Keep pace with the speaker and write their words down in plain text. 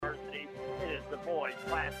boys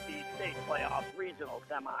Class B state playoff regional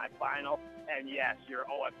semifinal. And yes, your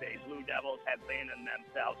OFA Blue Devils have abandoned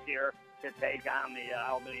themselves here to take on the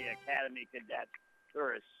Albany Academy Cadets.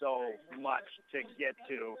 There is so much to get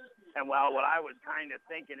to. And, well, what I was kind of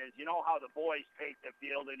thinking is, you know how the boys take the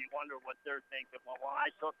field and you wonder what they're thinking. Well, when I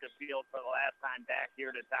took the field for the last time back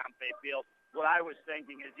here to Tom Fay Field, what I was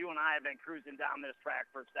thinking is you and I have been cruising down this track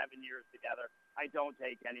for 7 years together. I don't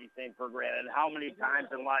take anything for granted. How many times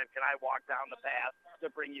in life can I walk down the path to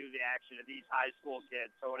bring you the action of these high school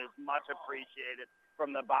kids? So it is much appreciated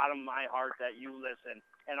from the bottom of my heart that you listen.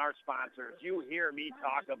 And our sponsors, you hear me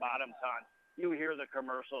talk about them tons. You hear the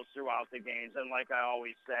commercials throughout the games, and like I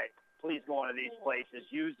always say, please go into these places,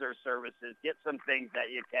 use their services, get some things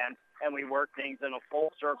that you can, and we work things in a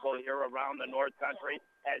full circle here around the North Country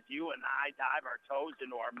as you and I dive our toes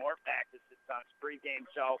into our Mort Backus & Sons pregame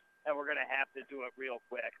show, and we're going to have to do it real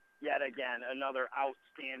quick. Yet again, another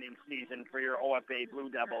outstanding season for your OFA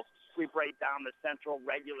Blue Devils. We break down the central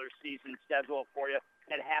regular season schedule for you.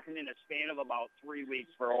 It happened in a span of about 3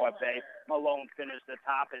 weeks for OFA. Malone finished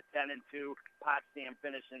atop at 10-2. Potsdam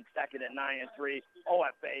finished in second at 9-3.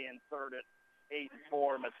 OFA in third at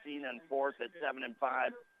 8-4. Messina in fourth at 7-5.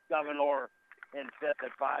 Governor in fifth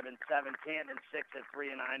at 5-7. Canton 6 at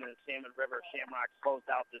 3-9. And the Salmon River Shamrocks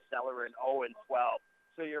closed out the cellar in 0-12.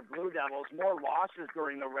 So your Blue Devils, more losses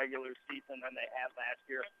during the regular season than they had last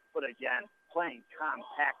year. But again, playing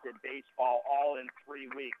compacted baseball all in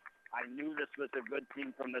 3 weeks. I knew this was a good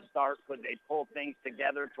team from the start. Could they pull things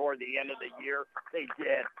together toward the end of the year? They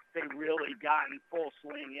did. They really got in full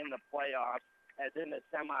swing in the playoffs. As in the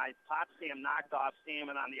semis, Potsdam knocked off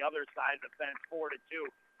Salmon on the other side of the fence 4-2.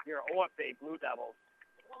 Your OFA Blue Devils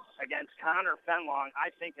against Connor Fenlong, I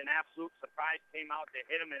think an absolute surprise came out to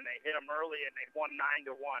hit them, and they hit them early, and they won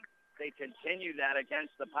 9-1. They continued that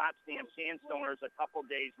against the Potsdam Sandstoners a couple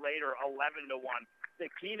days later, 11-1. The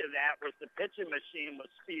key to that was the pitching machine was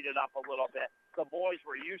speeded up a little bit. The boys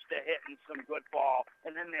were used to hitting some good ball,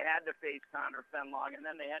 and then they had to face Connor Fenlong, and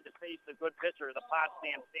then they had to face the good pitcher, the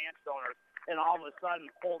Potsdam Sandstoners, and all of a sudden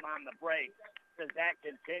hold on the brakes. Does that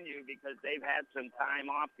continue? Because they've had some time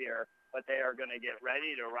off here, but they are going to get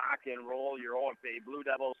ready to rock and roll. Your OFA Blue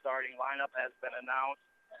Devils starting lineup has been announced.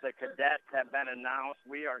 The cadets have been announced.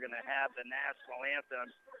 We are going to have the national anthem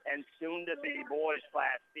and soon-to-be boys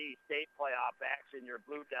Class B state playoff action. Your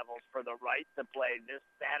Blue Devils for the right to play this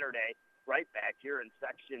Saturday right back here in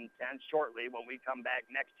Section 10 shortly when we come back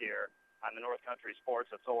next year on the North Country Sports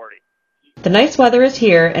Authority. The nice weather is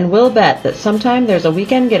here, and we'll bet that sometime there's a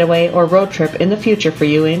weekend getaway or road trip in the future for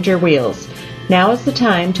you and your wheels. Now is the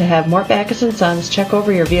time to have Mort Backus & Sons check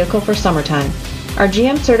over your vehicle for summertime. Our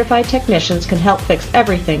GM-certified technicians can help fix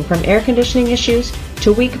everything from air conditioning issues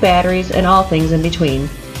to weak batteries and all things in between.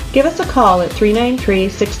 Give us a call at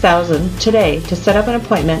 393-6000 today to set up an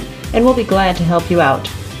appointment, and we'll be glad to help you out.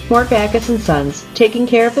 Mort Backus & Sons, taking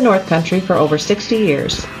care of the North Country for over 60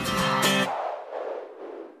 years.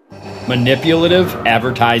 Manipulative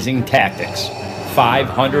advertising tactics.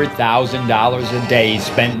 $500,000 a day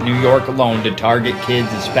spent in New York alone to target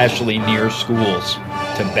kids, especially near schools.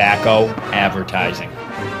 Tobacco advertising.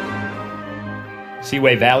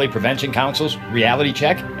 Seaway Valley Prevention Council's Reality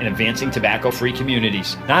Check and Advancing Tobacco-Free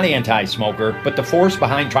Communities. Not anti-smoker, but the force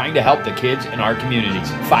behind trying to help the kids in our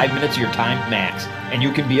communities. 5 minutes of your time max, and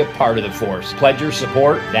you can be a part of the force. Pledge your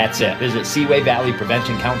support, that's it. Visit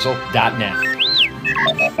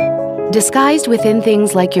SeawayValleyPreventionCouncil.net. Disguised within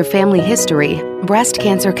things like your family history, breast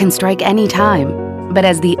cancer can strike any time. But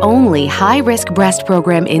as the only high-risk breast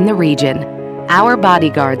program in the region, our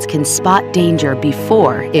bodyguards can spot danger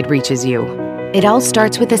before it reaches you. It all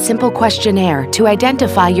starts with a simple questionnaire to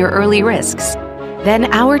identify your early risks.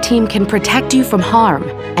 Then our team can protect you from harm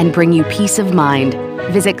and bring you peace of mind.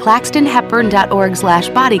 Visit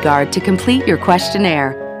claxtonhepburn.org/bodyguard to complete your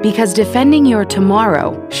questionnaire, because defending your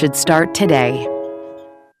tomorrow should start today.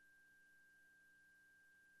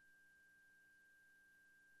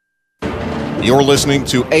 You're listening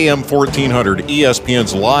to AM 1400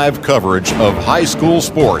 ESPN's live coverage of high school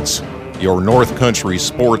sports. Your North Country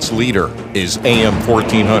sports leader is AM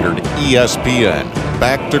 1400 ESPN.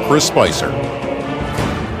 Back to Chris Spicer. All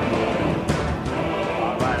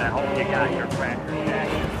right, I hope you got your cracker jack.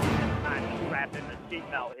 Time to strap in the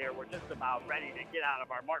seatbelt here. We're just about ready to get out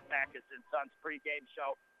of our Mort Backus & Sons pregame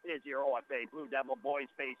show. It is your OFA Blue Devil boys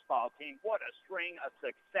baseball team. What a string of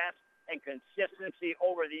success and consistency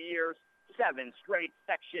over the years. 7 straight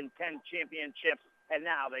Section 10 championships, and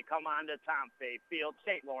now they come on to Tom Fay Field,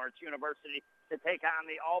 St. Lawrence University, to take on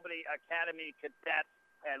the Albany Academy Cadets.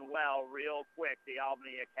 And, well, real quick, the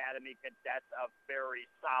Albany Academy Cadets, a very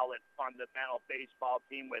solid, fundamental baseball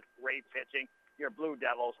team with great pitching. your Blue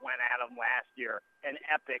Devils went at them last year. An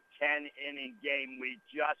epic 10-inning game. We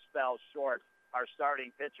just fell short. Our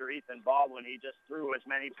starting pitcher, Ethan Baldwin, he just threw as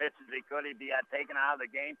many pitches as he could. He'd be taken out of the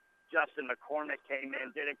game. Justin McCormick came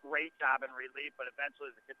in, did a great job in relief, but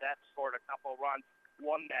eventually the Cadets scored a couple runs,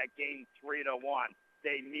 won that game 3-1.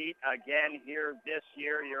 They meet again here this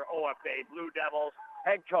year, your OFA Blue Devils,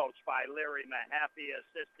 head coach by Larry Mahaffey,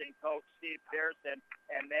 assistant coach Steve Pearson,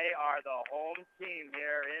 and they are the home team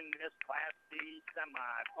here in this Class C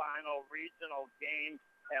semifinal regional game.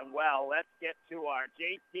 And, well, let's get to our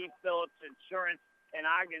J.T. Phillips Insurance in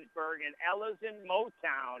Ogdensburg and Ella's in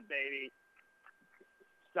Motown, baby.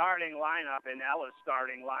 Starting lineup, and Ella's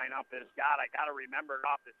starting lineup is, I got to remember it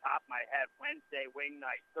off the top of my head, Wednesday wing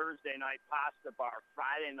night, Thursday night pasta bar,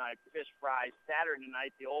 Friday night fish fries, Saturday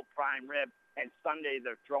night the old prime rib, and Sunday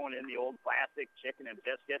they're throwing in the old classic chicken and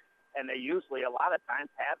biscuits. And they usually, a lot of times,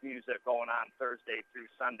 have music going on Thursday through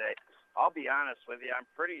Sunday. I'll be honest with you, I'm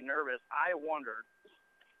pretty nervous. I wondered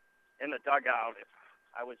in the dugout if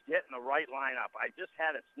I was getting the right lineup. I just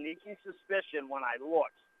had a sneaky suspicion when I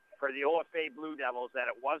looked for the OFA Blue Devils that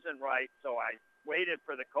it wasn't right, so I waited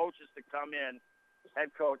for the coaches to come in.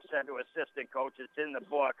 Head coach said to assistant coach, it's in the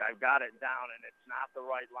book, I've got it down, and it's not the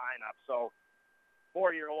right lineup. So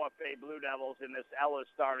for your OFA Blue Devils in this Ella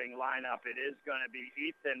starting lineup, it is going to be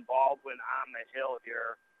Ethan Baldwin on the hill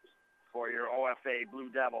here for your OFA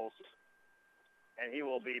Blue Devils. And he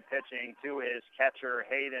will be pitching to his catcher,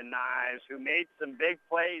 Hayden Knives, who made some big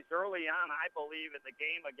plays early on, I believe, in the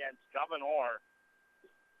game against Governor,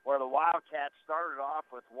 where the Wildcats started off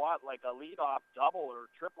with like a leadoff double or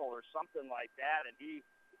triple or something like that, and he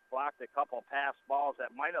blocked a couple pass balls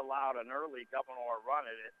that might have allowed an early Governor run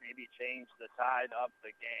at it, maybe changed the tide of the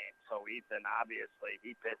game. So Ethan, obviously,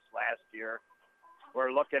 he pitched last year.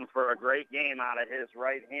 We're looking for a great game out of his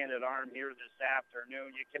right-handed arm here this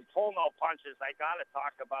afternoon. You can pull no punches. I got to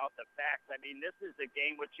talk about the facts. I mean, this is a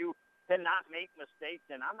game which you cannot make mistakes,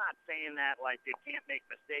 and I'm not saying that like you can't make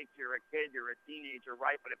mistakes. You're a kid, you're a teenager,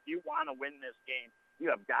 right? But if you want to win this game, you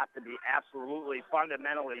have got to be absolutely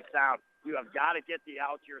fundamentally sound. You have got to get the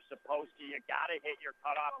outs you're supposed to. You got to hit your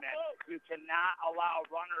cutoff man. You cannot allow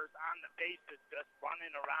runners on the bases just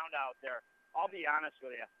running around out there. I'll be honest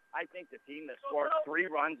with you. I think the team that scored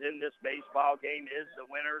 3 runs in this baseball game is the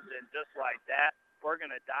winners, and just like that, we're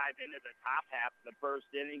going to dive into the top half of the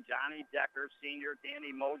first inning. Johnny Decker, senior.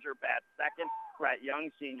 Danny Mosier bats second. Brett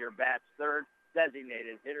Young, senior, bats third.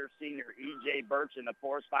 Designated hitter, senior E.J. Birch in the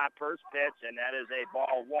 4-spot first pitch, and that is a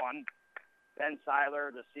ball 1. Ben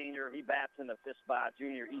Seiler, the senior, he bats in the 5th spot.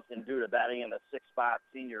 Junior Ethan Duda batting in the 6th spot.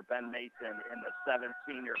 Senior Ben Mason in the 7th.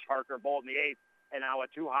 Senior Parker Bolt in the 8th. And now a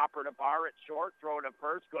 2-hopper to Barr at short. Throw to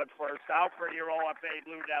first. Good first out for your OFA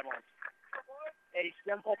Blue Devils. A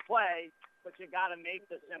simple play, but you got to make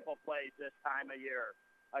the simple plays this time of year.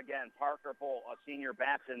 Again, Parker Bolt, a senior,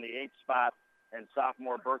 bats in the 8th spot, and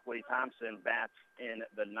sophomore Berkeley Thompson bats in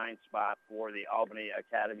the 9th spot for the Albany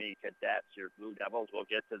Academy Cadets. Your Blue Devils, will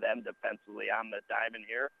get to them defensively on the diamond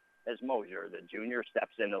here as Mosier, the junior,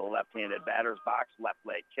 steps into the left-handed batter's box. Left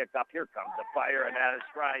leg kick up. Here comes the fire, and that is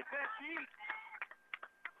strike.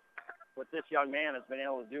 What this young man has been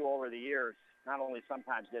able to do over the years, not only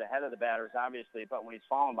sometimes get ahead of the batters, obviously, but when he's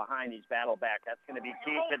falling behind, he's battled back. That's going to be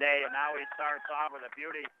key today, and now he starts off with a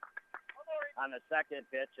beauty on the second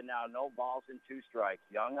pitch, and now no balls and 2 strikes.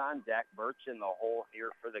 Young on deck, Birch in the hole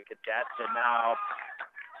here for the Cadets, and now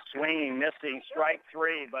swinging, missing, strike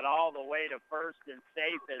 3, but all the way to first and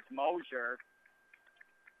safe is Mosier.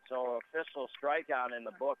 So official strikeout in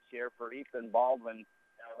the books here for Ethan Baldwin.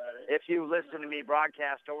 If you listen to me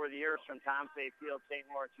broadcast over the years from Tom Fay Field, St.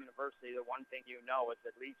 Lawrence University, the one thing you know is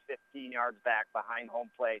at least 15 yards back behind home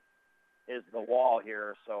plate is the wall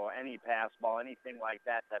here. So any pass ball, anything like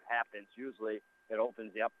that happens, usually it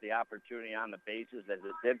opens up the opportunity on the bases as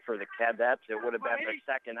it did for the Cadets. It would have been the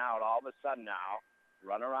second out. All of a sudden now,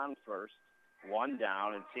 runner on first, 1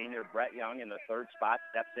 down, and senior Brett Young in the 3rd spot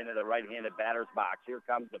steps into the right-handed batter's box. Here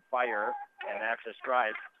comes the fire, and that's a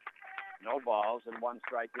strike. No balls, and 1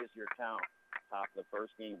 strike is your count. Top of the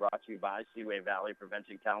first game brought to you by Seaway Valley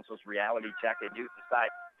Prevention Council's Reality Check and Youth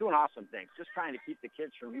Society. Doing awesome things, just trying to keep the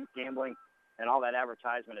kids from youth gambling and all that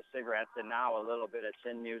advertisement of cigarettes. And now a little bit of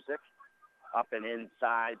chin music. Up and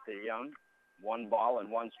inside to Young. 1 ball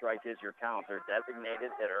and 1 strike is your count. Their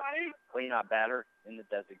designated hitter, cleanup batter in the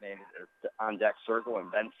designated on-deck circle,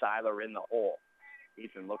 and Ben Seiler in the hole.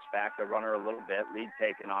 Ethan looks back the runner a little bit, lead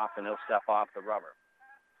taken off, and he'll step off the rubber.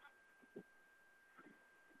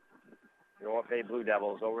 The OFA Blue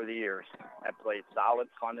Devils over the years have played solid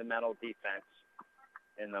fundamental defense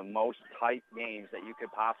in the most tight games that you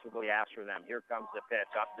could possibly ask for them. Here comes the pitch,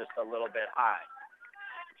 up just a little bit high.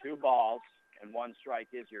 2 balls and 1 strike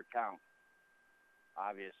is your count.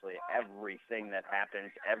 Obviously, everything that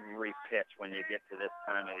happens, every pitch when you get to this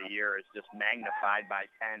time of the year is just magnified by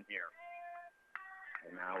 10 here.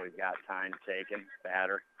 And now we've got time taken.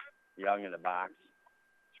 Batter, Young in the box.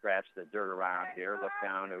 Scratch the dirt around here. Look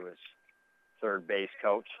down to his third base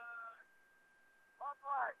coach.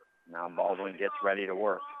 Now Baldwin gets ready to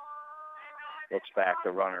work. Looks back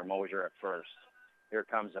to runner, Mosier at first. Here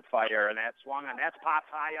comes a fire, and that's swung on. That's popped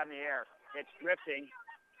high on the air. It's drifting.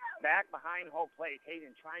 Back behind home plate.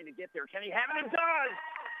 Hayden trying to get there. Can he have it? It does!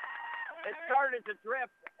 It started to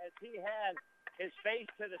drift as he had his face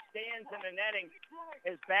to the stands and the netting,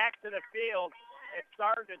 his back to the field. It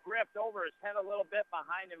started to drift over his head a little bit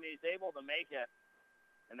behind him. He's able to make it.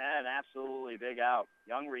 And then an absolutely big out.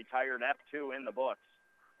 Young retired F2 in the books.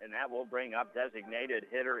 And that will bring up designated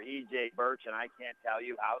hitter E.J. Birch. And I can't tell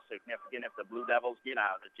you how significant if the Blue Devils get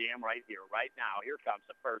out of the jam right here, right now. Here comes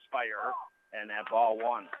the first fire, and that ball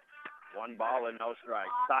won. 1 ball and no strike.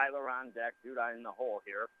 Seiler on deck, Dudine in the hole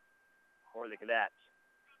here for the Cadets.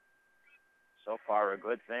 So far, a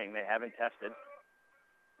good thing. They haven't tested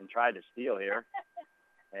and tried to steal here.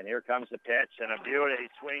 And here comes the pitch, and a beauty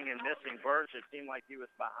swing and missing Birch. It seemed like he was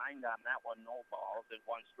behind on that one. No balls, and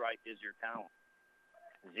 1 strike is your count.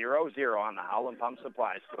 0-0 on the Howland Pump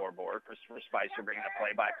Supply scoreboard. Christopher Spicer bringing the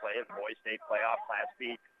play-by-play of the Boys State Playoff Class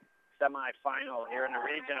B semifinal here in the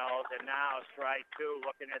regionals. And now strike 2.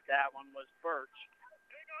 Looking at that one was Birch.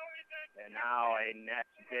 And now a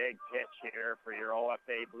next big pitch here for your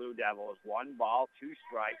OFA Blue Devils. 1 ball, 2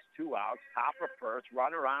 strikes, 2 outs, top of first,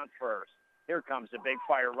 runner on first. Here comes the big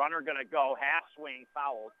fire. Runner going to go half swing,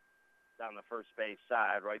 fouled down the first base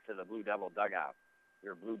side right to the Blue Devil dugout.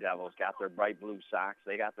 Your Blue Devils got their bright blue socks.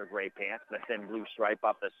 They got their gray pants, the thin blue stripe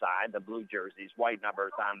up the side, the blue jerseys, white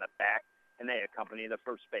numbers on the back, and they accompany the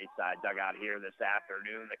first base side dugout here this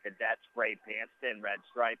afternoon. The Cadets, gray pants, thin red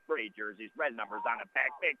stripe, gray jerseys, red numbers on the back.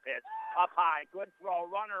 Big pitch, up high, good throw.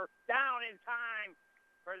 Runner down in time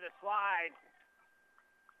for the slide.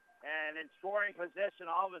 And in scoring position,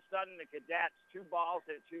 all of a sudden, the Cadets, 2 balls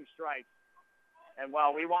and 2 strikes. And,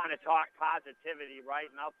 well, we want to talk positivity, right?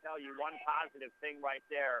 And I'll tell you one positive thing right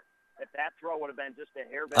there. If that throw would have been just a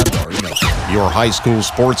hair bit your high school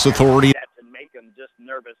sports authority. And make them just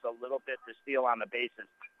nervous a little bit to steal on the bases.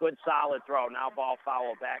 Good, solid throw. Now ball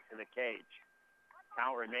foul back to the cage.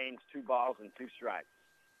 Count remains 2 balls and 2 strikes.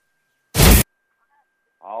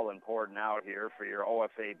 All important out here for your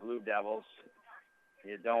OFA Blue Devils.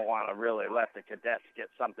 You don't want to really let the Cadets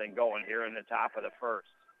get something going here in the top of the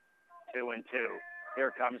first. 2-2.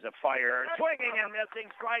 Here comes a fire. Swinging and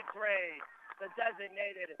missing. Strike 3. The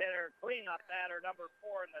designated hitter, cleanup batter, number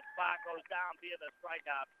 4 in the spot, goes down via the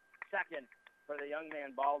strikeout. Second for the young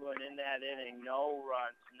man Baldwin in that inning. No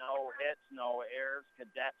runs, no hits, no errors.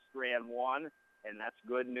 Cadets ran 1, and that's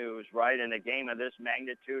good news, right? In a game of this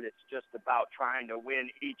magnitude, it's just about trying to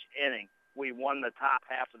win each inning. We won the top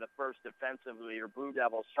half of the first defensively. Your Blue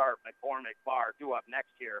Devils, Sharp, McCormick, Barr, 2 up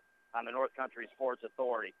next here on the North Country Sports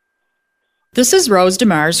Authority. This is Rose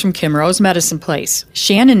DeMars from Kim Rose Medicine Place.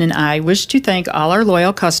 Shannon and I wish to thank all our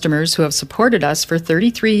loyal customers who have supported us for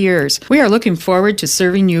 33 years. We are looking forward to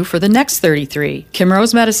serving you for the next 33. Kim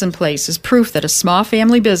Rose Medicine Place is proof that a small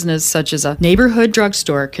family business such as a neighborhood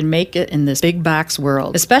drugstore can make it in this big box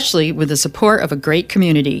world, especially with the support of a great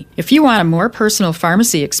community. If you want a more personal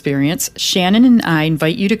pharmacy experience, Shannon and I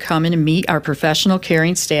invite you to come in and meet our professional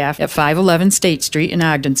caring staff at 511 State Street in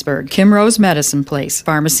Ogdensburg. Kim Rose Medicine Place,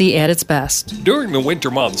 pharmacy at its best. During the winter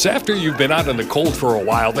months, after you've been out in the cold for a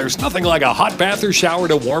while, there's nothing like a hot bath or shower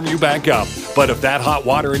to warm you back up. But if that hot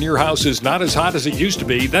water in your house is not as hot as it used to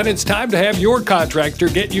be, then it's time to have your contractor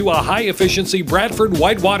get you a high-efficiency Bradford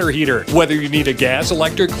white water heater. Whether you need a gas,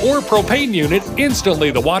 electric, or propane unit, instantly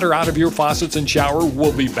the water out of your faucets and shower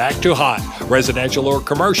will be back to hot. Residential or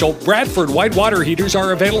commercial, Bradford white water heaters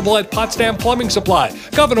are available at Potsdam Plumbing Supply,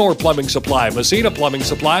 Governor Plumbing Supply, Messina Plumbing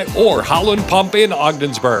Supply, or Howland Pump in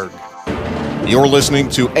Ogdensburg. You're listening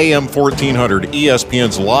to AM 1400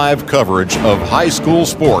 ESPN's live coverage of high school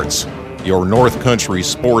sports. Your North Country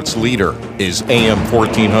sports leader is AM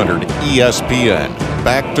 1400 ESPN.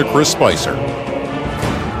 Back to Chris Spicer.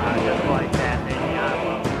 Just like that,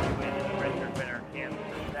 Richard Winter, Kansas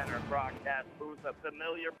Center broadcast booth, a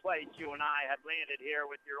familiar place. You and I have landed here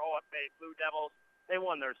with your OFA Blue Devils. They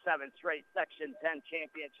won their 7th straight Section 10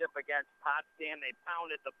 championship against Potsdam. They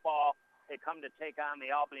pounded the ball. They come to take on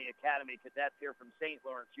the Albany Academy Cadets here from St.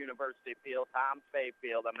 Lawrence University Field, Tom Fay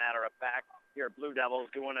Field. A matter of fact, your Blue Devils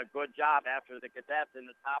doing a good job after the Cadets in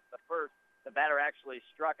the top of the first The batter actually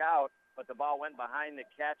struck out, but the ball went behind the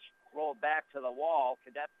catch, rolled back to the wall.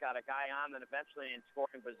 Cadets got a guy on and eventually in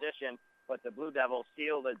scoring position, but the Blue Devils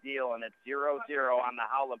seal the deal, and it's 0-0 on the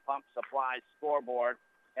Howland Pump Supply scoreboard.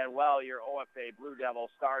 And, well, your OFA Blue Devils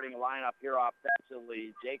starting lineup here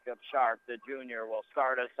offensively, Jacob Sharp, the junior, will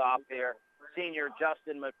start us off here. Senior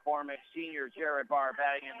Justin McCormick, senior Jared Barr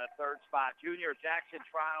batting in the third spot, junior Jackson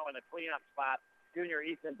Toronto in the cleanup spot, junior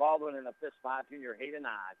Ethan Baldwin in the fifth spot, junior Hayden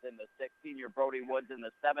Oz in the sixth, senior Brody Woods in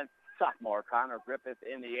the seventh, sophomore Connor Griffith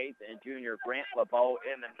in the eighth, and junior Grant LeBeau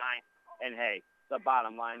in the ninth. And, hey, the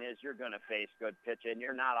bottom line is you're going to face good pitching.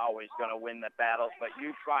 You're not always going to win the battles, but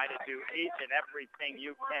you try to do each and everything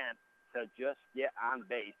you can to just get on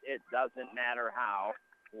base. It doesn't matter how.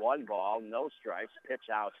 1 ball, no strikes, pitch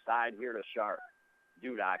outside here to Sharp.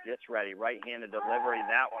 Dudock gets ready, right-handed delivery.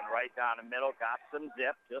 That one right down the middle, got some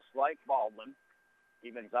zip, just like Baldwin.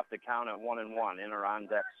 Evens up the count at 1-1 in or on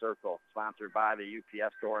deck circle. Sponsored by the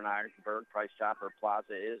UPS store in Ironburg. Price Chopper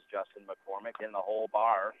Plaza is Justin McCormick in the whole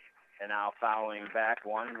bar. And now fouling back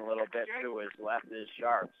one a little bit to his left is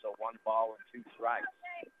Sharp. So 1 ball and 2 strikes.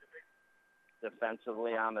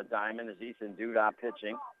 Defensively on the diamond is Ethan Duda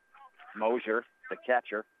pitching. Mosier, the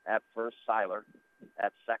catcher, at first. Seiler.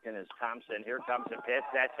 At second is Thompson. Here comes the pitch.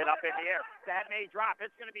 That's hit up in the air. That may drop.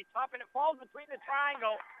 It's going to be tough, and it falls between the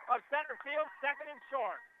triangle of center field, second and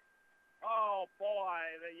short. Oh, boy,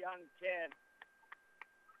 the young kid.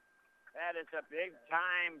 That is a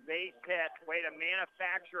big-time base hit. Way to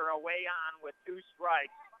manufacture a way on with 2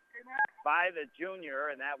 strikes by the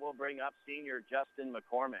junior, and that will bring up senior Justin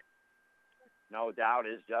McCormick. No doubt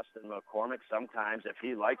is Justin McCormick. Sometimes if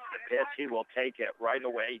he likes the pitch, he will take it right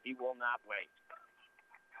away. He will not wait.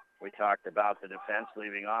 We talked about the defense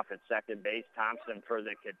leaving off at second base. Thompson for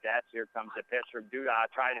the Cadets. Here comes the pitch from Duda.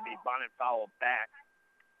 Try to be bunted, fouled back.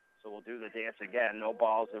 So we'll do the dance again. No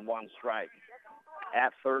balls and 1 strike.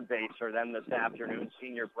 At third base for them this afternoon,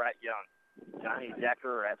 senior Brett Young. Johnny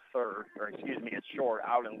Decker at third, at short,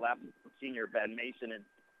 out and left, senior Ben Mason in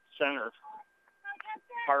center.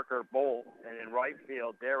 Parker Bolt, and in right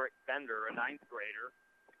field, Derek Bender, a 9th grader.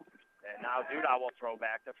 And now Duda will throw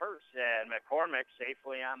back to first. And McCormick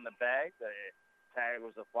safely on the bag. The tag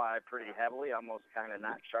was applied pretty heavily, almost kind of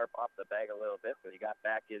knocked Sharp off the bag a little bit, but he got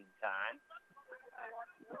back in time.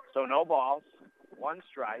 So no balls, 1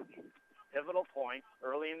 strike. Pivotal point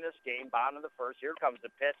early in this game, bottom of the first. Here comes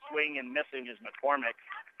the pitch, swing and missing is McCormick.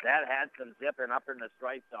 That had some zipping up in the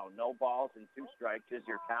strike zone. No balls and 2 strikes is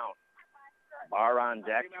your count. Bar on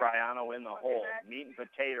deck, Triano in the hole. Meat and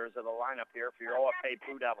potatoes of the lineup here for your OFA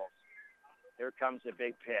Blue Devils. Here comes the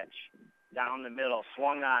big pitch. Down the middle,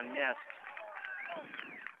 swung on, missed.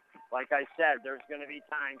 Like I said, there's going to be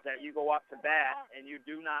times that you go up to bat and you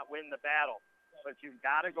do not win the battle. But you've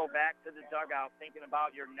got to go back to the dugout thinking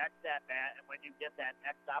about your next at-bat and when you get that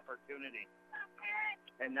next opportunity.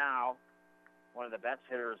 And now, one of the best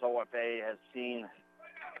hitters OFA has seen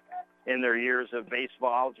in their years of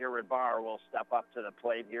baseball, Jared Barr will step up to the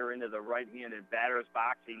plate here into the right-handed batter's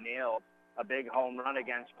box. He nailed a big home run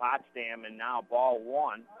against Potsdam, and now ball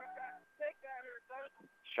 1.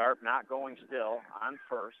 Sharp not going still on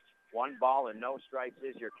first. 1 ball and no strikes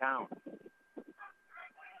is your count.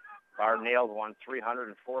 Barr nailed one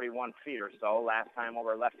 341 feet or so last time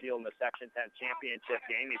over left field in the Section 10 championship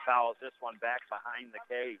game. He fouls this one back behind the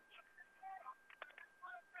cage.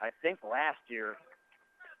 I think last year,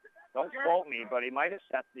 don't quote me, but he might have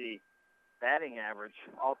set the batting average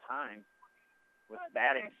all time with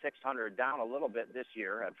batting 600, down a little bit this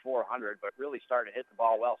year at 400, but really started to hit the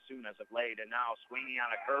ball well soon as of late. And now swinging on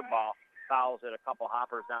a curveball, fouls it a couple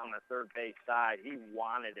hoppers down the third base side. He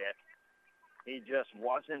wanted it. He just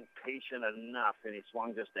wasn't patient enough, and he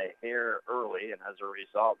swung just a hair early, and as a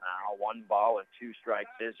result now, 1 ball and 2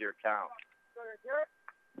 strikes is your count.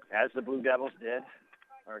 As the Blue Devils did,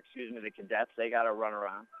 the Cadets, they got a runner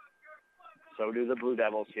on. So do the Blue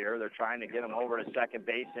Devils here. They're trying to get him over to second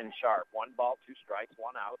base in Sharp. 1 ball, 2 strikes,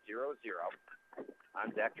 1 out, 0-0.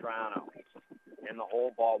 On deck, Toronto. In the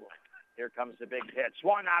hole, Baldwin. Here comes the big pitch.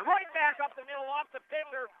 Swung on right back up the middle off the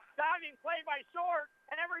pitcher. Diving play by Short,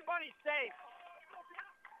 and everybody's safe.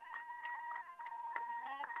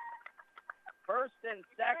 First and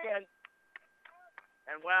second.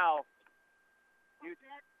 And, well,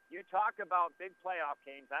 you talk about big playoff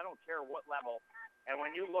games. I don't care what level. And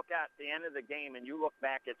when you look at the end of the game and you look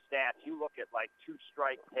back at stats, you look at like 2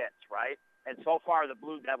 strike hits, right? And so far the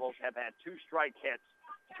Blue Devils have had 2 strike hits,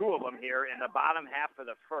 2 of them here in the bottom half of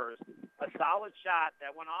the first. A solid shot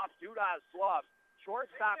that went off Duda's glove.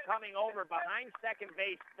 Shortstop coming over behind second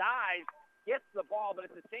base, dives, gets the ball, but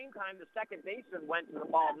at the same time the second baseman went to the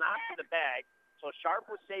ball, not to the bag. So Sharp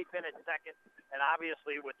was safe in at second, and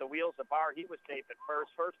obviously with the wheels of bar, he was safe at first.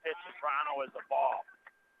 First pitch to Toronto is a ball.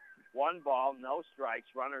 1 ball, no strikes.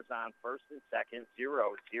 Runners on first and second,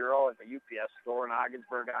 0-0 at the UPS store. And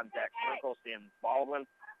Ogdensburg on deck. Circles in Baldwin,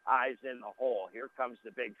 eyes in the hole. Here comes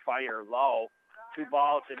the big fire low. 2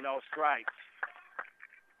 balls and no strikes.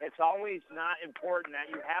 It's always not important that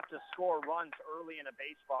you have to score runs early in a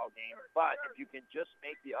baseball game, but if you can just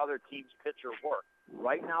make the other team's pitcher work.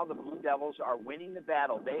 Right now, the Blue Devils are winning the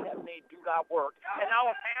battle. They have made Duda work. And now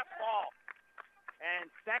a pass ball. And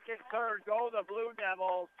second, third, go the Blue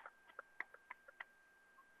Devils.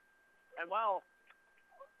 And, well,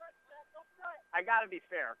 I got to be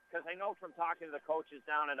fair, because I know from talking to the coaches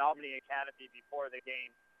down at Albany Academy before the game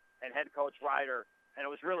and head coach Ryder, and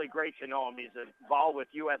it was really great to know him. He's involved with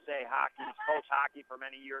USA Hockey. He's coached hockey for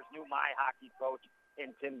many years, knew my hockey coach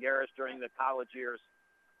in Tim Garris during the college years.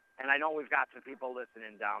 And I know we've got some people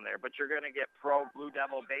listening down there, but you're going to get pro Blue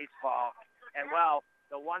Devil baseball. And, well,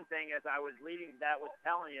 the one thing as I was leading that was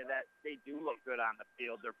telling you that they do look good on the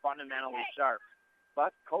field. They're fundamentally sharp.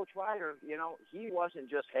 But Coach Ryder, you know, he wasn't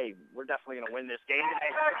just, hey, we're definitely going to win this game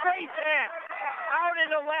today. Great hit! Out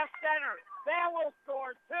into left center. That will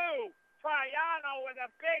score 2. Triano with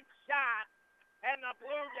a big shot, and the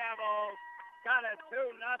Blue Devils got a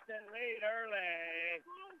 2-0 lead early.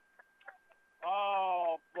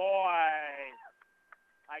 Oh, boy.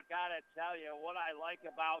 I got to tell you, what I like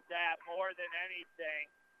about that more than anything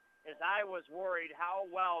is I was worried how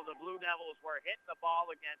well the Blue Devils were hitting the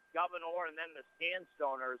ball against Governor and then the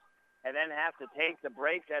Sandstoners, and then have to take the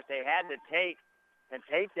break that they had to take and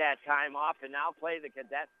take that time off and now play the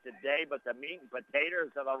Cadets today. But the meat and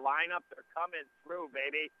potatoes of the lineup, they're coming through,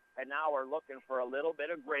 baby. And now we're looking for a little bit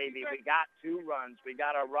of gravy. We got 2 runs. We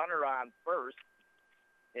got a runner on first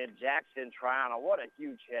in Jackson Triano. What a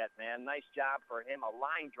huge hit, man. Nice job for him. A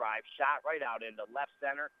line drive shot right out into left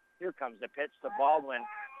center. Here comes the pitch to Baldwin,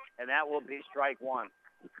 and that will be strike 1.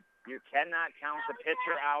 You cannot count the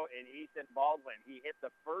pitcher out in Ethan Baldwin. He hit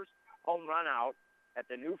the first home run out at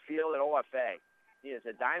the new field at OFA. He is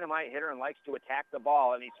a dynamite hitter and likes to attack the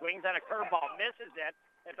ball, and he swings on a curveball, misses it.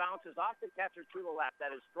 It bounces off the catcher to the left.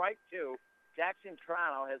 That is strike 2. Jackson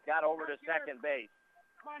Toronto has got over to second base.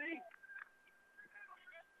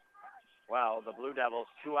 Well, the Blue Devils,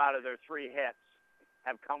 2 out of their 3 hits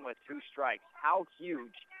have come with 2 strikes. How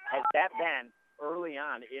huge has that been early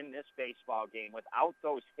on in this baseball game? Without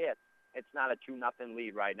those hits, it's not a 2-0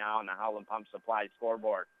 lead right now on the Howland Pump Supply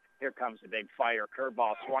scoreboard. Here comes the big fire.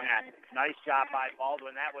 Curveball swung at. Nice job by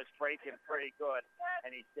Baldwin. That was breaking pretty good.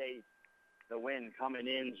 And he stays the wind coming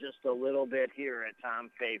in just a little bit here at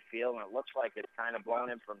Tom Fay Field. And it looks like it's kind of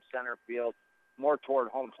blown in from center field, more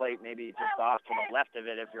toward home plate, maybe just off to the left of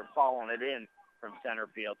it if you're following it in from center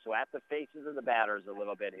field. So at the faces of the batters a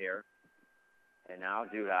little bit here. And now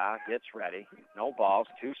Duda gets ready. No balls,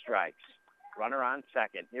 2 strikes. Runner on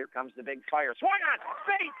second. Here comes the big fire. Swung on.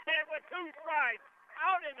 Base hit with 2 strikes.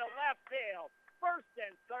 Out into left field. First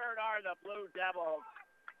and third are the Blue Devils.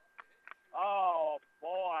 Oh,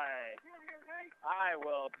 boy. I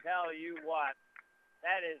will tell you what.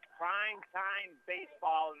 That is prime time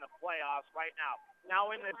baseball in the playoffs right now. Now,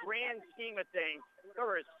 in the grand scheme of things,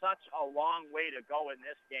 there is such a long way to go in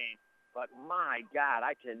this game. But, my God,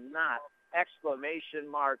 I cannot,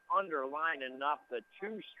 underline enough the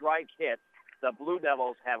 2 strike hits the Blue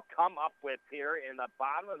Devils have come up with here in the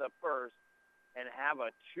bottom of the first, and have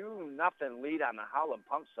a 2-0 lead on the Howland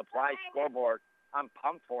Pump Supply scoreboard. I'm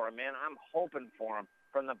pumped for him, man. I'm hoping for him.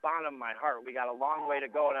 From the bottom of my heart, we got a long way to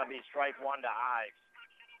go, and it'll be strike 1 to Ives.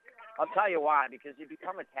 I'll tell you why, because you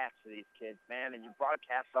become attached to these kids, man, and you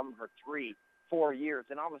broadcast them for 3-4 years,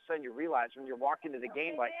 and all of a sudden you realize when you're walking to the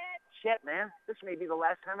game, like, shit, man, this may be the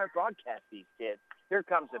last time I broadcast these kids. Here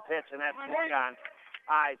comes the pitch, and that's swung on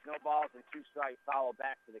Ives. No balls and 2 strikes, foul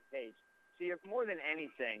back to the cage. See, more than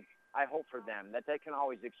anything, I hope for them that they can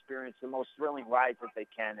always experience the most thrilling rides that they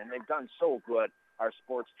can, and they've done so good, our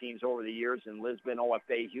sports teams over the years in Lisbon,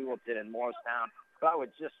 OFA, Hewlett, and Morristown. But I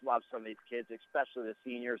would just love some of these kids, especially the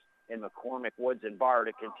seniors in McCormick, Woods, and Barr,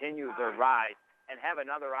 to continue their ride and have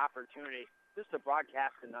another opportunity just to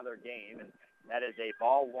broadcast another game. And that is a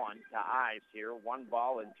ball 1 to Ives here, 1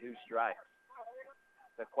 ball and 2 strikes.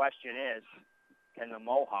 The question is, can the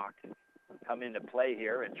Mohawk come into play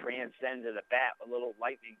here and transcend to the bat? A little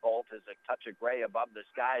lightning bolt as a touch of gray above the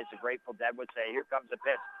sky, as the Grateful Dead would say. Here comes the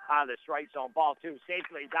pitch out of the strike zone. Ball 2,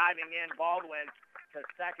 safely diving in. Baldwin to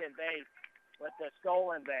second base with the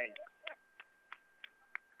stolen base.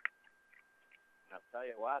 I'll tell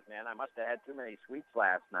you what, man, I must have had too many sweets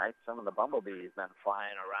last night. Some of the bumblebees been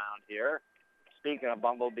flying around here. Speaking of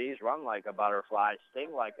bumblebees, run like a butterfly, sting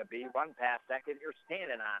like a bee, run past second, you're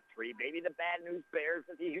standing on three. Maybe the Bad News Bears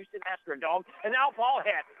at the Houston Astrodome. And now ball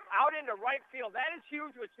hit out into right field. That is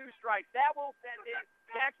huge with 2 strikes. That will send in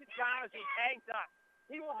Jackson John as he tags up.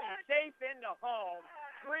 He will be safe into home.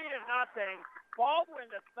 3-0. Baldwin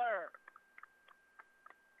to third.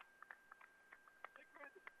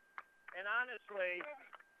 And honestly,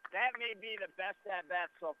 that may be the best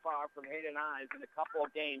at-bat so far from Hayden Eyes in a couple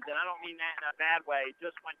of games. And I don't mean that in a bad way.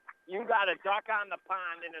 Just when you got a duck on the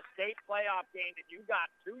pond in a state playoff game and you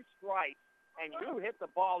got 2 strikes and you hit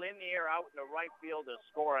the ball in the air out in the right field to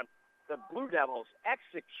score him, the Blue Devils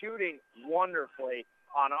executing wonderfully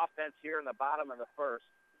on offense here in the bottom of the first.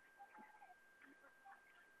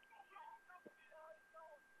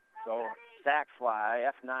 So sack fly,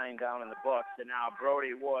 F9 down in the books, and now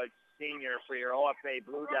Brody Woods, senior for your OFA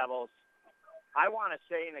Blue Devils. I want to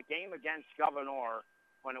say in a game against Governor,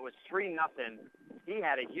 when it was 3-0, he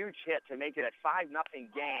had a huge hit to make it a 5-0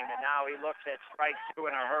 game, and now he looks at strike 2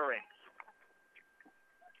 in a hurry.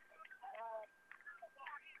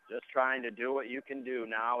 Just trying to do what you can do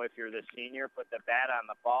now if you're the senior. Put the bat on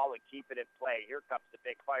the ball and keep it in play. Here comes the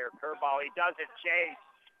big fire curveball. He doesn't chase.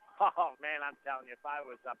 Oh, man, I'm telling you, if I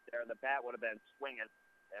was up there, the bat would have been swinging.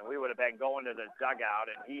 And we would have been going to the dugout,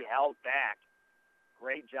 and he held back.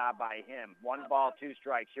 Great job by him. 1 ball, 2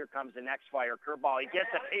 strikes. Here comes the next fire curveball. He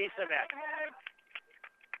gets a piece of it.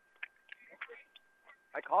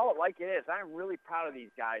 I call it like it is. I'm really proud of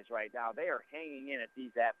these guys right now. They are hanging in at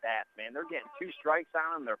these at-bats, man. They're getting 2 strikes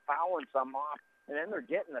on them. They're fouling some off, and then they're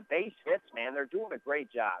getting the base hits, man. They're doing a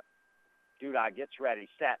great job. Duda gets ready,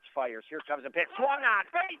 sets, fires. Here comes a pitch. Swung on,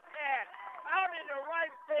 base hit, out into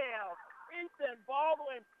right field. Ethan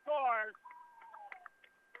Baldwin scores.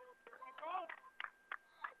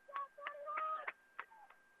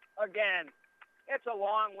 Again, it's a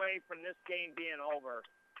long way from this game being over,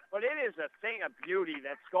 but it is a thing of beauty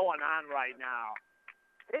that's going on right now.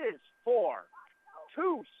 It is 4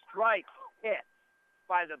 2-strike hits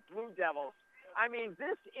by the Blue Devils. I mean,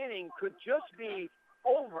 this inning could just be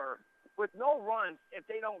over with no runs if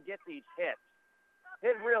they don't get these hits.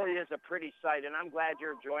 It really is a pretty sight, and I'm glad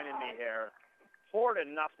you're joining me here. 4-0,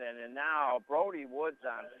 and now Brody Woods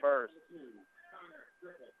on first.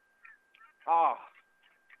 Oh,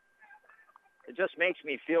 it just makes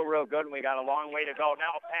me feel real good, and we got a long way to go.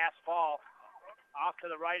 Now pass ball off to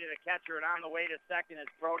the right of the catcher, and on the way to second is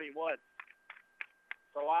Brody Woods.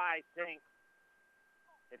 So I think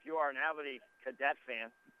if you are an Albany Cadet fan,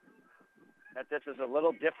 that this is a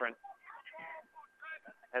little different,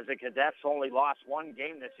 as the Cadets only lost 1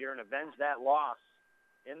 game this year and avenged that loss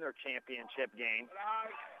in their championship game.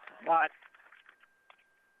 But,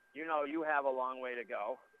 you know, you have a long way to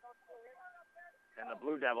go. And the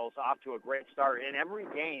Blue Devils off to a great start. In every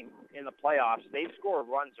game in the playoffs, they've scored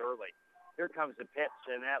runs early. Here comes the pitch,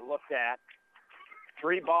 and that looked at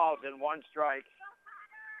 3 balls and 1 strike.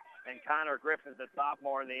 And Connor Griffin, the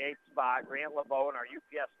sophomore in the 8th spot. Grant LeBeau in our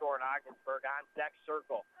UPS store in Ogdensburg on deck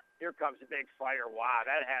circle. Here comes a big fire. Wow,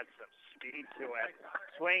 that had some speed to it.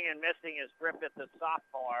 Swing and missing his grip at the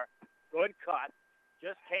sophomore. Good cut.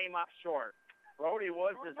 Just came up short. Brody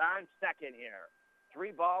Woods is on second here.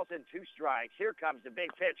 3 balls and 2 strikes. Here comes the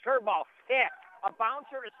big pitch. Curveball hit. A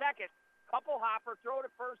bouncer to second. Couple hopper. Throw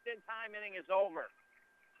to first in time. Inning is over.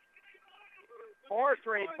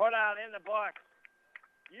 4-3 put out in the book.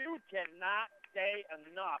 You cannot say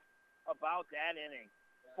enough about that inning.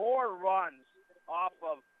 4 runs off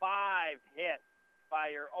of 5 hits by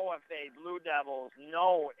your OFA Blue Devils.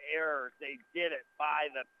 No errors. They did it by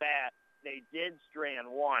the bat. They did strand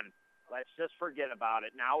 1. Let's just forget about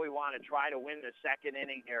it. Now we want to try to win the second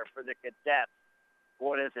inning here for the Cadets.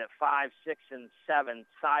 What is it? 5, 6, and 7.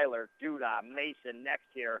 Seiler, Duda, Mason next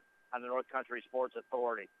here on the North Country Sports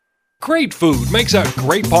Authority. Great food makes a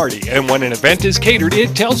great party, and when an event is catered,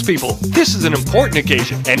 it tells people this is an important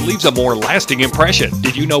occasion and leaves a more lasting impression.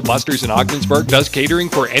 Did you know Buster's in Ogdensburg does catering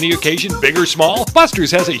for any occasion, big or small? Buster's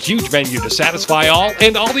has a huge menu to satisfy all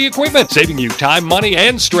and all the equipment, saving you time, money,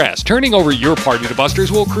 and stress. Turning over your party to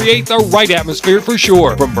Buster's will create the right atmosphere for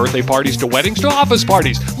sure. From birthday parties to weddings to office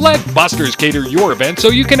parties, let Buster's cater your event so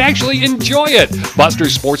you can actually enjoy it.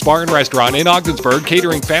 Buster's Sports Bar and Restaurant in Ogdensburg,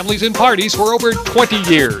 catering families and parties for over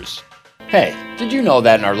 20 years. Hey, did you know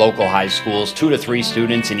that in our local high schools, 2 to 3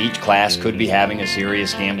 students in each class could be having a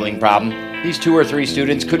serious gambling problem? These 2 or 3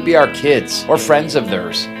 students could be our kids or friends of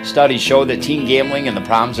theirs. Studies show that teen gambling and the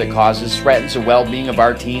problems it causes threatens the well-being of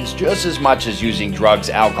our teens just as much as using drugs,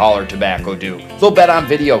 alcohol, or tobacco do. They'll bet on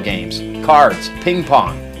video games, cards, ping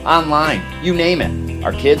pong, online, you name it.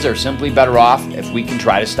 Our kids are simply better off if we can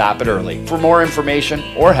try to stop it early. For more information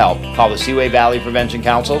or help, call the Seaway Valley Prevention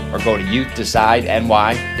Council or go to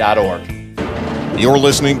youthdecideNY.org. You're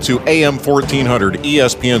listening to AM 1400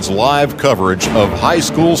 ESPN's live coverage of high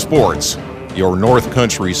school sports. Your North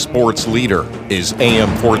Country sports leader is AM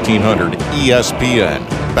 1400 ESPN.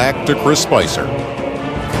 Back to Chris Spicer.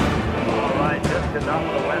 All right, just enough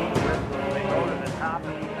of the West Whistle. They go to the top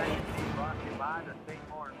of the second, brought to you by the St.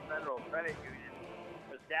 Lawrence Federal Credit Union,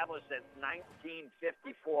 established in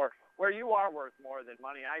 1954, where you are worth more than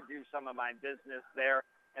money. I do some of my business there.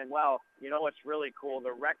 And, well, you know what's really cool?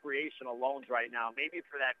 The recreational loans right now, maybe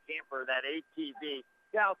for that camper, that ATV.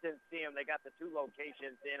 Get out and see them. They got the 2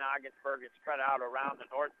 locations in Augsburg. It's spread out around the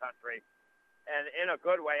North Country. And in a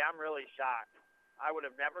good way, I'm really shocked. I would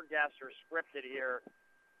have never guessed or scripted here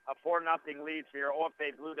a 4-0 lead for your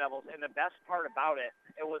OFA Blue Devils. And the best part about it,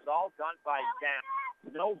 it was all done by them.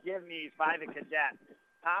 No give-me's by the Cadets.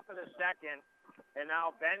 Top of the second, and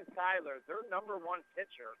now Ben Seiler, their number 1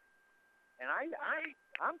 pitcher. And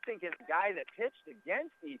I'm thinking the guy that pitched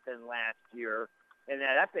against Ethan last year in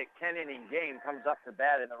that epic 10-inning game comes up to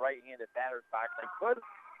bat in the right-handed batter's box. I could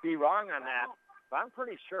be wrong on that, but I'm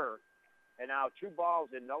pretty sure. And now 2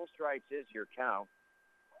 balls and no strikes is your count.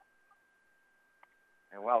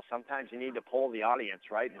 And, well, sometimes you need to poll the audience,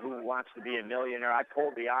 right? Who wants to be a millionaire? I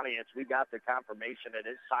polled the audience. We got the confirmation it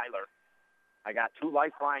is Seiler. I got 2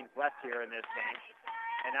 lifelines left here in this game.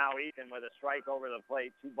 And now Ethan with a strike over the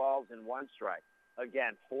plate, 2 balls and 1 strike.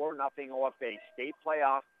 Again, 4-0 OFA state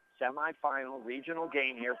playoff semifinal regional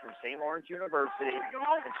game here from St. Lawrence University.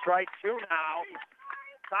 And strike 2 now.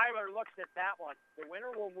 Seiler looks at that one. The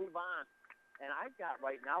winner will move on. And I've got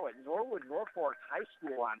right now at Norwood Norfolk High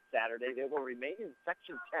School on Saturday. They will remain in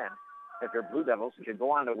Section 10 if their Blue Devils could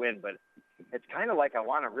go on to win. But it's kind of like I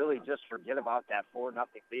want to really just forget about that 4-0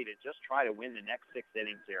 lead and just try to win the next 6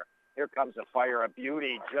 innings here. Here comes the fire, a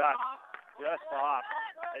beauty, just off.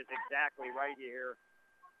 That's exactly right here.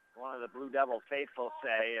 One of the Blue Devil faithful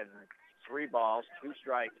say, and 3 balls, 2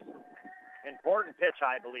 strikes. Important pitch,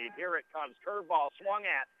 I believe. Here it comes. Curveball swung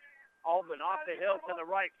at. Albany off the hill to the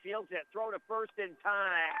right. Fields it. Throw to first in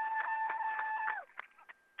time.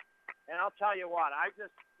 And I'll tell you what, I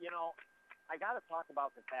got to talk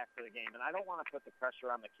about the facts of the game, and I don't want to put the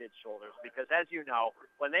pressure on the kids' shoulders because, as you know,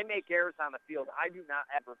 when they make errors on the field, I do not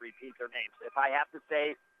ever repeat their names. If I have to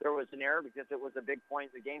say there was an error because it was a big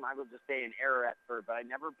point in the game, I will just say an error at third, but I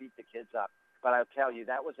never beat the kids up. But I'll tell you,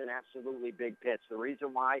 that was an absolutely big pitch. The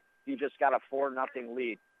reason why, you just got a 4-0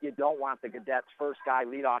 lead. You don't want the Cadets' first guy,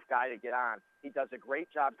 leadoff guy, to get on. He does a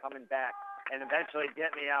great job coming back and eventually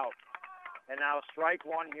getting me out. And now strike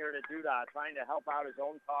 1 here to Duda, trying to help out his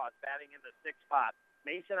own cause, batting in the 6th spot.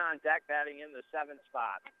 Mason on deck, batting in the 7th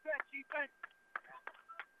spot.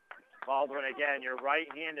 Baldwin again, your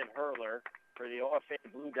right-handed hurler for the OFA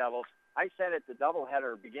Blue Devils. I said at the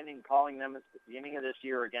doubleheader, calling them at the beginning of this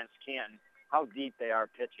year against Canton, how deep they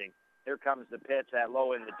are pitching. Here comes the pitch, that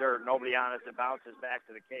low in the dirt. Nobody on it. It bounces back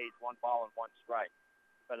to the cage. 1 ball and 1 strike.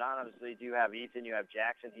 But honestly, you have Ethan, you have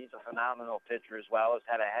Jackson. He's a phenomenal pitcher as well. Has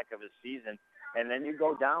had a heck of a season. And then you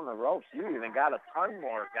go down the ropes. You even got a ton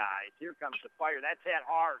more guys. Here comes the fire. That's hit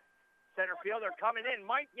hard. Center fielder coming in.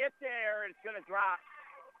 Might get there. It's going to drop.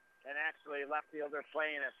 And actually, left fielder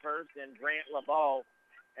playing at first, and Grant LeBeau.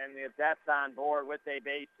 And the Cadets on board with a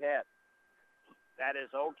base hit. That is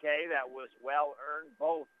okay. That was well earned.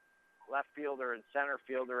 Both left fielder and center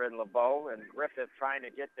fielder in LeBeau and Griffith trying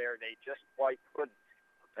to get there. They just quite couldn't.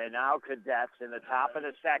 And now Cadets in the top of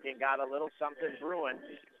the second got a little something brewing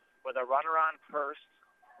with a runner on first,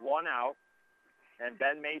 1 out. And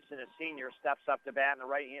Ben Mason, a senior, steps up to bat in the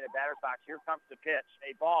right-handed batter's box. Here comes the pitch.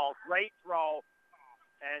 A ball, great throw,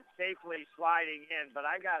 and safely sliding in. But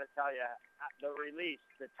I got to tell you, the release,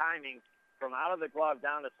 the timing from out of the glove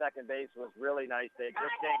down to second base was really nice. They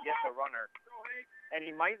just didn't get the runner. And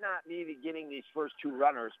he might not be getting these first 2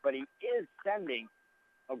 runners, but he is sending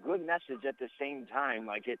a good message at the same time.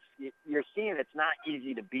 Like you're seeing it's not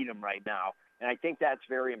easy to beat them right now, and I think that's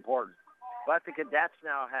very important. But the Cadets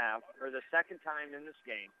now have, for the second time in this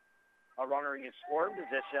game, a runner in scoring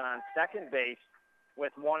position on second base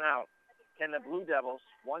with 1 out. Can the Blue Devils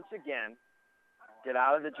once again get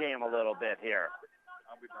out of the jam a little bit here?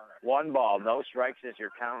 1 ball, no strikes is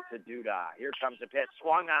your count to Duda. Here comes the pitch,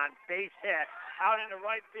 swung on, base hit, out into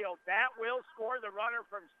right field. That will score the runner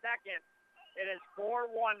from second. It is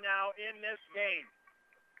 4-1 now in this game.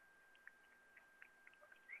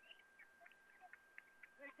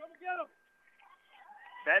 Hey, come get him.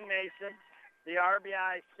 Ben Mason, the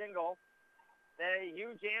RBI single. A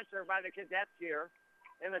huge answer by the Cadets here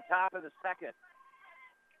in the top of the second.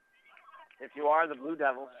 if you are the Blue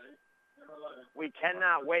Devils, we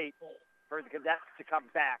cannot wait for the Cadets to come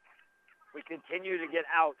back. We continue to get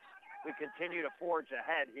out. We continue to forge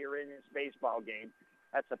ahead here in this baseball game.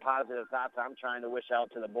 That's a positive thought I'm trying to wish out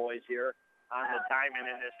to the boys here on the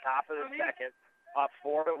diamond in this top of the second, up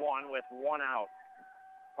 4-1 with 1 out.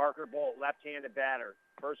 Parker Bolt, left-handed batter.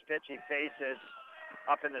 First pitch he faces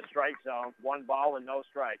up in the strike zone. 1 ball and no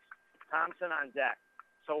strikes. Thompson on deck.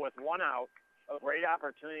 So with 1 out, a great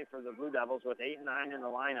opportunity for the Blue Devils with 8 and 9 in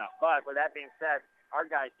the lineup. But with that being said, our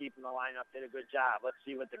guys deep in the lineup did a good job. Let's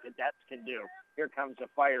see what the Cadets can do. Here comes a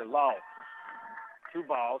fire low. 2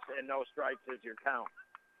 balls and no strikes is your count.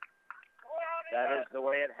 That is the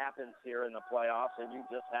way it happens here in the playoffs, and you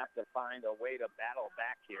just have to find a way to battle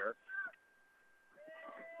back here.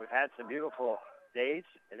 We've had some beautiful days,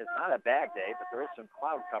 and it's not a bad day, but there is some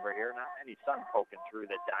cloud cover here. Not any sun poking through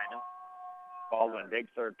the diamond. Baldwin, big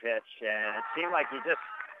third pitch, and it seemed like he just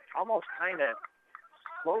almost kind of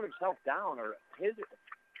slowed himself down or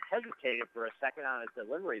hesitated for a second on his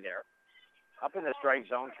delivery there. Up in the strike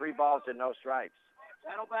zone, 3 balls and no strikes.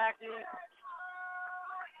 Settle back, Dean.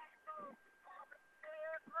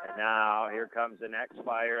 And now here comes the next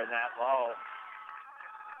fire in that low.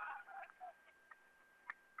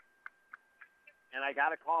 And I got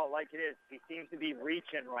to call it like it is. He seems to be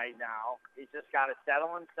reaching right now. He's just got to settle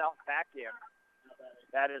himself back in.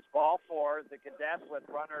 That is ball 4. The Cadets with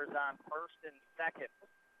runners on first and second.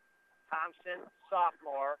 Thompson,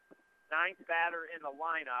 sophomore, 9th batter in the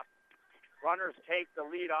lineup. Runners take the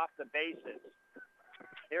lead off the bases.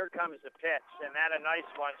 Here comes the pitch, and that a nice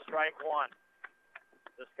one, strike 1.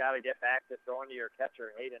 Just got to get back to throwing to your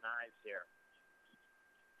catcher, Hayden Ives here.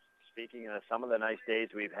 Speaking of some of the nice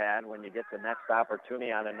days we've had, when you get the next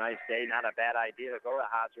opportunity on a nice day, not a bad idea to go to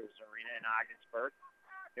Hodgers Arena in Ogdensburg.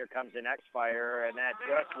 Here comes the next fire, and that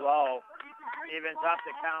just low evens up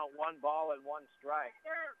the count, 1 ball and 1 strike.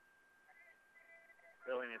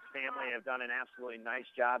 Billy and his family have done an absolutely nice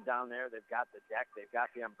job down there. They've got the deck. They've got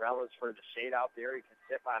the umbrellas for the shade out there. You can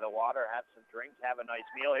sit by the water, have some drinks, have a nice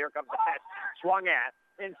meal. Here comes the pitch, swung at.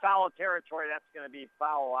 In foul territory, that's going to be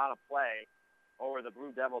foul out of play over the Blue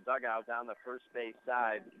Devil dugout down the first base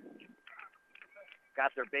side. Got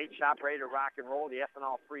their bait shop ready to rock and roll, the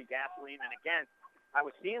ethanol-free gasoline. And again, I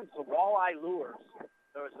was seeing some walleye lures.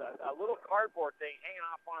 There was a little cardboard thing hanging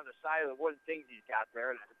off one of the side of the wooden things he's got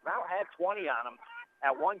there. And about had 20 on them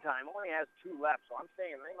at one time. Only has 2 left. So I'm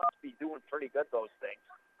saying they must be doing pretty good, those things.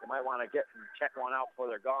 You might want to get and check one out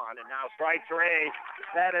before they're gone. And now strike 3.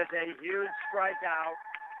 That is a huge strikeout.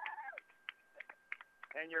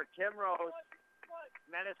 And your Kimrose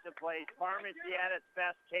Medicine Place Pharmacy at its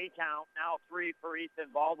best K-count. Now 3 for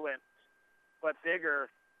Ethan Baldwin. But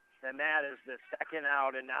bigger than that is the second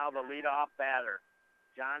out, and now the leadoff batter.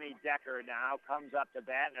 Johnny Decker now comes up to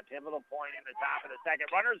bat in a pivotal point in the top of the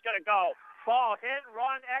second. Runner's going to go. Ball hit and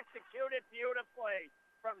run executed beautifully.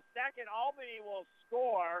 From second, Albany will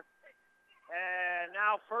score. And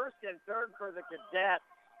now first and third for the Cadets.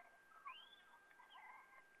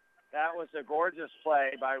 That was a gorgeous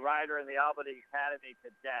play by Ryder and the Albany Academy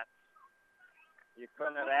Cadets. You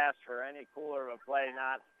couldn't have asked for any cooler of a play,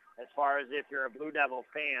 not as far as if you're a Blue Devil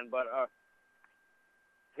fan, but a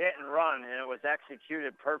hit and run, and it was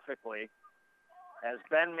executed perfectly. As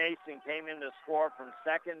Ben Mason came in to score from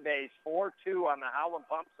second base, 4-2 on the Howland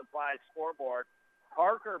Pump Supply scoreboard.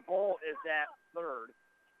 Parker Bolt is at third,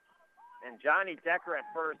 and Johnny Decker at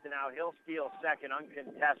first, and now he'll steal second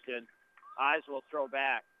uncontested. Eyes will throw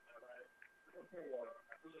back.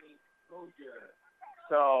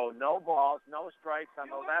 So no balls, no strikes on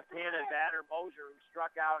the left-handed batter, Mosier, who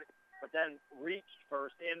struck out but then reached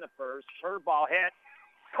first in the first. Curveball hit.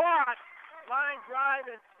 Caught. Line drive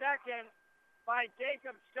at second by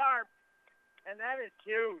Jacob Sharp, and that is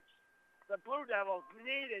huge. The Blue Devils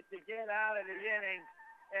needed to get out of the inning,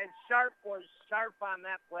 and Sharp was sharp on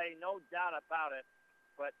that play, no doubt about it.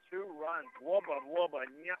 But 2 runs, wubba,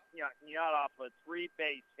 nyut off of 3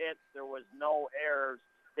 base hits. There was no errors.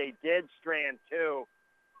 They did strand 2.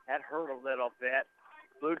 That hurt a little bit.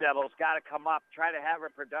 Blue Devils got to come up, try to have a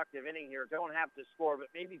productive inning here. Don't have to score,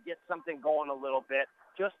 but maybe get something going a little bit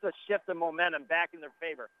just to shift the momentum back in their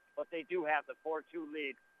favor. But they do have the 4-2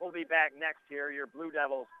 lead. We'll be back next year. Your Blue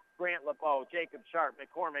Devils, Grant LeBeau, Jacob Sharp,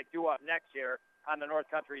 McCormick, due up next year on the North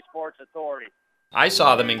Country Sports Authority. I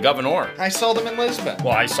saw them in Governor. I saw them in Lisbon.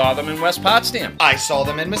 Well, I saw them in West Potsdam. I saw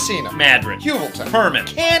them in Messina. Madrid. Hewelton. Herman.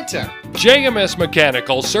 Canton. JMS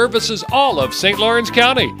Mechanical services all of St. Lawrence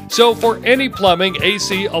County. So for any plumbing,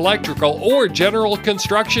 AC, electrical, or general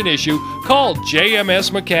construction issue, call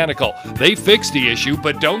JMS Mechanical. They fix the issue,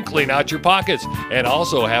 but don't clean out your pockets. And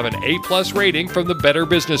also have an A+ rating from the Better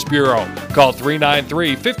Business Bureau. Call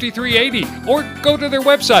 393-5380 or go to their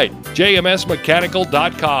website,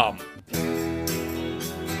 jmsmechanical.com.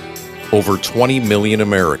 Over 20 million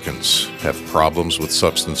Americans have problems with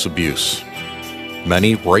substance abuse.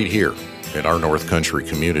 Many right here in our North Country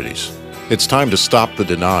communities. It's time to stop the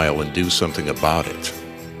denial and do something about it.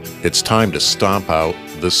 It's time to stomp out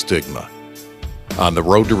the stigma. On the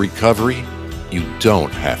road to recovery, you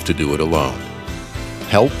don't have to do it alone.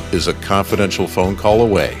 Help is a confidential phone call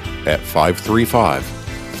away at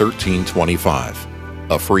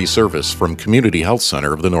 535-1325. A free service from Community Health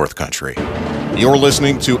Center of the North Country. You're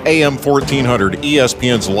listening to AM 1400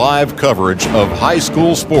 ESPN's live coverage of high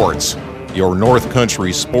school sports. Your North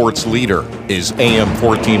Country sports leader is AM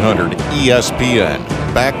 1400 ESPN.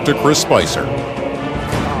 Back to Chris Spicer. All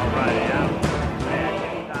right, I'm back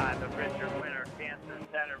inside the Richard Winter Cancer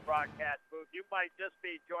Center broadcast booth. You might just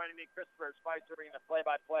be joining me, Christopher Spicer, bringing the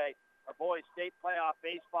play-by-play. Our boys' state playoff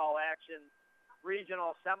baseball action,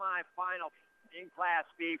 regional semifinal in Class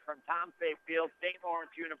B from Tom Fay Field, St.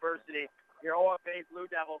 Lawrence University. Your OFA Blue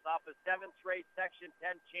Devils off a 7th straight Section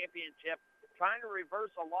 10 championship, trying to reverse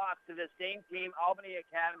a loss to the same team, Albany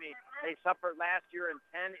Academy. They suffered last year in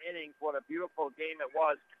 10 innings. What a beautiful game it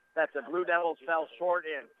was that the Blue Devils fell short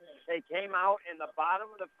in. They came out in the bottom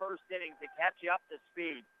of the first inning to catch you up to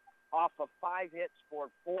speed. Off of 5 hits, scored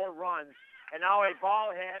 4 runs. And now a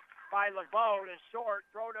ball hit by LeBeau to short,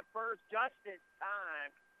 throw to first just in time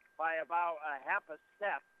by about a half a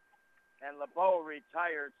step. And LeBeau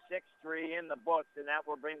retired 6-3 in the books, and that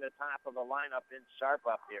will bring the top of the lineup in sharp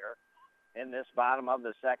up here in this bottom of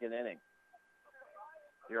the second inning.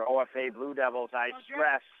 Your OFA Blue Devils, I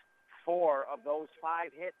stress, 4 of those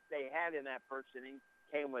 5 hits they had in that first inning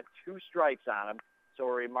came with 2 strikes on them, so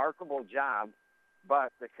a remarkable job.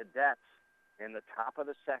 But the Cadets, in the top of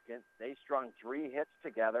the second, they strung 3 hits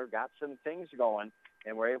together, got some things going,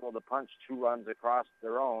 and were able to punch 2 runs across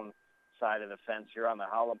their own side of the fence here on the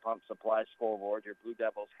Holland Pump Supply scoreboard. Your Blue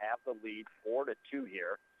Devils have the lead 4-2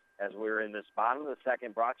 here as we're in this bottom of the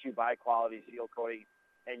second, brought to you by Quality Seal Coating.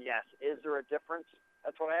 And yes, is there a difference?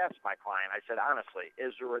 That's what I asked my client. I said, honestly,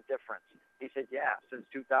 is there a difference? He said, yeah, since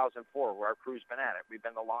 2004, where our crew's been at it. We've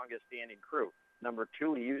been the longest standing crew. Number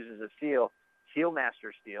 2, he uses a seal,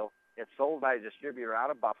 Sealmaster Steel. It's sold by a distributor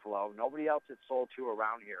out of Buffalo. Nobody else it's sold to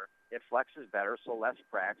around here. It flexes better, so less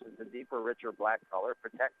cracks. It's a deeper, richer black color.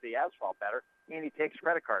 Protects the asphalt better, and he takes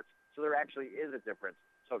credit cards. So there actually is a difference.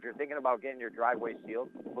 So if you're thinking about getting your driveway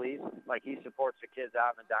sealed, please, like he supports the kids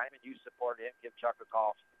out in the Diamond, you support him. Give Chuck a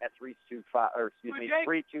call at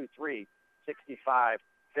 323-6556.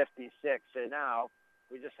 And now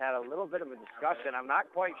we just had a little bit of a discussion. I'm not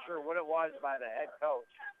quite sure what it was by the head coach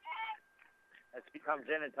as he comes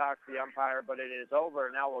in and talks to the umpire, but it is over.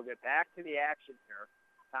 Now we'll get back to the action here.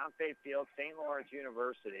 Tom Fay Field, St. Lawrence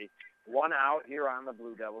University. 1 out here on the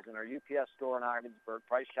Blue Devils in our UPS store in Ogdensburg,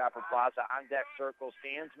 Price Chopper Plaza, on deck circle,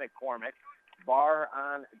 stands McCormick, bar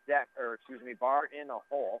in the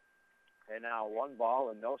hole. And now 1 ball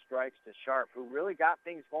and no strikes to Sharp, who really got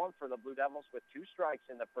things going for the Blue Devils with 2 strikes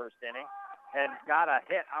in the first inning and got a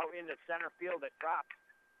hit out into center field that dropped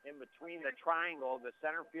in between the triangle, the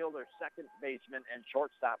center fielder, second baseman, and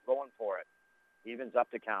shortstop going for it. Evens up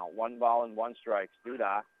the count. 1 ball and 1 strike.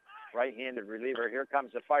 Duda, right-handed reliever. Here comes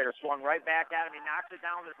the fire. Swung right back at him. He knocks it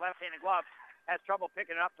down with his left-handed glove. Has trouble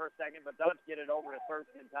picking it up for a second, but does get it over to first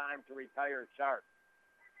in time to retire Sharp.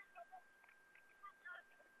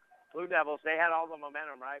 Blue Devils, they had all the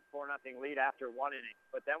momentum, right? 4-0 lead after 1 inning.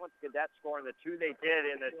 But then with the Cadets scoring the 2 they did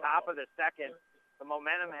in the top of the second, the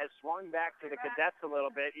momentum has swung back to the Cadets a little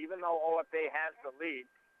bit, even though OFA has the lead.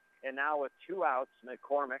 And now with 2 outs,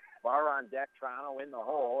 McCormick, bar on deck, Toronto in the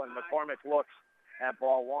hole, and McCormick looks at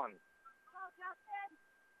ball 1.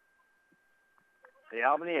 The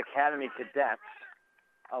Albany Academy Cadets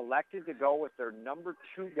elected to go with their number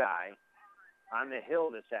 2 guy on the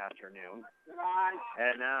hill this afternoon.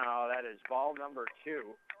 And now that is ball number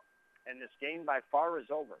 2. And this game by far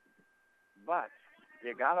is over. But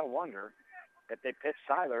you got to wonder, if they pitch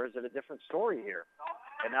Seiler, is it a different story here?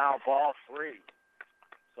 And now ball 3.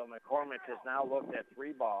 So McCormick has now looked at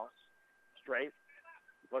 3 balls straight.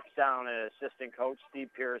 Looks down at assistant coach Steve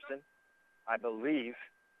Pearson. I believe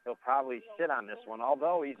He'll probably sit on this one,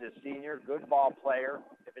 although he's a senior, good ball player.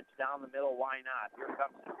 If it's down the middle, why not? Here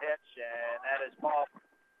comes the pitch, and that is ball.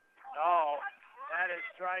 No, that is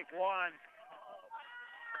strike one.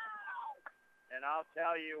 And I'll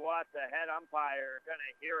tell you what, the head umpire is going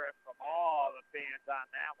to hear it from all the fans on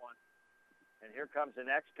that one. And here comes the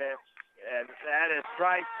next pitch, and that is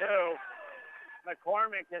strike two.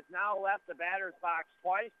 McCormick has now left the batter's box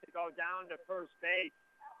twice to go down to first base.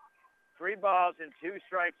 3 balls and 2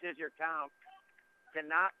 strikes is your count.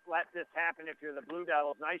 Cannot let this happen if you're the Blue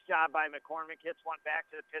Devils. Nice job by McCormick. Hits one back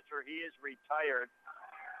to the pitcher. He is retired.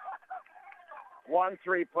 1-3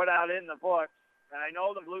 put out in the books. And I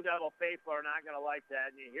know the Blue Devil faithful are not going to like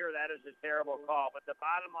that, and you hear that as a terrible call. But the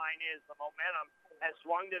bottom line is the momentum has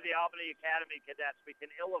swung to the Albany Academy Cadets. We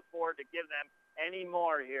can ill afford to give them any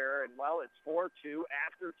more here. And, well, it's 4-2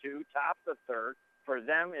 after 2, top the third. For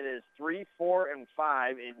them, it is 3, 4, and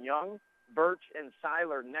 5 in Young, Birch, and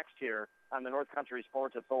Seiler next here on the North Country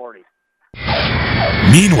Sports Authority.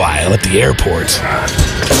 Meanwhile, at the airport.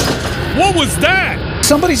 What was that?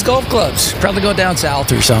 Somebody's golf clubs. Probably go down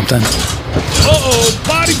south or something. Uh-oh,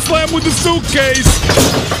 body slam with the suitcase.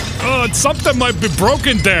 Something might be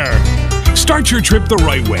broken there. Start your trip the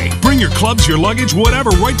right way. Bring your clubs, your luggage, whatever,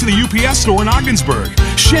 right to the UPS store in Ogdensburg.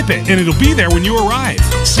 Ship it, and it'll be there when you arrive.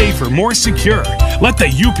 Safer, more secure. Let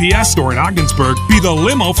the UPS store in Ogdensburg be the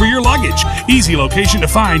limo for your luggage. Easy location to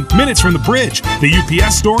find, minutes from the bridge. The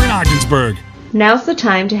UPS store in Ogdensburg. Now's the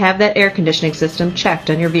time to have that air conditioning system checked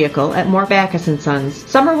on your vehicle at Mort Backus & Sons.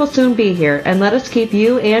 Summer will soon be here, and let us keep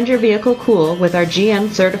you and your vehicle cool with our GM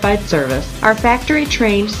certified service. Our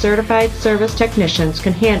factory-trained certified service technicians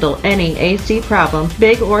can handle any AC problem,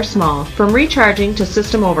 big or small, from recharging to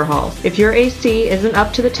system overhauls. If your AC isn't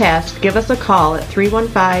up to the task, give us a call at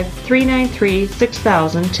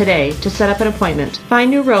 315-393-6000 today to set up an appointment. Find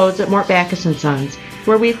new roads at Mort Backus & Sons,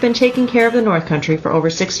 where we've been taking care of the North Country for over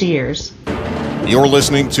 60 years. You're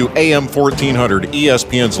listening to AM 1400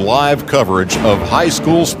 ESPN's live coverage of high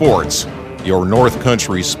school sports. Your North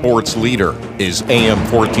Country sports leader is AM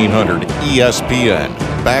 1400 ESPN.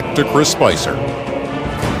 Back to Chris Spicer.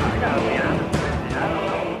 I gotta be honest with you, I don't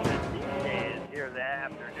know if this is here that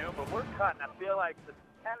afternoon, but we're cutting, I feel like the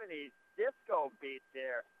 70s disco beat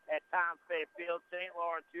there at Tom Fay Field, St.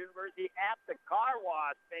 Lawrence University, at the car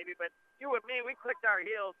wash, baby. But you and me, we clicked our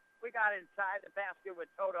heels. We got inside the basket with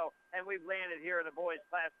Toto, and we've landed here in the boys'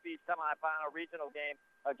 Class B semifinal regional game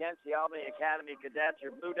against the Albany Academy Cadets.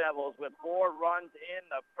 Your Blue Devils with 4 runs in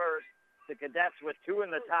the first. The Cadets with 2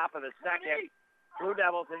 in the top of the second. Blue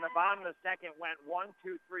Devils in the bottom of the second went 1,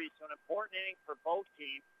 2, 3. So an important inning for both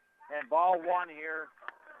teams. And ball 1 here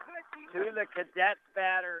to the Cadets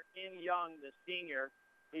batter in Young, the senior.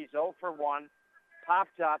 He's 0 for 1.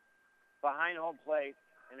 Popped up behind home plate.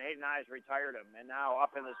 And Hayden Eyes retired him. And now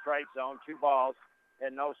up in the strike zone, 2 balls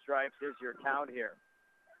and no strikes. Here's your count here.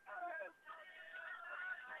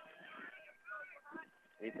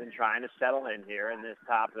 He's been trying to settle in here in this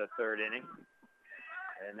top of the third inning.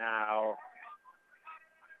 And now,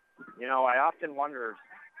 you know, I often wonder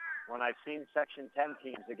when I've seen Section 10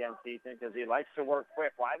 teams against Ethan, because he likes to work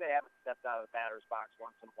quick, why they haven't stepped out of the batter's box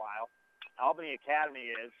once in a while. Albany Academy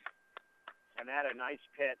is. And had a nice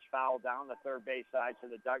pitch, fouled down the third base side to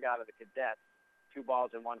the dugout of the Cadets. 2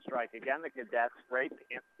 balls and 1 strike. Again, the Cadets, gray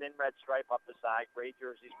pants, thin red stripe up the side, gray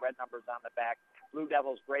jerseys, red numbers on the back. Blue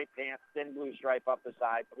Devils, gray pants, thin blue stripe up the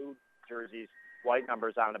side, blue jerseys, white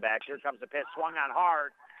numbers on the back. Here comes the pitch, swung on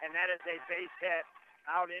hard, and that is a base hit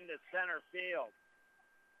out into center field.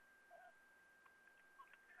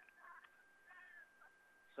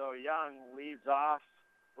 So Young leads off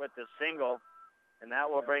with the single. And that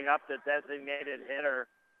will bring up the designated hitter,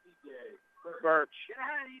 Birch,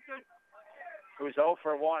 who's 0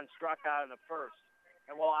 for 1, struck out in the first.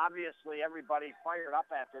 And, well, obviously everybody fired up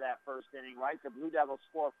after that first inning, right? The Blue Devils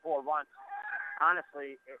score 4 runs.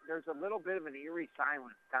 Honestly, there's a little bit of an eerie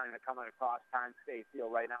silence kind of coming across Time State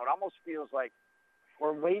Field right now. It almost feels like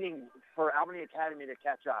we're waiting for Albany Academy to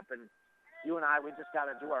catch up. And you and I, we just got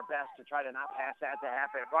to do our best to try to not pass that to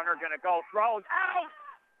happen. Runner going to go, throws, out!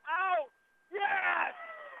 Out! Yes!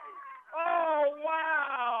 Oh,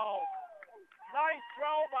 wow! Nice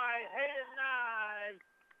throw by Hayden Knives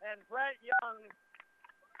and Brett Young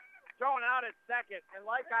thrown out at second. And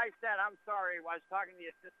like I said, I'm sorry, I was talking to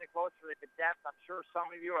the assistant coach for the Cadets. I'm sure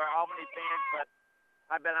some of you are Albany fans, but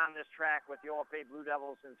I've been on this track with the OFA Blue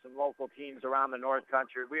Devils and some local teams around the North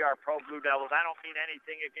Country. We are pro Blue Devils. I don't mean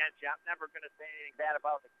anything against you. I'm never going to say anything bad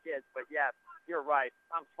about the kids, but yes, you're right.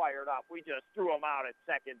 I'm fired up. We just threw them out at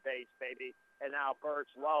second base, baby. And now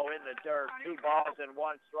Birch low in the dirt. 2 balls and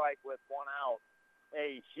 1 strike with 1 out.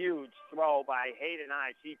 A huge throw by Hayden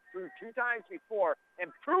Ice. He threw 2 times before and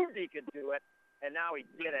proved he could do it, and now he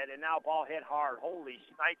did it, and now ball hit hard. Holy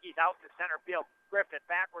shnikes, out to center field. Griffith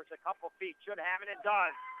backwards a couple feet. Should have it, and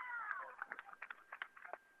does.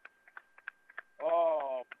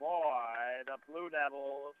 Oh, boy, the Blue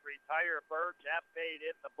Devils retire Bert Jeff Fade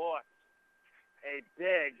in the books. A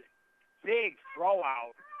big, big throw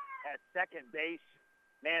out at second base.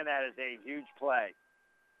 Man, that is a huge play.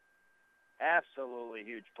 Absolutely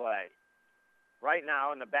huge play. Right now,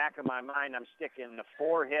 in the back of my mind, I'm sticking the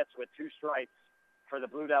 4 hits with 2 strikes for the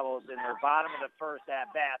Blue Devils in their bottom of the first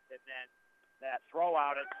at-bat, and then that throw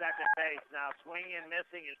out at second base. Now swinging and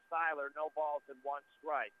missing is Seiler. No balls and 1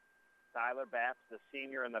 strike. Seiler bats, the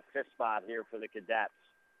senior, in the 5th spot here for the Cadets.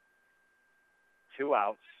 2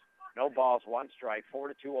 outs. No balls, 1 strike.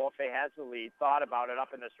 4-2. OFA has the lead. Thought about it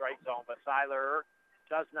up in the strike zone, but Seiler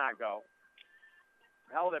does not go.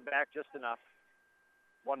 Held it back just enough.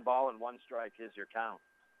 1 ball and 1 strike is your count.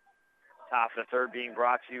 Top of the third being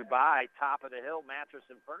brought to you by Top of the Hill Mattress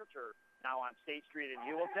and Furniture. Now on State Street in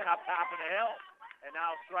Hewelton, up top of the hill. And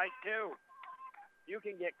now strike 2. You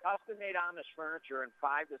can get custom-made Amish furniture in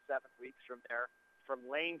 5 to 7 weeks from there. From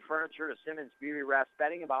Lane Furniture to Simmons Beauty Rest,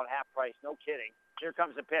 betting about half price. No kidding. Here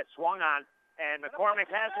comes the pitch. Swung on. And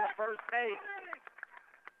McCormick has his first base.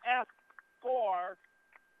 F4.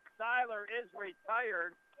 Seiler is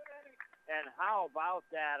retired, and how about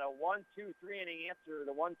that? A 1-2-3 inning answer.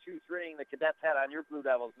 The 1-2-3 inning the Cadets had on your Blue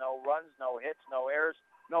Devils. No runs, no hits, no errors,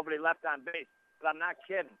 nobody left on base. But I'm not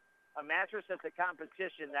kidding. A mattress at the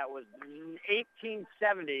competition that was 1870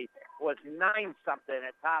 was 9-something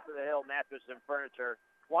at Top of the Hill Mattress and Furniture.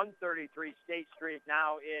 133 State Street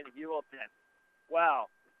now in Hewelton.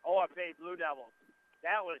 Well, OFA Blue Devils,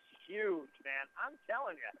 that was huge, man. I'm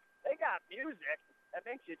telling you, they got music that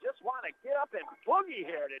makes you just want to get up and boogie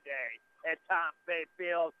here today at Tom Bay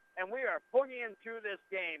Field. And we are boogieing through this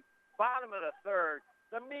game. Bottom of the third.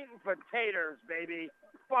 The meat and potatoes, baby.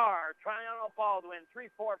 Barr, Triano Baldwin,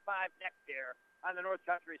 3-4-5 next year on the North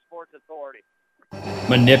Country Sports Authority.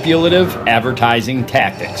 Manipulative advertising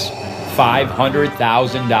tactics. $500,000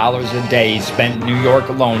 a day spent in New York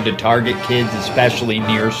alone to target kids, especially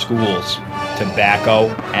near schools. Tobacco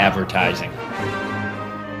advertising.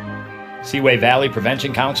 Seaway Valley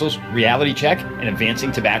Prevention Council's Reality Check and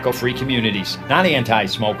Advancing Tobacco-Free Communities. Not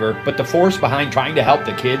anti-smoker, but the force behind trying to help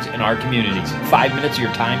the kids in our communities. 5 minutes of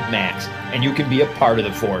your time max, and you can be a part of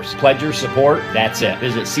the force. Pledge your support, that's it.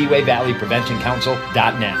 Visit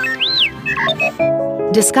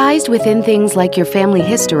SeawayValleyPreventionCouncil.net. Disguised within things like your family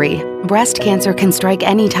history, breast cancer can strike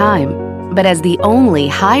any time. But as the only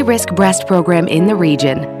high-risk breast program in the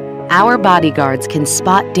region, our bodyguards can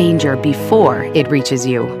spot danger before it reaches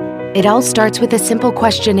you. It all starts with a simple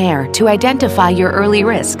questionnaire to identify your early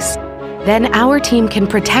risks. Then our team can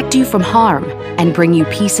protect you from harm and bring you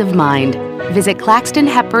peace of mind. Visit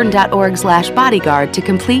claxtonhepburn.org/bodyguard to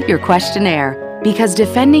complete your questionnaire, because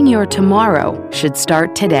defending your tomorrow should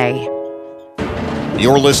start today.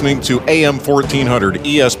 You're listening to AM 1400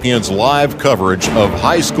 ESPN's live coverage of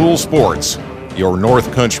high school sports. Your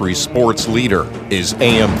North Country sports leader is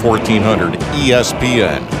AM 1400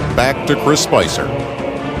 ESPN. Back to Chris Spicer.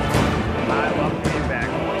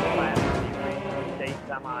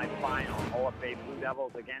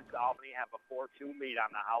 Against Albany have a 4-2 lead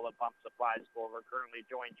on the Howlett Pump Supply score. We're currently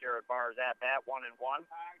joined Jared Barr's at bat, 1-1,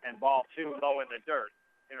 and ball 2 low in the dirt.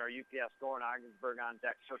 In our UPS store in Ogdensburg on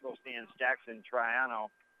deck, Circle stands Jackson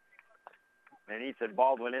Triano and Ethan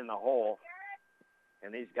Baldwin in the hole.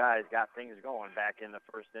 And these guys got things going back in the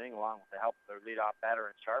first inning along with the help of their leadoff batter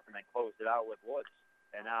and Sharp, and they closed it out with Woods.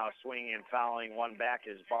 And now swinging and fouling one back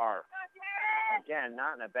is Barr. Again,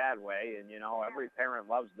 not in a bad way, and you know, every parent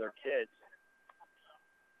loves their kids.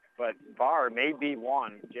 But Barr may be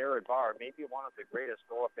Jared Barr may be one of the greatest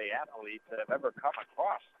OFA athletes that have ever come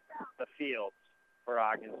across the field for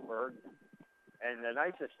Ogdensburg. And the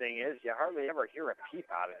nicest thing is you hardly ever hear a peep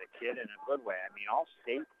out of the kid in a good way. I mean,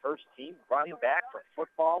 all-state first team, brought him back for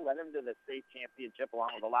football, led him to the state championship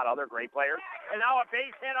along with a lot of other great players. And now a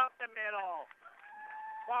base hit up the middle.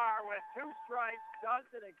 Barr with 2 strikes does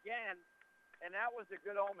it again. And that was a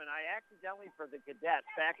good omen. I accidentally, for the Cadets,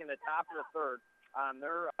 back in the top of the third, on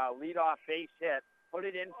their leadoff base hit, put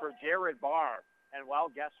it in for Jared Barr. And,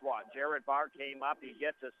 well, guess what? Jared Barr came up. He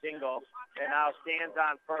gets a single and now stands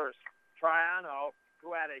on first. Triano,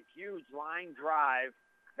 who had a huge line drive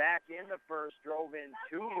back in the first, drove in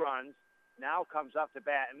 2 runs, now comes up to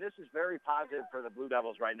bat. And this is very positive for the Blue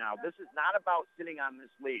Devils right now. This is not about sitting on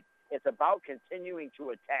this lead. It's about continuing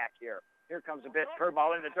to attack here. Here comes a pitch,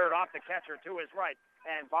 curveball in the dirt off the catcher to his right.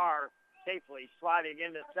 And Barr safely sliding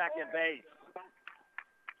into second base.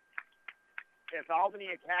 if Albany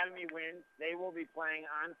Academy wins, they will be playing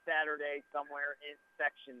on Saturday somewhere in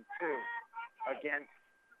Section 2 against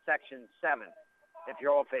Section 7. If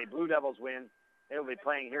your OFA Blue Devils win, they will be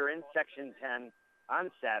playing here in Section 10 on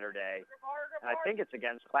Saturday. And I think it's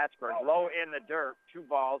against Plattsburgh. Low in the dirt, 2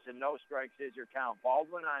 balls and no strikes is your count.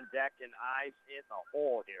 Baldwin on deck and eyes in the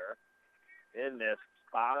hole here in this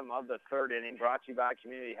bottom of the third inning, brought to you by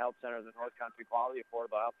Community Health Center of the North Country. Quality,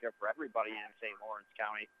 affordable health care for everybody in St. Lawrence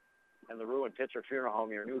County. And the Ruin Pitcher Funeral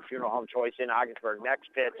Home, your new funeral home choice in Augsburg.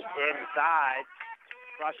 Next pitch inside.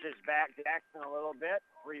 Brushes back Jackson a little bit.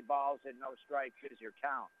 3 balls and no strikes is your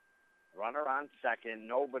count. Runner on second,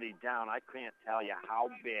 nobody down. I can't tell you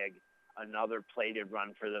how big another plated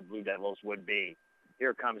run for the Blue Devils would be.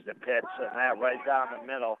 Here comes the pitch, and that right down the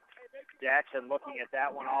middle. Jackson looking at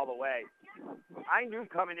that one all the way. I knew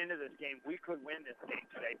coming into this game we could win this game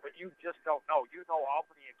today, but you just don't know. You know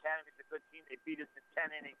Albany Academy's a good team. They beat us in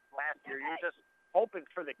 10 innings last year. You're just hoping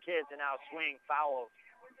for the kids, and now swing fouls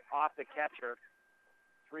off the catcher.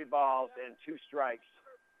 3 balls and 2 strikes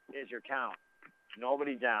is your count.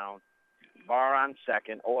 Nobody down. Barr on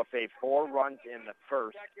second. OFA 4 runs in the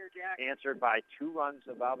first, answered by 2 runs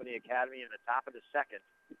of Albany Academy in the top of the second.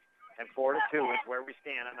 And 4-2 is where we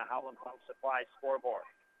stand on the Howland Pump Supply scoreboard.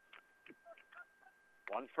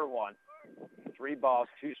 1 for 1. 3 balls,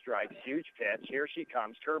 2 strikes. Huge pitch. Here she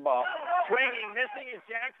comes. Curveball. Swinging, missing is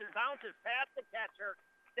Jackson. Bounces past the catcher.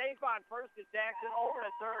 Safe on first is Jackson. Over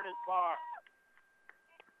to third is Barr.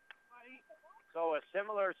 So a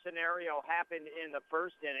similar scenario happened in the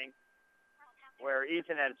first inning where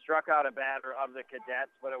Ethan had struck out a batter of the Cadets,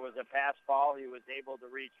 but it was a pass ball. He was able to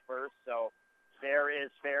reach first, so fair is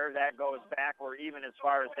fair. That goes back. We're even as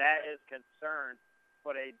far as that is concerned.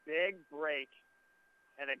 But a big break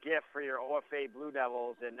and a gift for your OFA Blue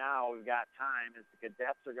Devils, and now we've got time as the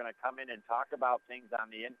Cadets are going to come in and talk about things on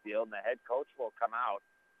the infield, and the head coach will come out.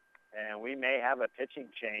 And we may have a pitching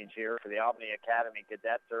change here for the Albany Academy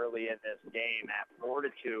Cadets early in this game at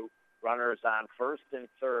 4-2. Runners on first and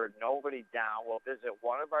third, nobody down. We'll visit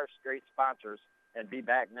one of our great sponsors and be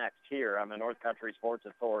back next here on the North Country Sports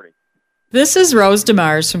Authority. This is Rose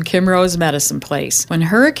DeMars from Kim Rose Medicine Place. When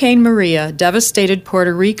Hurricane Maria devastated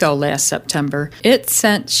Puerto Rico last September, it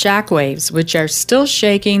sent shockwaves which are still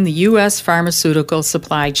shaking the U.S. pharmaceutical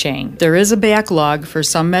supply chain. There is a backlog for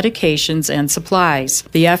some medications and supplies.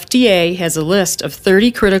 The FDA has a list of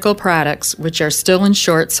 30 critical products which are still in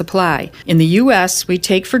short supply. In the U.S., we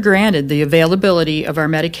take for granted the availability of our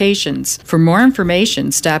medications. For more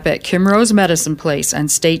information, stop at Kim Rose Medicine Place on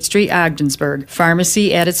State Street, Ogdensburg.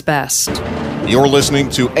 Pharmacy at its best. You're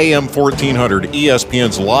listening to AM 1400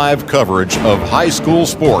 ESPN's live coverage of high school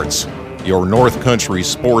sports. Your North Country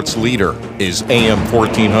sports leader is AM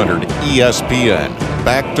 1400 ESPN.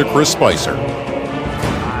 Back to Chris Spicer.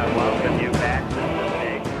 I welcome you back to the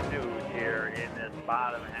big news here in this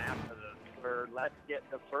bottom half of the third. Let's get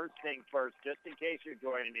the first thing first, just in case you're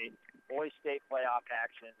joining me. Boys State playoff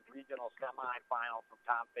action, regional semifinal from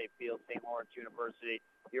Tom Fay Field, St. Lawrence University.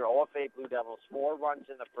 Your OFA Blue Devils, 4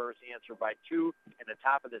 runs in the first, answered by 2 in the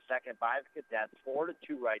top of the second by the Cadets.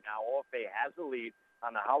 4-2 right now. OFA has the lead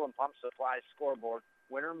on the Howland Pump Supply scoreboard.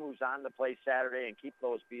 Winner moves on to play Saturday and keep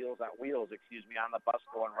those wheels on the bus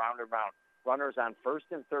going round and round. Runners on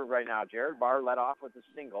first and third right now. Jared Barr led off with a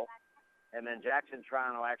single, and then Jackson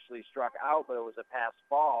Toronto actually struck out, but it was a pass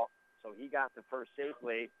ball. So he got the first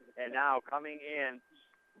safely, and now coming in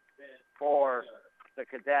for the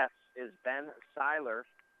Cadets is Ben Seiler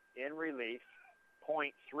in relief,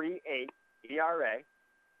 .38 ERA.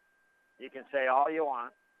 You can say all you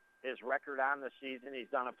want. His record on the season, he's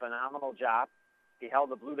done a phenomenal job. He held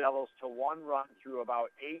the Blue Devils to 1 run through about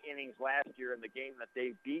 8 innings last year in the game that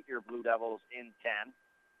they beat your Blue Devils in 10,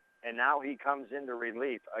 and now he comes into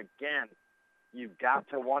relief. Again, you've got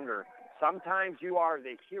to wonder. Sometimes you are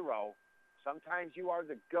the hero. Sometimes you are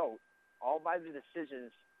the GOAT, all by the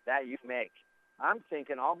decisions that you make. I'm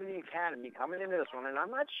thinking Albany Academy coming into this one, and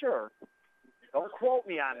I'm not sure. Don't quote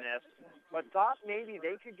me on this, but thought maybe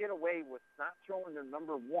they could get away with not throwing their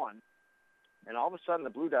number 1. And all of a sudden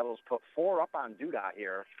the Blue Devils put 4 up on Duda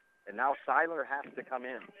here, and now Seiler has to come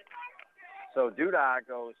in. So Duda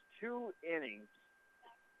goes 2 innings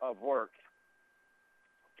of work,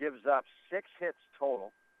 gives up 6 hits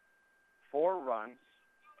total, 4 runs,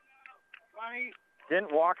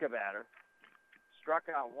 didn't walk a batter, struck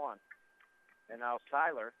out 1. And now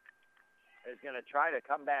Seiler is going to try to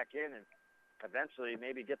come back in and eventually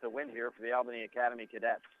maybe get the win here for the Albany Academy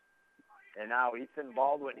Cadets. And now Ethan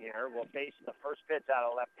Baldwin here will face the first pitch out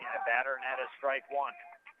of left-handed batter, and that is strike 1.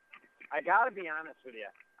 I got to be honest with you.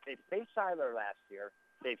 They faced Seiler last year.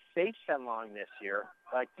 They've faced Fenlong this year.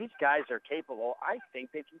 Like, these guys are capable. I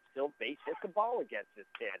think they can still base hit the ball against this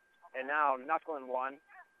kid. And now knuckling one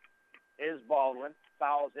is Baldwin.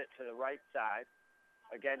 Fouls it to the right side.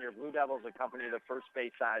 Again, your Blue Devils accompany the first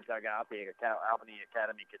base side dugout. The Albany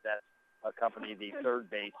Academy Cadets accompany the third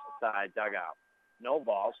base side dugout. No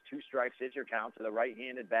balls. 2 strikes is your count to the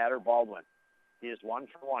right-handed batter, Baldwin. He is 1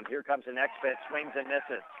 for 1. Here comes the next pitch. Swings and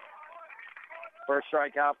misses. First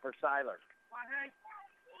strikeout for Seiler.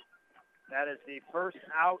 That is the first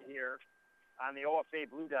out here on the OFA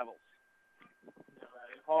Blue Devils.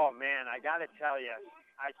 Oh, man, I got to tell you,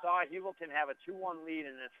 I saw Hewelton have a 2-1 lead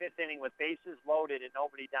in the 5th inning with bases loaded and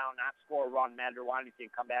nobody down, not score a run. Matt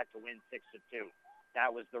Derwanington come back to win 6-2.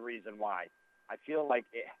 That was the reason why. I feel like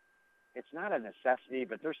it's not a necessity,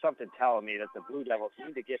 but there's something telling me that the Blue Devils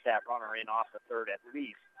need to get that runner in off the third at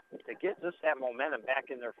least to get just that momentum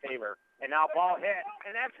back in their favor. And now ball hit,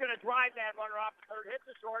 and that's going to drive that runner off the third, hit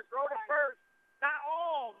the short, throw to first.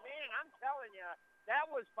 Oh, man, I'm telling you, that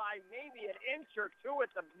was by maybe an inch or 2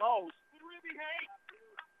 at the most.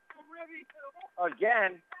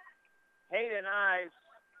 Again, Hayden Ives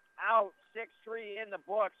out 6-3 in the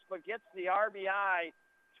books, but gets the RBI,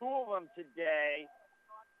 2 of them today.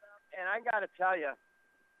 And I got to tell you,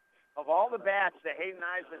 of all the bats that Hayden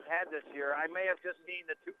Ives has had this year, I may have just seen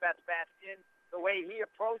the 2 best bats in the way he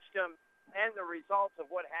approached them and the results of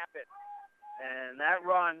what happened. And that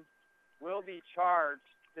run will be charged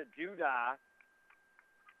to Duda.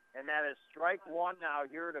 And that is strike 1 now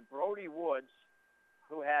here to Brody Woods,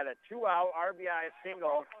 who had a 2-out RBI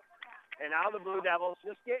single. And now the Blue Devils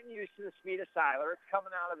just getting used to the speed of Seiler. It's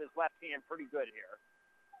coming out of his left hand pretty good here.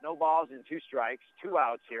 No balls and 2 strikes, 2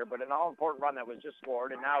 outs here, but an all-important run that was just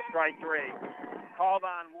scored. And now strike 3. Called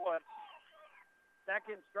on Woods.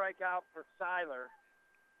 Second strikeout for Seiler.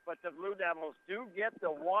 But the Blue Devils do get the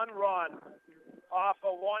 1 run off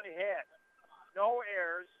of 1 hit. No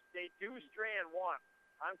errors. They do strand 1.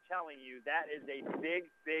 I'm telling you, that is a big,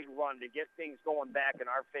 big run to get things going back in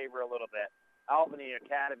our favor a little bit. Albany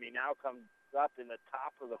Academy now comes up in the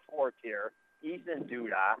top of the 4th here. Ethan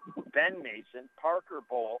Duda, Ben Mason, Parker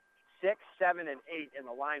Bull, 6, 7, and 8 in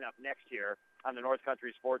the lineup next year on the North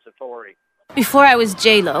Country Sports Authority. Before I was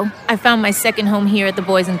J-Lo, I found my second home here at the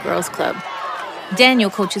Boys and Girls Club.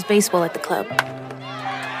 Daniel coaches baseball at the club.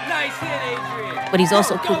 Nice hit, Adrian. But he's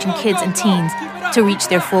also coaching kids and teens to reach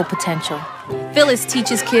their full potential. Phyllis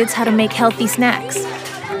teaches kids how to make healthy snacks,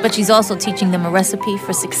 but she's also teaching them a recipe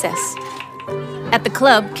for success. At the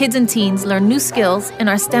club, kids and teens learn new skills in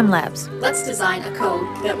our STEM labs. Let's design a code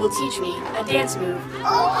that will teach me a dance move.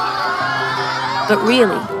 But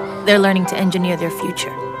really, they're learning to engineer their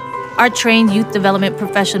future. Our trained youth development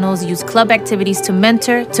professionals use club activities to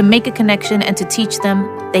mentor, to make a connection, and to teach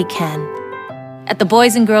them they can. At the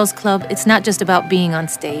Boys and Girls Club, it's not just about being on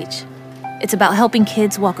stage. It's about helping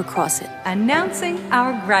kids walk across it. Announcing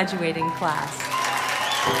our graduating class.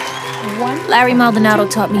 Larry Maldonado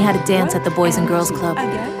taught me how to dance at the Boys and Girls Club.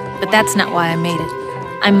 But that's not why I made it.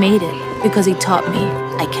 I made it because he taught me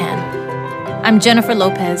I can. I'm Jennifer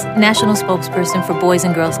Lopez, National Spokesperson for Boys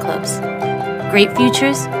and Girls Clubs. Great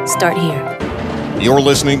futures start here. You're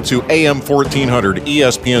listening to AM 1400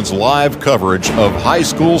 ESPN's live coverage of high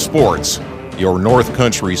school sports. Your North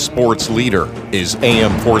Country sports leader is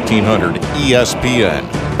AM 1400 ESPN.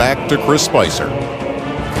 Back to Chris Spicer.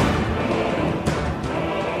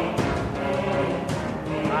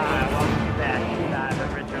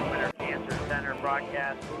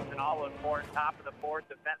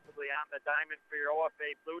 Defensively on the diamond for your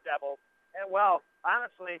OFA Blue Devils. And, well,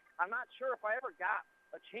 honestly, I'm not sure if I ever got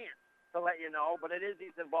a chance to let you know, but it is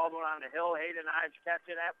Ethan Baldwin on the hill. Hayden Ives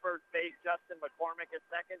catching at first base. Justin McCormick at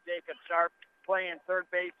second. Jacob Sharp playing third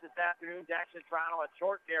base this afternoon. Jackson Toronto at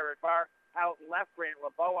short. Garrett Barr out left. Grant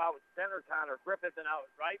LeBeau out center. Connor Griffith and out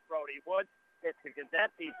right. Brody Woods. It's the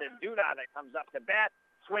Cadets. Ethan Duda that comes up to bat.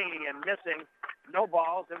 Swinging and missing. No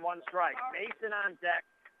balls and 1 strike. Mason on deck.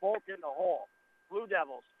 Bolt in the hole. Blue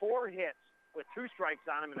Devils, 4 hits with 2 strikes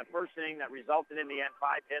on them in the first inning that resulted in the end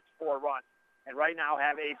 5 hits, 4 runs. And right now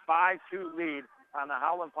have a 5-2 lead on the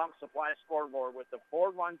Howland Pump Supply scoreboard with the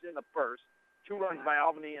 4 runs in the first, 2 runs by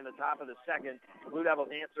Albany in the top of the second. Blue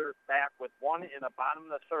Devils answer back with 1 in the bottom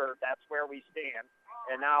of the third. That's where we stand.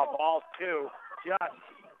 And now ball 2,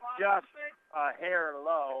 just a hair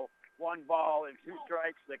low. 1 ball and 2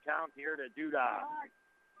 strikes the count here to Duda.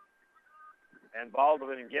 And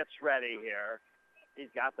Baldwin gets ready here. He's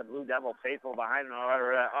got the Blue Devil faithful behind him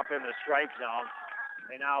up in the strike zone.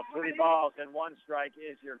 And now 3 balls and 1 strike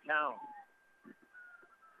is your count.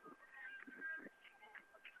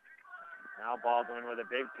 Now Baldwin with a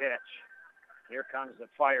big pitch. Here comes the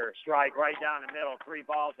fire. Strike right down the middle. 3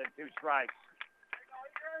 balls and 2 strikes.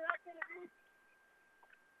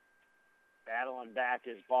 Battling back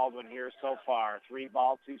is Baldwin here so far.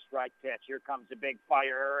 3-ball, 2-strike pitch. Here comes the big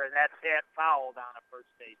fire, and that's hit. Fouled on a first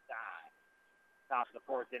base dive. Top of the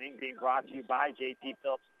 4th inning, being brought to you by J.P.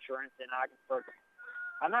 Phillips Insurance in Ogdensburg.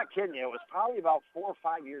 I'm not kidding you. It was probably about 4 or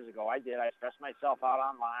 5 years ago. I stressed myself out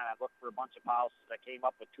online. I looked for a bunch of policies. I came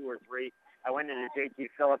up with 2 or 3. I went into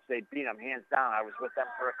J.T. Phillips. They beat them hands down. I was with them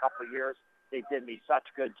for a couple of years. They did me such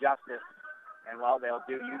good justice. And, well, they'll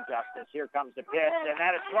do you justice. Here comes the pitch, and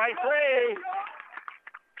that is strike 3.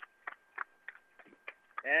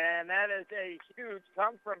 And that is a huge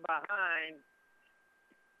come from behind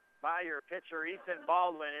by your pitcher, Ethan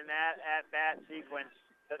Baldwin, in that at-bat sequence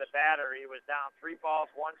to the batter. He was down 3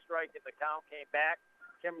 balls, 1 strike in the count, came back.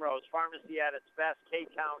 Kimrose Pharmacy at its best. K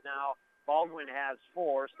count now. Baldwin has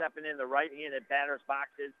 4. Stepping in the right-handed batter's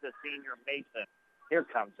box is the senior Mason. Here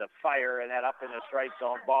comes a fire, and that up in the strike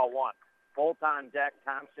zone, ball 1. Bolt on deck,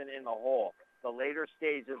 Thompson in the hole. The later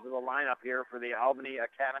stages of the lineup here for the Albany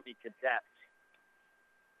Academy Cadets.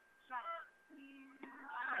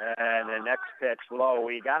 And the next pitch low.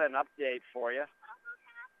 We got an update for you.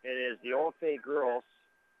 It is the OFA girls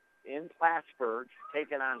in Plattsburgh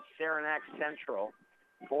taking on Saranac Central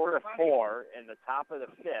 4-4 in the top of the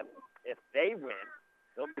 5th. If they win,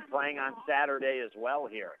 they'll be playing on Saturday as well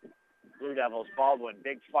here. Blue Devils, Baldwin,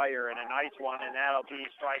 big fire and a nice one, and that'll be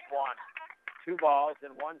strike 1. 2 balls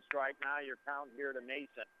and 1 strike. Now your count here to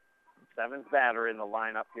Mason. 7th batter in the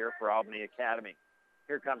lineup here for Albany Academy.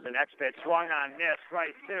 Here comes the next pitch. Swung on, missed,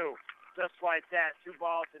 strike 2. Just like that, 2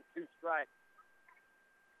 balls and 2 strikes.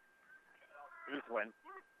 Eastwin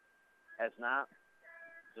has not,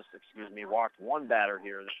 walked 1 batter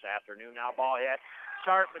here this afternoon. Now ball hit.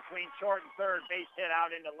 Sharp between short and third. Base hit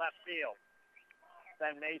out into left field.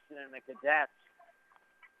 Ben Mason and the Cadets.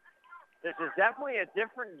 This is definitely a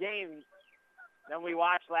different game than we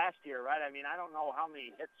watched last year, right? I mean, I don't know how many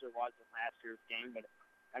hits there was in last year's game, but,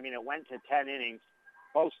 I mean, it went to 10 innings.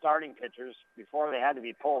 Both starting pitchers, before they had to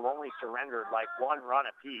be pulled, only surrendered like 1 run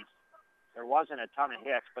apiece. There wasn't a ton of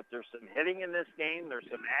hits, but there's some hitting in this game. There's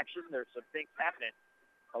some action. There's some things happening.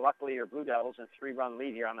 But luckily, your Blue Devils in 3-run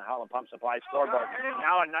lead here on the Holland Pump Supply scoreboard.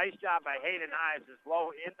 Now a nice job by Hayden Ives is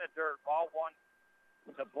low in the dirt. Ball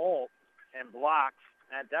 1 to Bolt and blocked.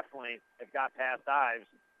 That definitely, if got past Ives,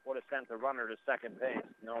 would have sent the runner to second base.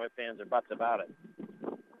 No ifs, ands, or buts about it.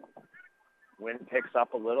 Wind picks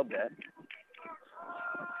up a little bit.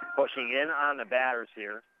 Pushing in on the batters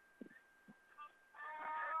here.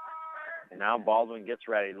 And now Baldwin gets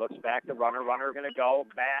ready. Looks back to runner. Runner going to go.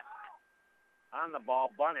 Bat on the ball.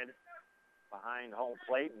 Bunted behind home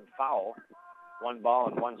plate and foul. 1 ball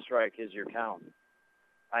and 1 strike is your count.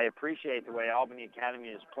 I appreciate the way Albany Academy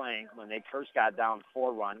is playing when they first got down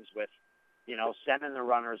 4 runs with, sending the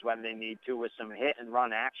runners when they need to with some hit and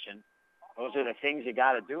run action. Those are the things you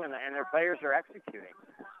got to do, and their players are executing.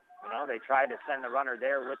 They tried to send the runner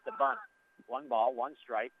there with the bunt. 1 ball, 1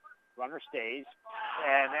 strike. Runner stays,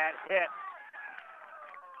 and that hit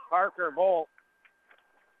Parker Bolt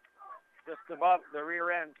just above the rear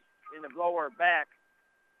end in the blower back.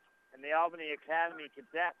 And the Albany Academy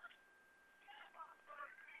Cadets.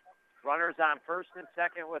 Runners on first and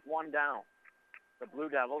second with 1 down. The Blue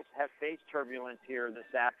Devils have faced turbulence here this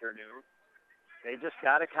afternoon. They just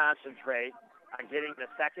got to concentrate on getting the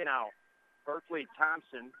second out. Berkeley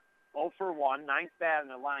Thompson, 0 for 1, 9th bat in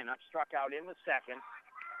the lineup, struck out in the second,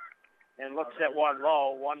 and looks at 1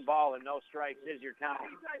 low, 1 ball and no strikes is your count.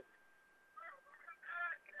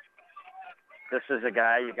 This is a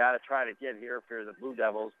guy you got to try to get here for the Blue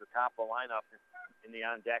Devils, the top of the lineup in the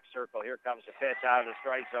on-deck circle. Here comes the pitch out of the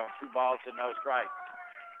strike zone, 2 balls and no strikes.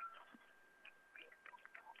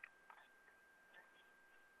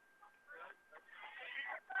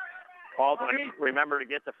 Baldwin, remember to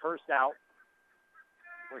get the first out.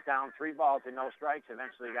 Was down 3 balls and no strikes.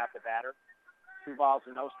 Eventually got the batter. 2 balls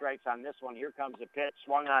and no strikes on this one. Here comes the pitch.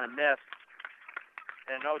 Swung on and missed.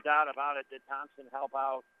 And no doubt about it, did Thompson help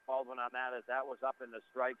out Baldwin on that as that was up in the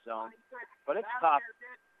strike zone. But it's tough.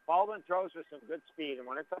 Baldwin throws with some good speed, and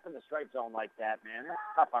when it's up in the strike zone like that, man,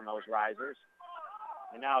 it's tough on those risers.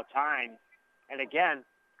 And now time. And again,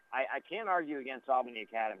 I can't argue against Albany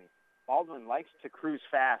Academy. Baldwin likes to cruise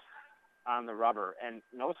fast on the rubber, and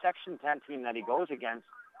no Section 10 team that he goes against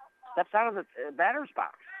steps out of the batter's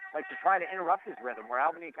box, like to try to interrupt his rhythm, where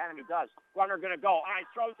Albany Academy does. Runner going to go. Ives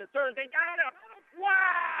throws to third. They got him.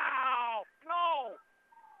 Wow! No!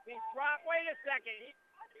 He dropped. Wait a second.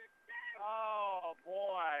 Oh,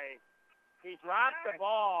 boy. He dropped the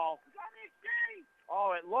ball.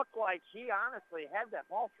 Oh, it looked like like he honestly had that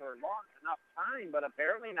ball for long enough time, but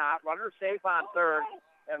apparently not. Runner safe on third,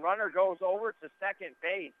 and runner goes over to second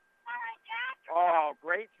base. Oh,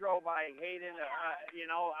 great throw by Hayden.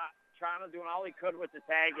 Toronto doing all he could with the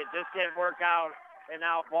tag. It just didn't work out. And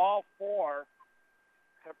now ball 4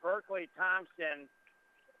 to Berkeley Thompson.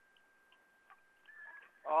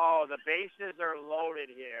 Oh, the bases are loaded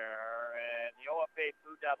here. And the OFA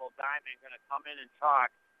Blue Devil Diamond going to come in and talk.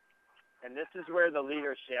 And this is where the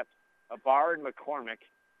leadership of Barr and McCormick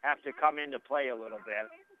have to come into play a little bit.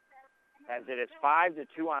 As it is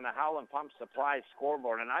 5-2 on the Howland Pump Supply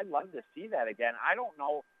scoreboard. And I'd love to see that again. I don't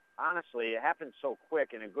know. Honestly, it happened so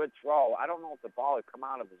quick and a good throw. I don't know if the ball had come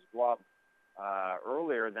out of his glove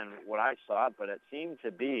earlier than what I saw, but it seemed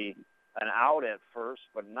to be an out at first.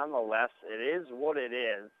 But nonetheless, it is what it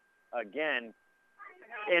is. Again,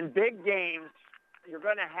 in big games, you're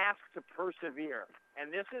going to have to persevere.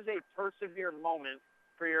 And this is a persevere moment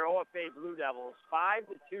for your OFA Blue Devils.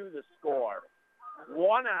 5-2 the score.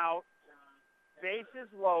 1 out, bases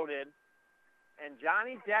loaded, and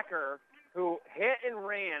Johnny Decker, who hit and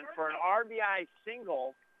ran for an RBI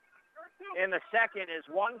single in the second, is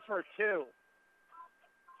 1 for 2.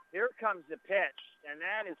 Here comes the pitch, and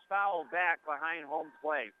that is fouled back behind home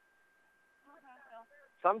plate.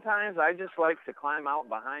 Sometimes I just like to climb out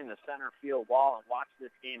behind the center field wall and watch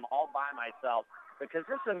this game all by myself, because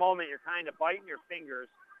this is a moment you're kind of biting your fingers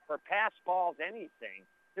for pass balls, anything.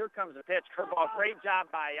 Here comes the pitch. Curveball, great job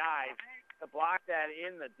by Ives to block that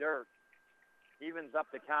in the dirt. Evens up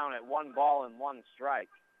the count at 1 ball and 1 strike.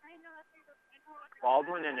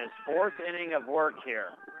 Baldwin in his 4th inning of work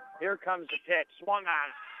here. Here comes the pitch. Swung on.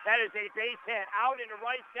 That is a base hit out into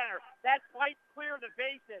right center. That might clear the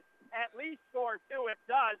bases. At least score 2. It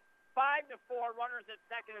does. 5-4. Runners at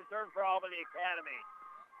second and third for Albany Academy.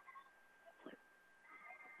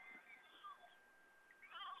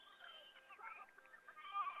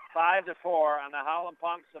 Five to 4 on the Howland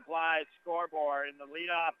Pump Supply scoreboard, and the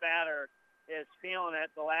leadoff batter is feeling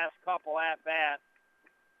it the last couple at-bats.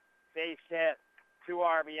 Base hit, 2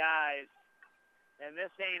 RBIs, and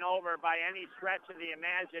this ain't over by any stretch of the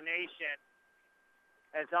imagination.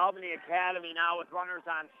 As Albany Academy now with runners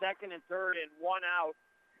on second and third and 1 out,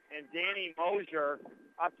 and Danny Mosier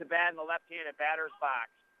up to bat in the left-handed batter's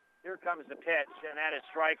box. Here comes the pitch, and that is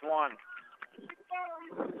strike 1.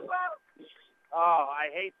 Oh, I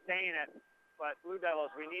hate saying it, but Blue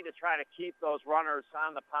Devils, we need to try to keep those runners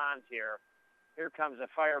on the ponds here. Here comes a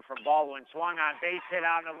fire from Baldwin. Swung on, base hit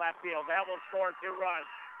out in the left field. That will score 2 runs.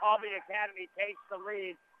 Albany Academy takes the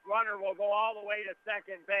lead. Runner will go all the way to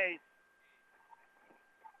second base.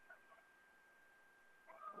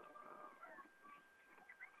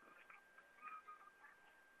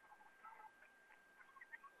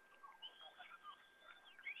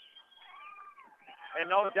 And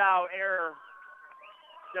no doubt, air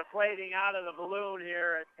deflating out of the balloon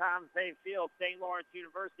here at Tom Fay Field, St. Lawrence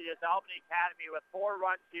University, as Albany Academy with 4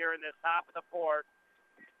 runs here in this top of the 4th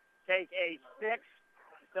take a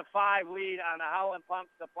 6-5 lead on the Howland Pump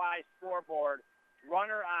Supply scoreboard.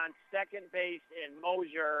 Runner on second base in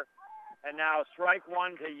Mosier, and now strike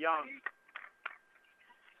 1 to Young.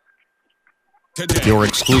 Your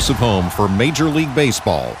exclusive home for Major League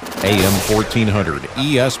Baseball, AM 1400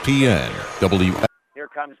 ESPN. Here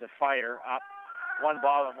comes the fire up. 1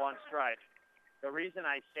 ball and 1 strike. The reason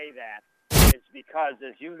I say that is because,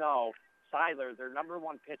 as you know, Seiler, their number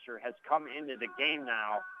 1 pitcher, has come into the game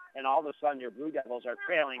now, and all of a sudden your Blue Devils are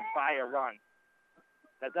trailing by a run.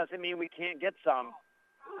 That doesn't mean we can't get some,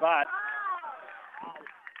 but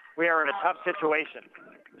we are in a tough situation.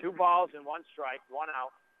 2 balls and 1 strike, 1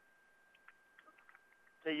 out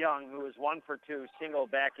to Young, who is 1 for 2, single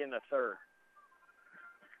back in the third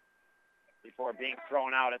before being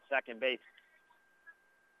thrown out at second base.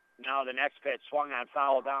 Now the next pitch, swung on,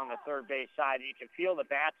 foul down the third base side. You can feel the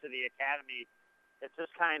bats of the Academy. It's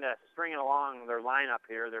just kind of stringing along their lineup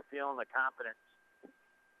here. They're feeling the confidence.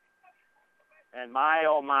 And my,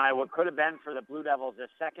 oh my, what could have been for the Blue Devils, a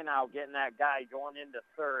second out, getting that guy going into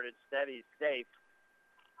third. Instead, he's safe.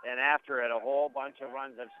 And after it, a whole bunch of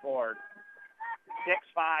runs have scored.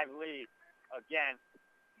 6-5 lead. Again,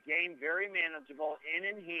 game very manageable,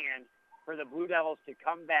 in hand for the Blue Devils to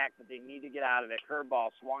come back, but they need to get out of it.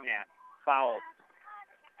 Curveball swung at, fouled.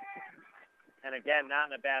 And again,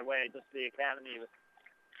 not in a bad way. Just the Academy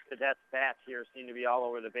Cadets bats here seem to be all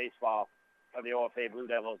over the baseball of the OFA Blue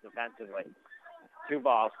Devils defensively. 2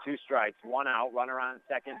 balls, 2 strikes, 1 out, runner on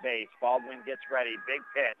second base. Baldwin gets ready, big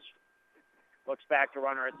pitch. Looks back to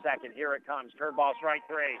runner at second. Here it comes. Curveball, strike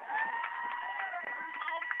 3.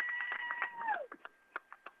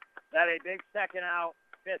 That a big second out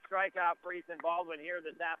fifth strikeout for Ethan Baldwin here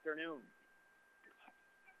this afternoon.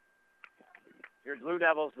 Your Blue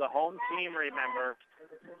Devils, the home team, remember,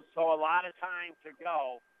 so a lot of time to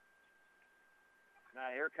go. Now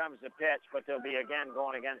here comes the pitch, but they'll be again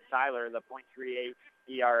going against Tyler, the .38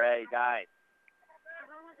 ERA guy.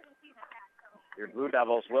 Your Blue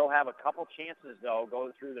Devils will have a couple chances, though, go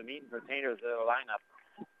through the meat and potatoes of the lineup.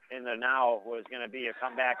 In the now was going to be a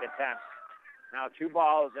comeback attempt. Now 2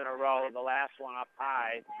 balls in a row, the last one up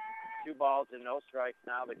high. 2 balls and no strikes.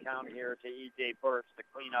 Now the count here to E.J. Burks, the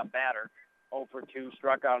cleanup batter. 0 for 2,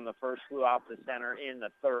 struck out in the first, flew out the center in the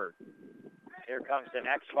third. Here comes the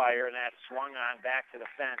next fire, and that swung on back to the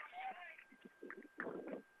fence.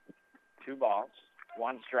 2 balls,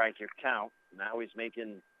 1 strike, your count. Now he's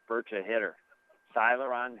making Birch a hitter.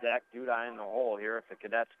 Seiler on deck, Dudai in the hole here if the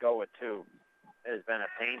Cadets go with 2. It has been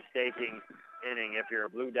a painstaking inning if you're a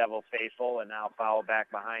Blue Devil faithful, and now foul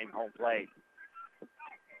back behind home plate.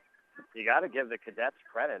 You got to give the Cadets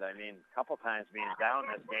credit. I mean, a couple times being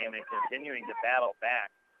down this game and continuing to battle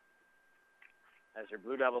back. As your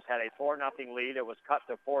Blue Devils had a 4-0 lead, it was cut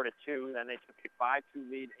to 4-2. Then they took a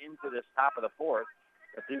 5-2 lead into this top of the fourth.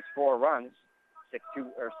 With these 4 runs,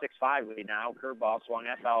 6-2 or 6-5 lead now. Curveball swung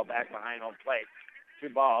at foul back behind home plate. 2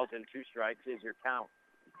 balls and 2 strikes is your count.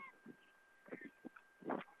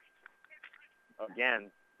 Again,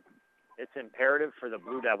 it's imperative for the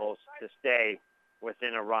Blue Devils to stay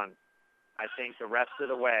within a run. I think the rest of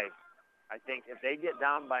the way. I think if they get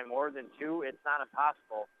down by more than 2, it's not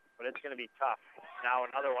impossible, but it's going to be tough. Now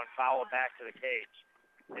another one fouled back to the cage.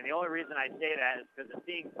 And the only reason I say that is because of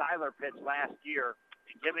seeing Seiler pitch last year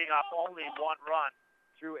and giving up only 1 run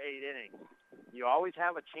through 8 innings. You always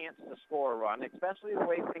have a chance to score a run, especially the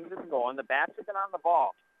way things have been going. The bats have been on the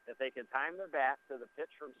ball. If they can time their bat to the pitch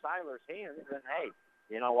from Seiler's hands, then, hey,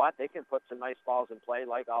 you know what? They can put some nice balls in play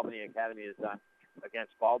like Albany Academy has done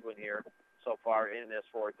against Baldwin here so far in this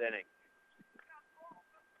 4th inning.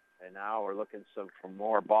 And now we're looking for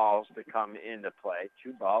more balls to come into play.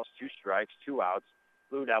 2 balls, 2 strikes, 2 outs.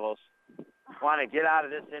 Blue Devils want to get out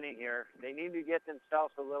of this inning here. They need to get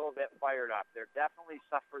themselves a little bit fired up. They're definitely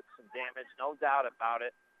suffered some damage, no doubt about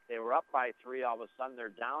it. They were up by 3. All of a sudden, they're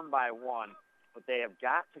down by 1. But they have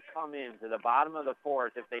got to come into the bottom of the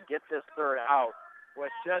 4th if they get this 3rd out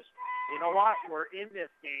with just, you know what, we're in this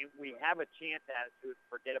game. We have a chance attitude.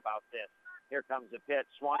 Forget about this. Here comes the pitch.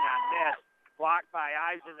 Swung on miss. Blocked by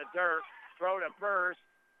Eyes in the dirt. Throw to first.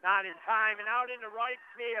 Not in time. And out into right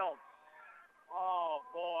field. Oh,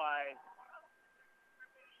 boy.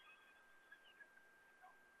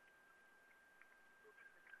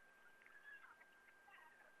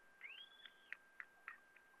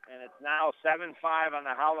 And it's now 7-5 on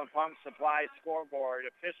the Howland Pump Supply scoreboard.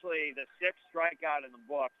 Officially the 6th strikeout in the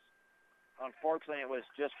books. Unfortunately, it was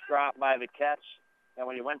just dropped by the catch. And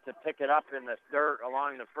when he went to pick it up in the dirt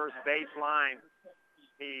along the first base line,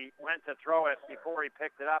 he went to throw it before he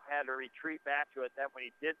picked it up, had to retreat back to it. Then when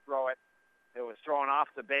he did throw it, it was thrown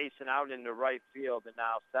off the base and out into right field. And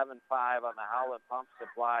now 7-5 on the Howland Pump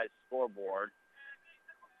Supply scoreboard.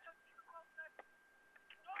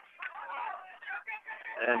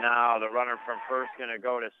 And now the runner from first going to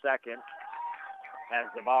go to second as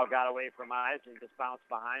the ball got away from Eyes and just bounced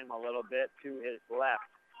behind him a little bit to his left.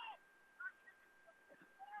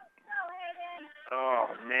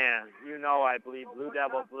 Oh, man. You know I bleed Blue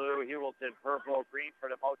Devil blue, Hewelton purple, green for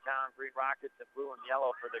the Motown Green Rockets, and blue and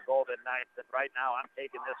yellow for the Golden Knights. And right now I'm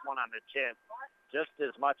taking this one on the chin just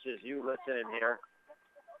as much as you listening here.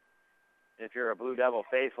 If you're a Blue Devil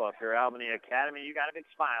faithful, if you're Albany Academy, you got a big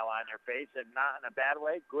smile on your face, and not in a bad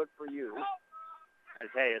way. Good for you. Because,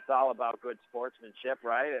 hey, it's all about good sportsmanship,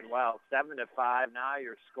 right? And, well, 7-5, now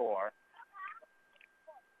your score.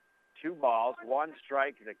 2 balls, 1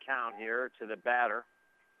 strike to count here to the batter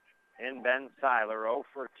in Ben Seiler, 0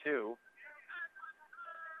 for 2.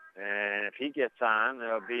 And if he gets on,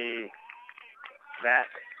 it'll be back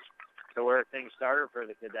to where things started for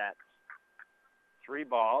the Cadets. 3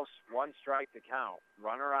 balls, 1 strike to count.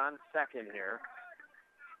 Runner on second here,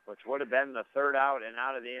 which would have been the 3rd out and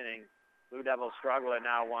out of the inning. Blue Devils struggling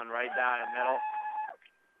now, 1 right down the middle.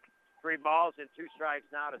 3 balls and 2 strikes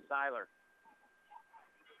now to Seiler.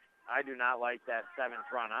 I do not like that 7th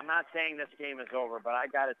run. I'm not saying this game is over, but I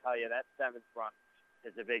got to tell you, that 7th run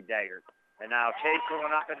is a big dagger. And now Chase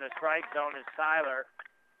going up in the strike zone is Seiler.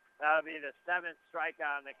 That'll be the 7th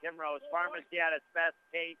strikeout on the Kimrose Pharmacy at its best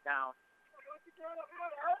K count.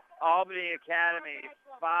 Albany Academy,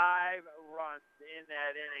 5 runs in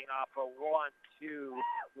that inning off of 1, 2,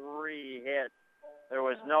 3 hits. There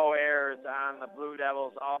was no errors on the Blue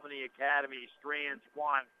Devils. Albany Academy strands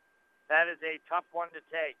 1. That is a tough one to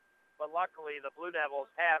take. but luckily the Blue Devils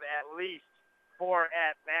have at least 4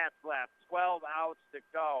 at-bats left, 12 outs to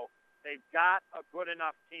go. They've got a good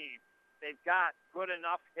enough team. They've got good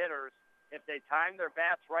enough hitters. If they time their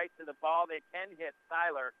bats right to the ball, they can hit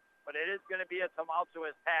Seiler, but it is going to be a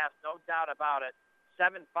tumultuous task, no doubt about it.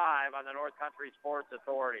 7-5 on the North Country Sports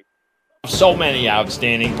Authority. So many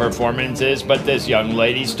outstanding performances, but this young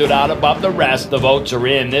lady stood out above the rest. The votes are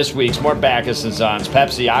in. This week's Mort Backus & Sons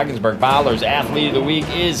Pepsi Ogdensburg Bowlers Athlete of the Week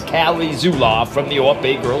is Callie Zuloff from the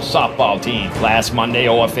OFA girls softball team. Last Monday,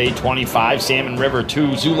 OFA 25, Salmon River 2.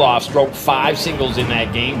 Zuloff stroked 5 singles in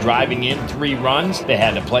that game, driving in 3 runs. They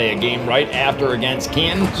had to play a game right after against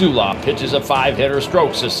Canton. Zuloff pitches a 5-hitter,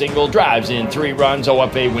 strokes a single, drives in 3 runs.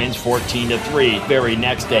 OFA wins 14-3. Very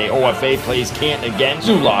next day, OFA plays Canton again.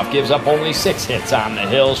 Zuloff gives up only 6 hits on the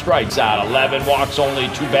hill, strikes out 11, walks only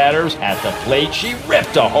 2 batters. At the plate, she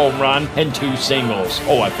ripped a home run and 2 singles.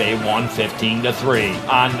 OFA won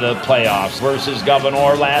 15-3. On to the playoffs versus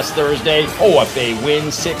Governor last Thursday. OFA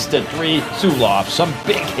wins 6-3. Zuloff, some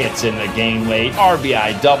big hits in the game late.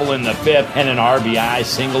 RBI double in the 5th and an RBI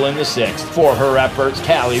single in the 6th. For her efforts,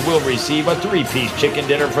 Callie will receive a 3-piece chicken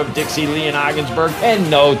dinner from Dixie Lee in Ogdensburg,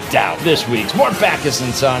 and no doubt this week's Mort Backus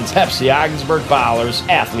 & Sons Pepsi Ogdensburg Bowlers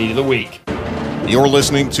Athlete of the Week. You're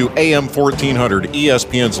listening to AM 1400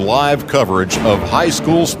 ESPN's live coverage of high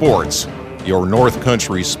school sports. Your North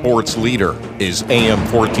Country sports leader is AM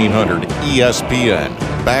 1400 ESPN.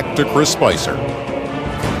 Back to Chris Spicer.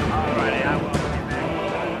 All righty, I welcome you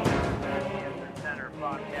back to the Center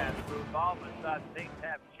broadcast booth. All of a sudden, things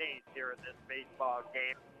have changed here in this baseball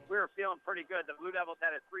game. We were feeling pretty good. The Blue Devils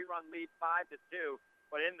had a 3-run lead, 5-2,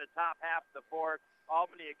 but in the top half of the 4th,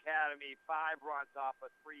 Albany Academy 5 runs off a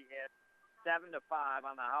 3-hit. 7-5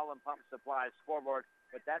 on the Howland Pump Supply scoreboard,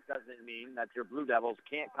 but that doesn't mean that your Blue Devils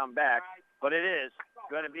can't come back. But it is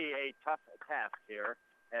going to be a tough task here.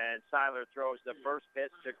 And Seiler throws the first pitch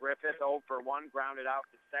to Griffith, 0 for 1, grounded out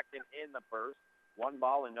to second in the first. 1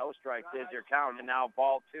 ball and no strikes is your count, and now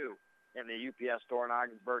ball 2. In the UPS store in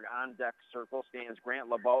Ogdensburg on deck circle stands Grant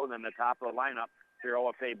LeBeau, then the top of the lineup for your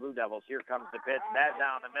OFA Blue Devils. Here comes the pitch, that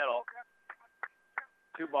down the middle.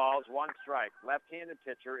 2 balls, 1 strike. Left-handed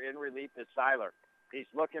pitcher in relief is Seiler.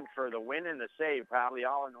 He's looking for the win and the save, probably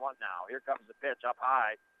all in one now. Here comes the pitch up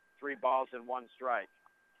high. 3 balls and 1 strike.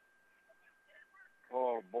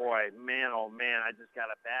 Oh, boy. Man, oh, man. I just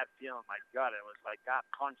got a bad feeling in my gut. It was like got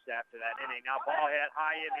punched after that inning. Now ball hit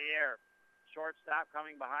high in the air. Shortstop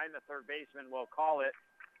coming behind the third baseman will call it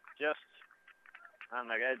just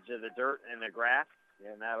on the edge of the dirt and the grass.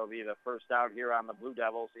 And that'll be the first out here on the Blue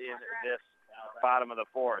Devils in this bottom of the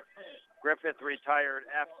 4th. Griffith retired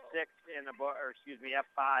F6 in the book, or excuse me,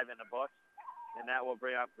 F5 in the books, and that will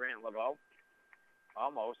bring up Grant LeBeau.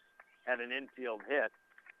 Almost had an infield hit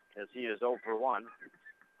as he is 0 for 1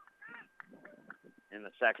 in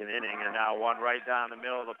the second inning, and now 1 right down the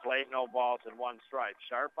middle of the plate, no balls and 1 strike.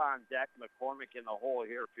 Sharp on deck, McCormick in the hole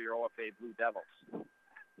here for your OFA Blue Devils.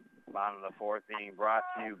 Bottom of the 4th being brought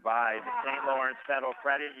to you by the St. Lawrence Federal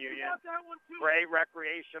Credit Union. Great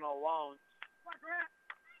recreational loans.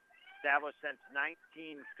 Established since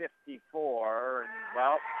 1954. And,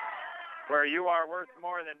 well, where you are worth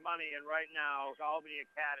more than money. And right now, Albany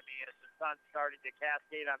Academy, as the sun started to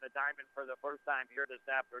cascade on the diamond for the first time here this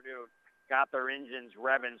afternoon, got their engines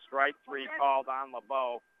revving. Strike 3 called on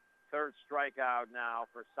LeBeau. 3rd strikeout now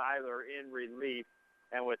for Seiler in relief.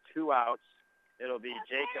 And with 2 outs, it'll be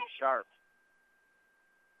Jacob Sharp.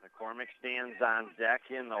 McCormick stands on deck.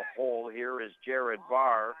 In the hole here is Jared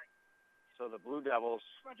Barr. So the Blue Devils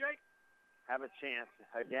have a chance,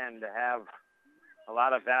 again, to have a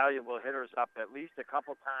lot of valuable hitters up at least a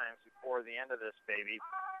couple times before the end of this baby.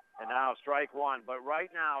 And now strike 1. But right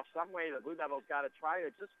now, some way the Blue Devils got to try to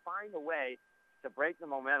just find a way to break the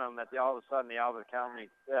momentum that all of a sudden the Albany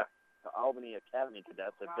Academy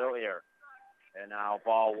cadets have built here. And now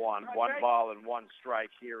ball 1. 1 ball and 1 strike.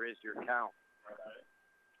 Here is your count.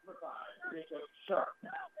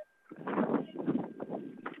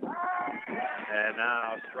 And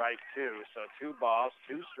now strike 2. So 2 balls,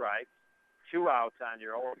 2 strikes, 2 outs on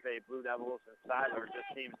your OFA Blue Devils. And Seiler just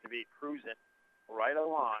seems to be cruising right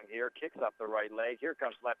along here. Kicks up the right leg. Here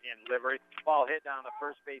comes left-hand delivery. Ball hit down the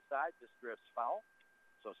first base side. Just drifts foul.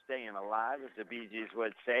 So staying alive, as the Bee Gees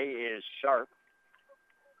would say, is Sharp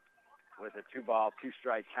with a 2-ball,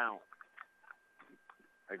 2-strike count.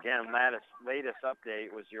 Again, latest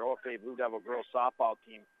update was your OFA Blue Devil girls softball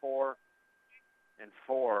team 4-4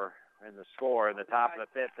 in the score in the top of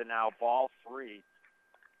the 5th, and now ball 3.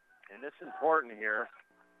 And this is important here.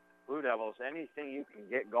 Blue Devils, anything you can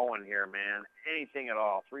get going here, man. Anything at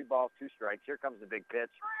all. 3 balls, 2 strikes. Here comes the big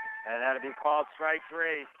pitch. And that'll be called strike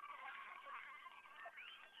 3.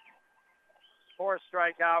 Fourth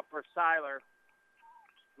strikeout for Seiler.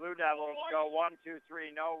 Blue Devils go 1, 2, 3,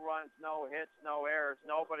 no runs, no hits, no errors,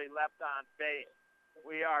 nobody left on base.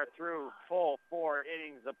 We are through full 4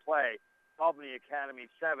 innings of play. Albany Academy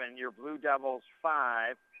 7, your Blue Devils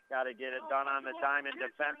 5. Got to get it done on the time and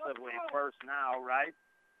defensively first now, right?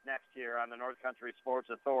 Next year on the North Country Sports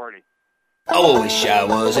Authority. Oh, wish I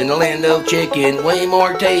was in the land of chicken, way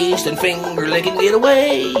more taste than finger licking. Get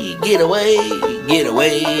away, get away, get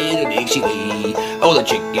away to Dixie Lee. Oh, the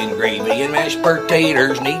chicken gravy and mashed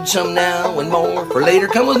potatoes need some now and more for later.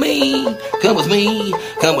 Come with me, come with me,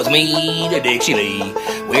 come with me to Dixie Lee.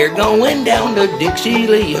 We're going down to Dixie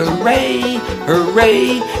Lee, hooray,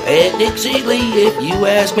 hooray at Dixie Lee. If you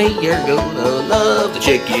ask me, you're gonna love the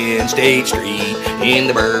chicken State Street in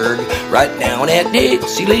the Burg, right down at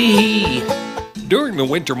Dixie Lee. During the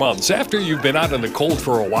winter months, after you've been out in the cold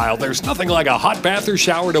for a while, there's nothing like a hot bath or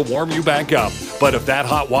shower to warm you back up. But if that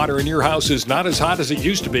hot water in your house is not as hot as it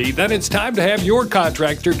used to be, then it's time to have your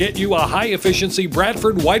contractor get you a high-efficiency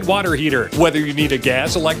Bradford white water heater. Whether you need a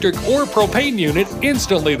gas, electric, or propane unit,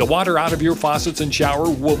 instantly the water out of your faucets and shower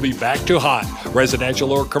will be back to hot.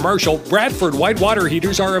 Residential or commercial, Bradford white water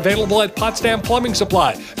heaters are available at Potsdam Plumbing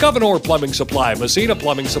Supply, Governor Plumbing Supply, Messina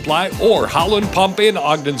Plumbing Supply, or Howland Pump in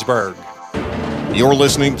Ogdensburg. You're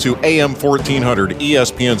listening to AM 1400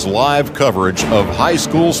 ESPN's live coverage of high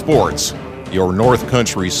school sports. Your North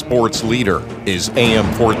Country sports leader is AM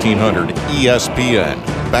 1400 ESPN.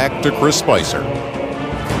 Back to Chris Spicer.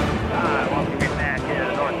 Welcome back here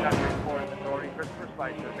to the North Country Sports Authority. Chris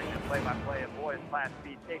Spicer bringing the play-by-play of boys Class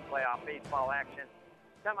B state playoff baseball action.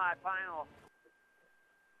 Semifinal.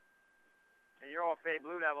 And your OFA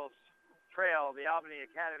Blue Devils trail the Albany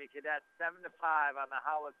Academy Cadets 7-5 on the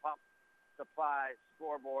Howland Pump Supply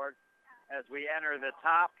scoreboard as we enter the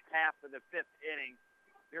top half of the 5th inning.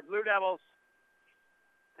 Your Blue Devils,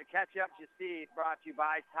 to catch up to speed, brought to you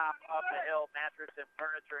by Top of the Hill Mattress and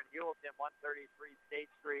Furniture in Hewlton, 133 State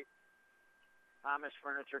Street. Amish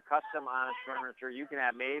furniture, custom Amish furniture you can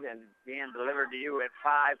have made and being delivered to you in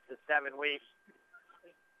 5 to 7 weeks.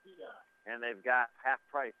 And they've got half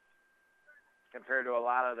price compared to a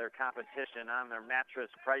lot of their competition on their mattress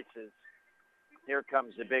prices. Here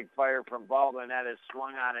comes the big fire from Baldwin. That is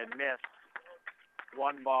swung on and missed.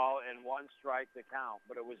 1 ball and 1 strike to count.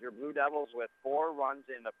 But it was your Blue Devils with 4 runs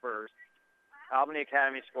in the first. Albany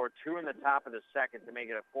Academy scored 2 in the top of the second to make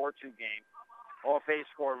it a 4-2 game. OFA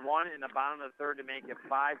scored 1 in the bottom of the third to make it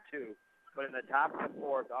 5-2. But in the top of the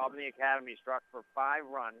fourth, Albany Academy struck for 5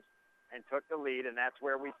 runs and took the lead, and that's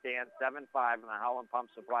where we stand, 7-5 on the Howland Pump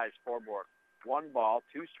Supply scoreboard. 1 ball,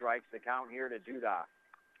 2 strikes to count here to Duda.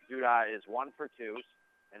 Duda is 1 for 2,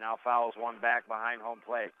 and now fouls 1 back behind home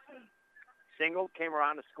plate. Single came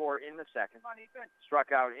around to score in the second,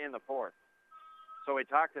 struck out in the fourth. So we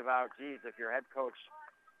talked about, geez, if your head coach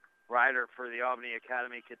rider for the Albany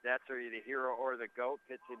Academy Cadets, are you the hero or the GOAT?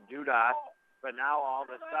 Pitching Duda, but now all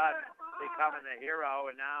of a sudden becoming the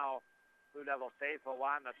hero, and now Blue Devil faithful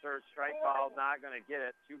wanting the third strike call, not going to get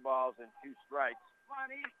it. 2 balls and 2 strikes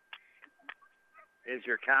is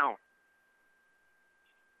your count.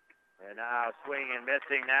 And now swing and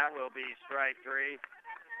missing, that will be strike 3.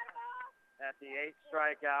 That's the 8th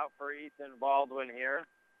strikeout for Ethan Baldwin here.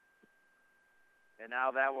 And now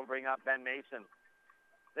that will bring up Ben Mason.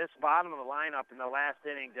 This bottom of the lineup in the last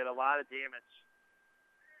inning did a lot of damage.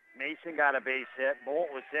 Mason got a base hit. Bolt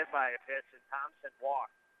was hit by a pitch, and Thompson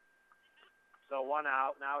walked. So 1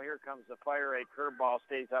 out. Now here comes the fire rate. Curveball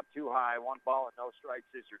stays up too high. 1 ball and no strikes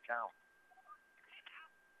is your count.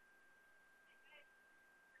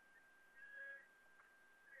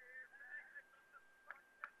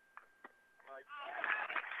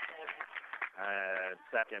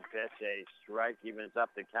 Second pitch, a strike, evens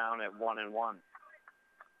up the count at 1-1.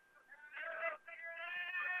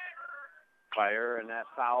 Fire, and that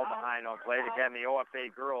foul behind home plate. Again, the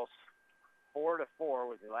OFA girls 4-4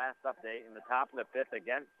 was the last update in the top of the 5th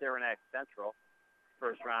against Saranac Central.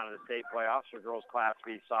 First round of the state playoffs for girls Class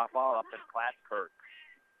B softball up in Plattsburgh.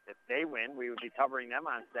 If they win, we would be covering them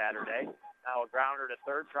on Saturday. Now a grounder to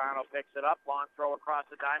third. Toronto picks it up. Long throw across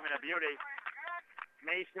the diamond, a beauty.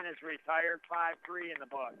 Mason is retired, 5-3 in the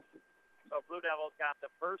book. So Blue Devils got the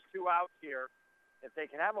first 2 outs here. If they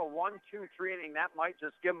can have a 1-2-3 inning, that might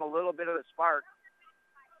just give them a little bit of a spark.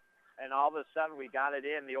 And all of a sudden, we got it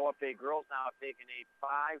in. The OFA girls now have taken a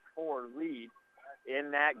 5-4 lead in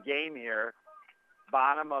that game here.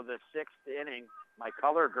 Bottom of the 6th inning, my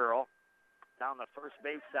color girl down the first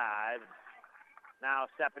base side. Now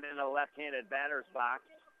stepping into the left-handed batter's box.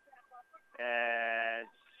 And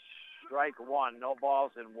strike 1, no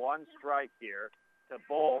balls and 1 strike here to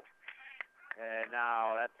Bolt. And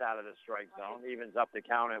now that's out of the strike zone. Evens up the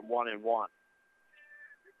count at 1-1.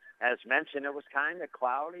 As mentioned, it was kind of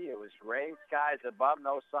cloudy. It was gray skies above,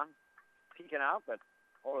 no sun peeking out. But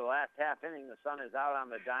over the last half inning, the sun is out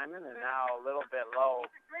on the diamond and now a little bit low.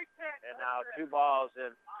 And now 2 balls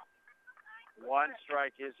and 1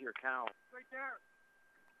 strike is your count.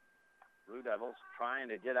 Blue Devils trying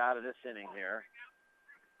to get out of this inning here.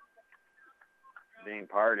 Being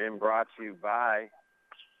brought to you by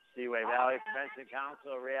Seaway Valley Prevention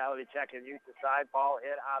Council. Reality check and youth decide. Ball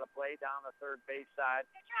hit out of play down the third base side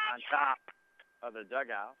on top of the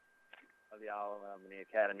dugout of the Albany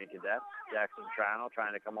Academy Cadets. Jackson Toronto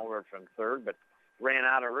trying to come over from third, but ran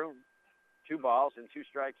out of room. 2 balls and 2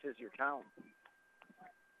 strikes is your count.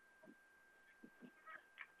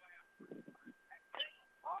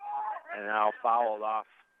 And now fouled off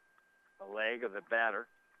the leg of the batter.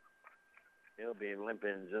 He'll be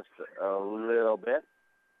limping just a little bit.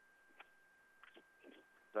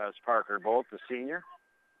 That's Parker Bolt, the senior.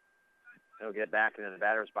 He'll get back into the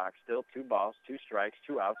batter's box. Still 2 balls, 2 strikes,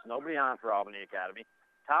 2 outs. Nobody on for Albany Academy.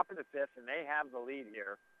 Top of the 5th, and they have the lead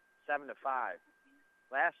here, 7-5.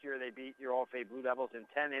 Last year they beat your OFA Blue Devils in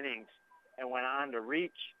 10 innings and went on to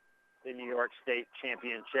reach the New York State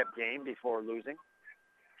Championship game before losing.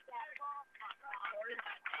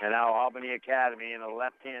 And now Albany Academy in a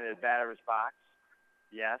left-handed batter's box.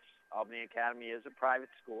 Yes, Albany Academy is a private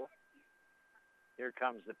school. Here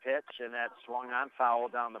comes the pitch, and that swung on foul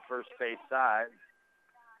down the first base side.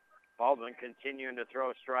 Baldwin continuing to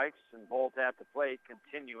throw strikes, and Bolt at the plate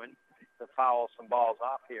continuing to foul some balls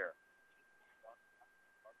off here.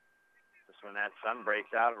 Just when that sun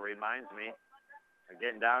breaks out, it reminds me of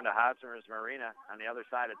getting down to Hosmer's Marina on the other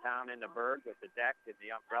side of town in the Berg with the deck and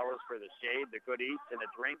the umbrellas for the shade, the good eats and the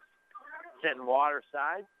drinks. Sitting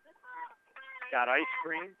waterside. Got ice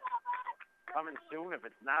cream coming soon if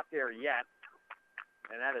it's not there yet.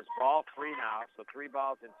 And that is ball 3 now, so 3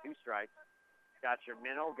 balls and 2 strikes. Got your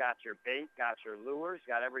minnow, got your bait, got your lures,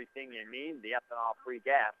 got everything you need, the ethanol-free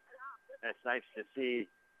gas. And it's nice to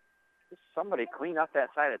see just somebody clean up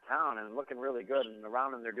that side of town and looking really good. And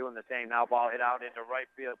around them, they're doing the same. Now ball hit out into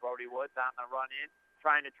right field. Brody Woods on the run in,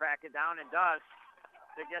 trying to track it down, and does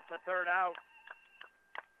to get the 3rd out.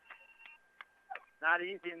 Not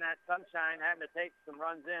easy in that sunshine, having to take some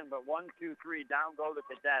runs in, but 1, 2, 3, down go the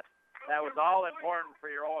Cadets. That was all important for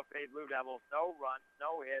your OFA Blue Devils. No runs,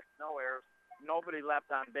 no hits, no errors, nobody left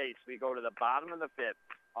on base. We go to the bottom of the 5th.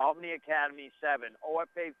 Albany Academy 7,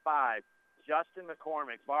 OFA 5, Justin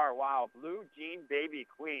McCormick, bar, wow, Blue Jean Baby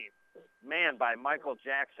Queen. Man, by Michael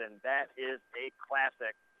Jackson, that is a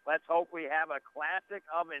classic. Let's hope we have a classic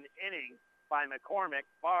of an inning by McCormick,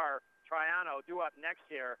 bar, Triano, due up next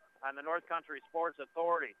year on the North Country Sports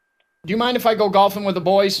Authority. Do you mind if I go golfing with the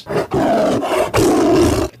boys?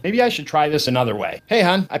 Maybe I should try this another way. Hey,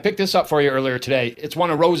 hon, I picked this up for you earlier today. It's one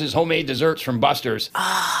of Rose's homemade desserts from Buster's.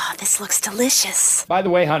 Ah, this looks delicious. By the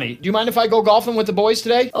way, honey, do you mind if I go golfing with the boys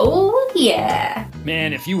today? Oh, yeah.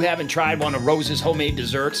 Man, if you haven't tried one of Rose's homemade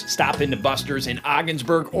desserts, stop into Buster's in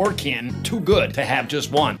Ogdensburg or Canton. Too good to have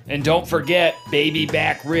just one. And don't forget, baby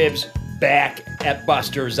back ribs back at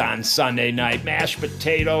Buster's on Sunday night. Mashed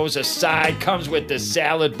potatoes, a side, comes with the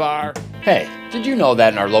salad bar. Hey, did you know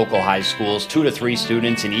that in our local high schools, 2 to 3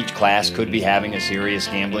 students in each class could be having a serious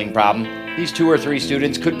gambling problem? These 2 or 3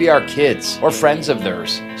 students could be our kids or friends of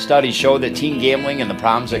theirs. Studies show that teen gambling and the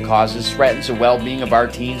problems it causes threatens the well-being of our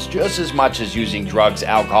teens just as much as using drugs,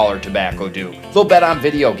 alcohol, or tobacco do. They'll bet on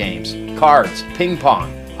video games, cards, ping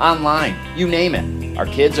pong, online, you name it. Our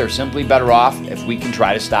kids are simply better off if we can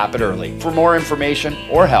try to stop it early. For more information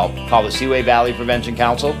or help, call the Seaway Valley Prevention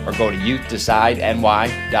Council or go to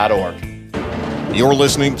youthdecideNY.org. You're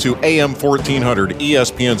listening to AM 1400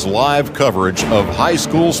 ESPN's live coverage of high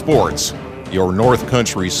school sports. Your North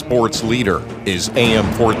Country sports leader is AM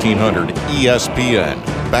 1400 ESPN.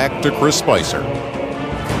 Back to Chris Spicer.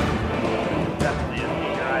 Definitely a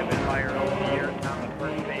senior I've admired over the years on the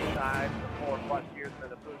first base side for 4+ years for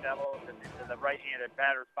the Blue Devils. And into the right-handed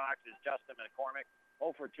batter's box is Justin McCormick.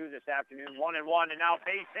 0 for 2 this afternoon, 1-1, and now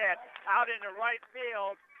base hit out into right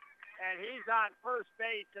field. And he's on first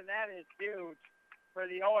base, and that is huge for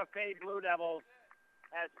the OFA Blue Devils,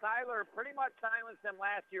 as Seiler pretty much silenced them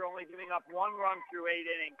last year, only giving up 1 run through 8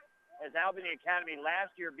 innings, as Albany Academy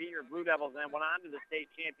last year beat your Blue Devils and then went on to the state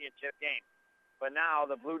championship game. But now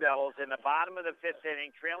the Blue Devils in the bottom of the 5th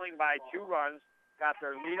inning, trailing by 2 runs, got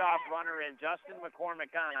their leadoff runner in Justin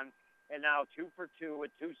McCormick on, and now 2 for 2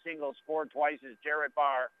 with 2 singles, scored twice as Jarrett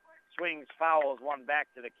Barr swings, fouls, 1 back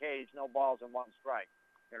to the cage, no balls and 1 strike.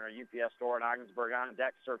 In our UPS store in Ogdensburg, on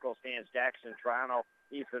deck, circle stands Jackson Toronto,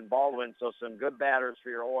 Ethan Baldwin. So some good batters for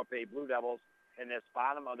your OFA Blue Devils in this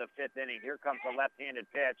bottom of the 5th inning. Here comes a left-handed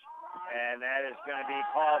pitch, and that is going to be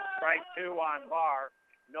called strike 2 on Barr.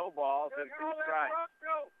 No balls and 2 strikes.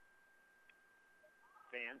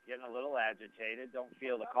 Fans getting a little agitated. Don't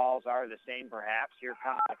feel the calls are the same, perhaps. Here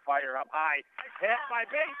comes the fire up high. Hit by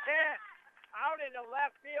base hit. Out into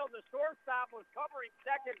left field. The shortstop was covering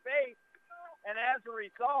second base. And as a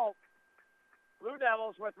result, Blue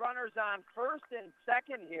Devils with runners on first and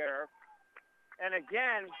second here. And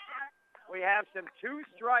again, we have some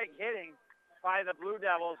 2-strike hitting by the Blue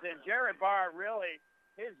Devils. And Jared Barr, really,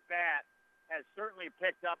 his bat has certainly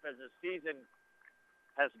picked up as the season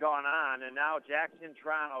has gone on. And now Jackson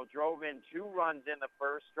Toronto drove in 2 runs in the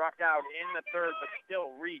first, struck out in the third, but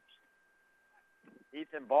still reached.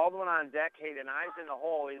 Ethan Baldwin on deck, Hayden Eyes in the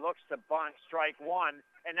hole. He looks to bunt, strike 1.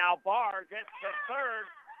 And now Barr gets to third,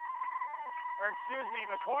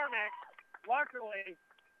 McCormick. Luckily,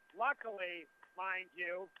 mind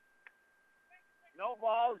you, no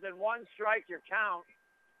balls and 1 strike your count.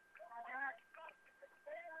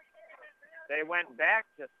 They went back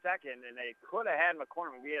to second, and they could have had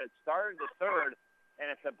McCormick. We had started the third,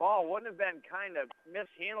 and if the ball wouldn't have been kind of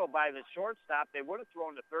mishandled by the shortstop, they would have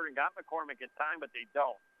thrown to third and got McCormick in time, but they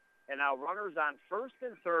don't. And now runners on first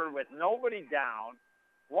and third with nobody down.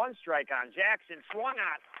 1 strike on Jackson. Swung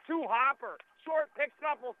on. 2 hopper. Short picks it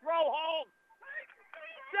up. Will throw home.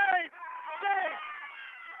 Safe.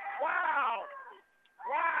 Wow.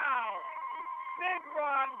 Big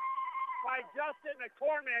run by Justin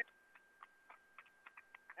McCormick.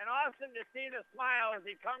 And awesome to see the smile as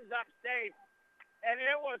he comes up safe. And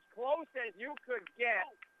it was close as you could get.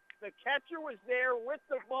 The catcher was there with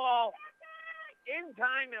the ball in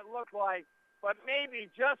time, it looked like, but maybe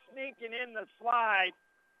just sneaking in the slide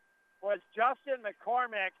was Justin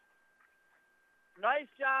McCormick. Nice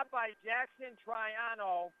job by Jackson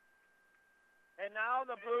Triano. And now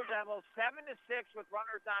the Blue Devils 7-6 with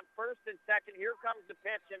runners on first and second. Here comes the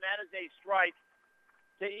pitch, and that is a strike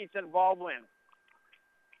to Ethan Baldwin.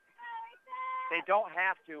 They don't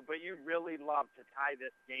have to, but you'd really love to tie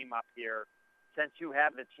this game up here since you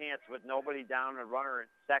have the chance with nobody down and runner in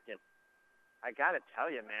second. I got to tell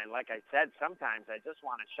you, man, like I said, sometimes I just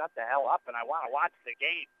want to shut the hell up and I want to watch the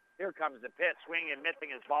game. Here comes the pitch. Swinging and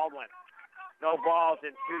missing is Baldwin. No balls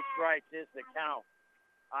and 2 strikes is the count.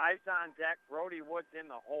 Eyes on deck. Brody Woods in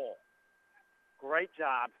the hole. Great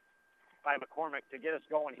job by McCormick to get us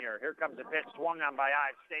going here. Here comes the pitch. Swung on by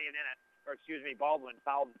Ives, staying in it. Baldwin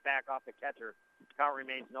fouled it back off the catcher. Count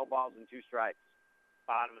remains no balls and 2 strikes.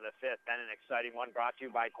 Bottom of the 5th. Then an exciting one brought to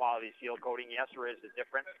you by Quality Seal Coating. Yes, there is a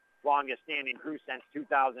difference. Longest standing crew since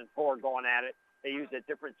 2004 going at it. They use a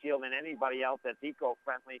different seal than anybody else that's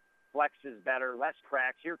eco-friendly. Flexes better, less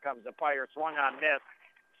cracks. Here comes the fire. Swung on, miss.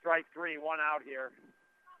 Strike 3, 1 out here.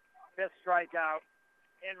 5th strikeout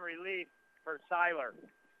in relief for Seiler.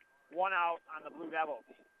 1 out on the Blue Devils.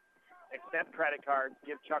 Accept credit cards.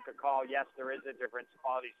 Give Chuck a call. Yes, there is a difference.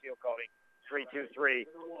 Quality Seal Coating. 323-6556.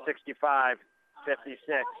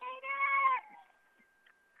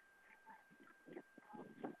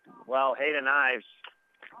 Well, Hayden Ives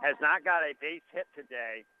has not got a base hit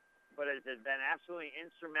today, but has been absolutely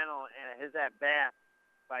instrumental in his at-bat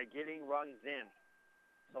by getting runs in.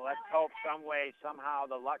 So let's hope some way, somehow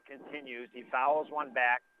the luck continues. He fouls one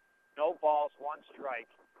back. No balls, 1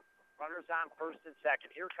 strike. Runners on first and second.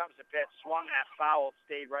 Here comes the pitch. Swung at foul.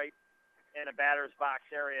 Stayed right in the batter's box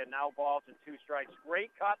area. Now balls and 2 strikes. Great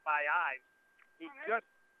cut by Ives. He just,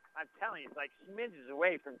 I'm telling you, he's like smidges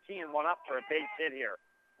away from teeing one up for a base hit here.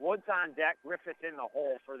 Woods on deck. Griffith in the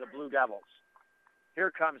hole for the Blue Devils. Here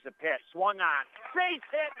comes the pitch. Swung on. Base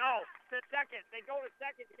hit. No, to second. They go to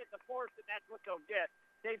second to get the fourth, and that's what they'll get.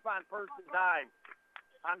 Safe on first and Ives.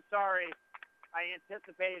 I'm sorry. I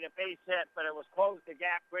anticipated a base hit, but it was closed the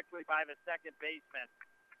gap quickly by the second baseman.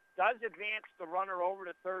 Does advance the runner over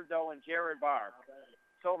to third, though, and Jared Barr.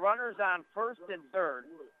 So runners on first and third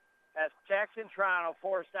as Jackson Toronto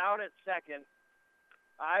forced out at second.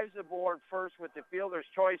 Ives aboard first with the fielder's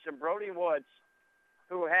choice, and Brody Woods,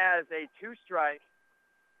 who has a 2-strike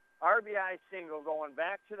RBI single going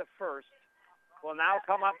back to the first, will now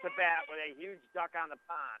come up to bat with a huge duck on the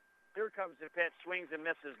pond. Here comes the pitch, swings and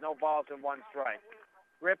misses, no balls and 1 strike.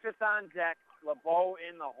 Griffith on deck, LeBeau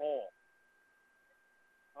in the hole.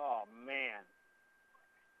 Oh, man.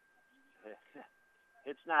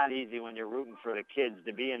 It's not easy when you're rooting for the kids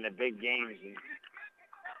to be in the big games and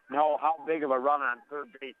know how big of a run on third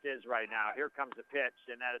base is right now. Here comes the pitch,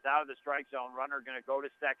 and that is out of the strike zone. Runner going to go to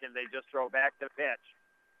second. They just throw back the pitch.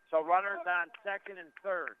 So runners on second and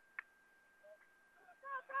third.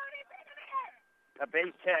 A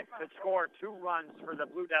base hit could score 2 runs for the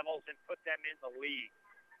Blue Devils and put them in the lead.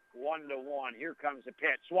 1-1. Here comes the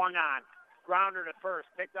pitch. Swung on. Grounder to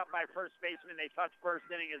first. Picked up by first baseman. They touch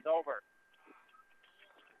first. Inning is over.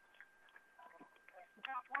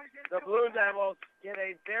 The Blue Devils get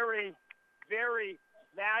a very, very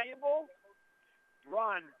valuable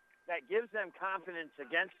run that gives them confidence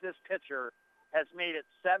against this pitcher. Has made it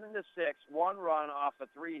 7-6. 1 run off of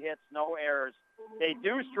 3 hits, no errors. They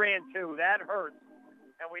do strand 2. That hurts.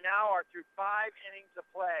 And we now are through 5 innings of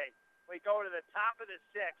play. We go to the top of the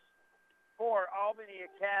 6th for Albany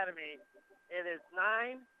Academy. It is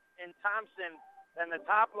 9 and Thompson. Then the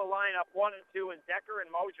top of the lineup, 1 and 2, and Decker and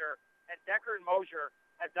Mosier. And Decker and Mosier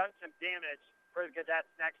have done some damage for the Cadets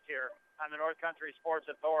next year on the North Country Sports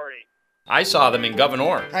Authority. I saw them in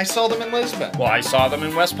Governor. I saw them in Lisbon. Well, I saw them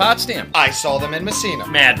in West Potsdam. I saw them in Messina.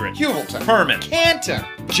 Madrid. Hewelton. Herman. Canton.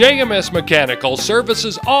 JMS Mechanical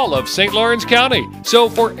services all of St. Lawrence County. So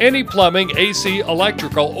for any plumbing, AC,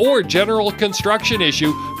 electrical, or general construction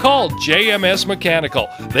issue, call JMS Mechanical.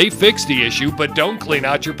 They fix the issue, but don't clean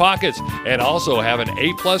out your pockets. And also have an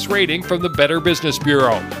A+ rating from the Better Business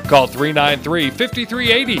Bureau. Call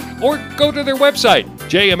 393-5380 or go to their website,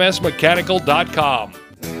 jmsmechanical.com.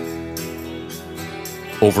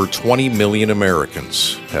 Over 20 million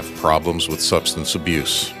Americans have problems with substance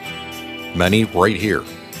abuse. Many right here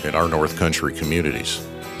in our North Country communities.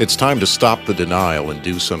 It's time to stop the denial and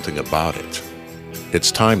do something about it.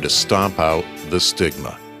 It's time to stomp out the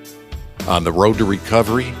stigma. On the road to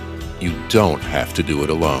recovery, you don't have to do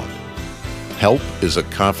it alone. Help is a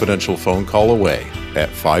confidential phone call away at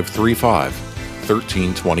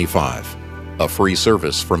 535-1325. A free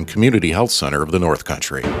service from Community Health Center of the North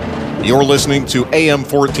Country. You're listening to AM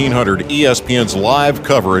 1400 ESPN's live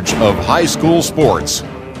coverage of high school sports.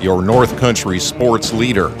 Your North Country sports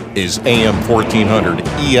leader is AM 1400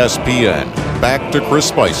 ESPN. Back to Chris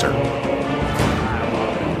Spicer. The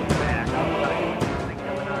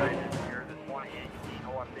 2018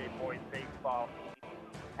 OFA boys baseball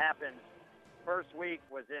happened. First week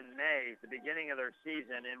was in May, the beginning of their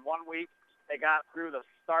season. In 1 week, they got through the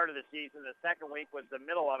start of the season. The second week was the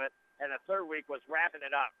middle of it, and the third week was wrapping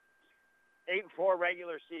it up. 8-4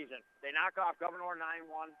 regular season. They knock off Governor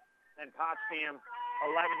 9-1 and Potsdam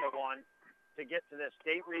 11-1 to get to the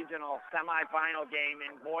state regional semifinal game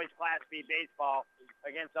in boys Class B baseball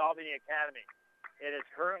against Albany Academy. It is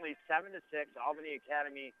currently 7-6. Albany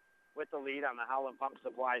Academy with the lead on the Howland Pump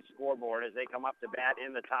Supply scoreboard as they come up to bat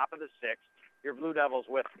in the top of the 6th. Your Blue Devils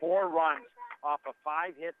with 4 runs off of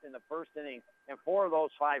 5 hits in the first inning, and 4 of those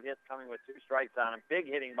 5 hits coming with 2 strikes on them. Big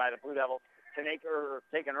hitting by the Blue Devils to take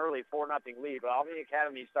an early 4-0 lead. But Albany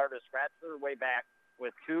Academy started to scratch their way back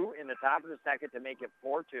with 2 in the top of the second to make it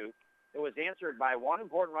 4-2. It was answered by 1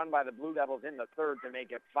 important run by the Blue Devils in the third to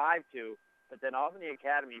make it 5-2. But then Albany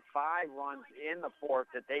Academy 5 runs in the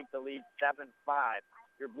fourth to take the lead 7-5.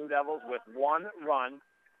 Your Blue Devils with 1 run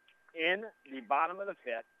in the bottom of the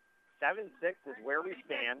 5th. 7-6 is where we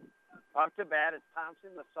stand. Up to bat is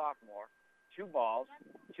Thompson, the sophomore. 2 balls,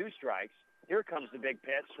 2 strikes. Here comes the big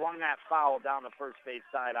pitch. Swung that foul down the first base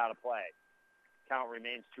side out of play. Count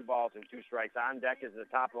remains 2 balls and 2 strikes. On deck is the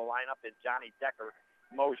top of the lineup is Johnny Decker.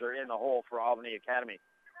 Mosier in the hole for Albany Academy.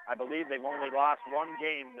 I believe they've only lost 1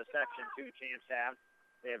 game the Section 2 champs have.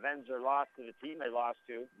 They avenged their loss to the team they lost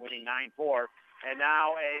to, winning 9-4. And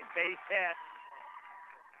now a base hit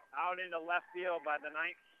out into left field by the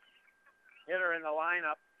 9th hitter in the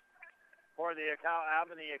lineup for the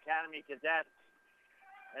Albany Academy Cadets.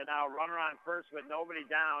 And now runner on first with nobody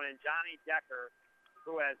down, and Johnny Decker,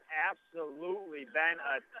 who has absolutely been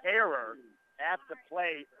a terror at the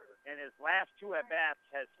plate in his last 2 at-bats,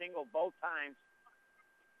 has singled both times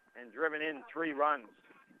and driven in 3 runs.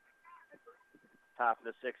 Top of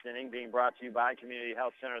the 6th inning being brought to you by Community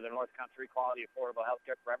Health Center of the North Country, quality, affordable health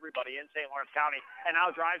care for everybody in St. Lawrence County. And now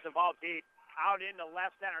drives the ball deep out into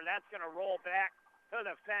left center. That's going to roll back to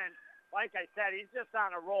the fence. Like I said, he's just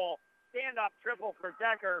on a roll. Stand-up triple for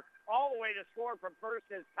Decker. All the way to score from first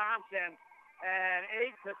is Thompson. And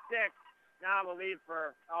 8-6, now the lead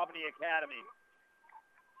for Albany Academy.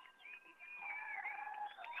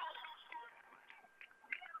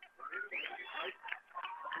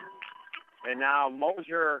 And now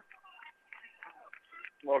Mosier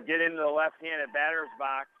will get into the left-handed batter's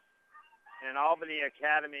box. And Albany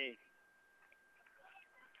Academy,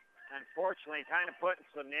 unfortunately, kind of putting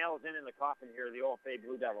some nails in the coffin here, the OFA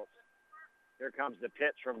Blue Devils. Here comes the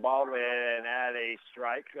pitch from Baldwin at a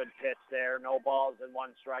strike. Good pitch there. No balls and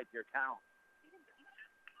 1 strike, your count.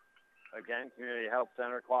 Again, Community Health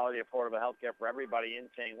Center, quality, affordable health care for everybody in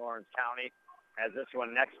St. Lawrence County. As this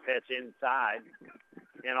one next pitch inside.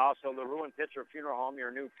 And also the Ruin Pitcher Funeral Home,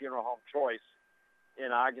 your new funeral home choice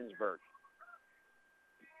in Ogdensburg.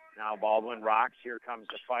 Now Baldwin rocks. Here comes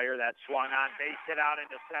the fire. That swung on. Base hit out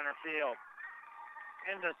into center field.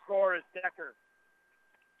 And the score is Decker.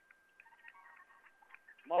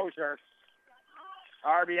 Mosier,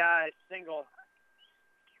 RBI single.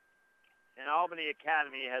 And Albany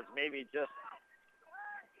Academy has maybe just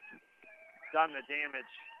done the damage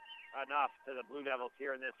enough to the Blue Devils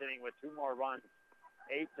here in this inning with 2 more runs.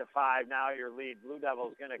 8-5 now your lead. Blue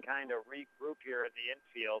Devils going to kind of regroup here in the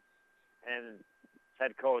infield. And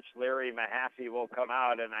head coach Larry Mahaffey will come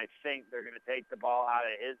out, and I think they're going to take the ball out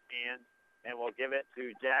of his hands and will give it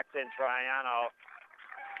to Jackson Triano.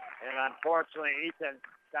 And unfortunately, Ethan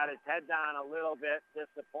got his head down a little bit,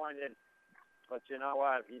 disappointed. But you know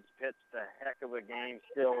what? He's pitched a heck of a game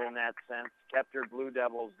still in that sense. Kept your Blue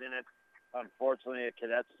Devils in it. Unfortunately, the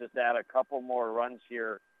Cadets just add a couple more runs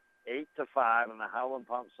here. 8-5 on the Howland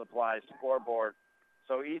Pump Supply scoreboard.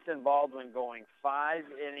 So Ethan Baldwin going 5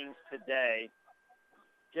 innings today,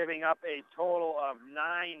 giving up a total of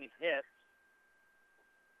 9 hits.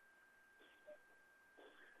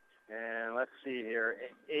 And let's see here,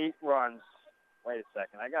 8 runs. Wait a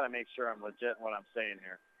second. I got to make sure I'm legit in what I'm saying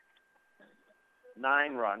here.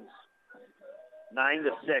 9 runs.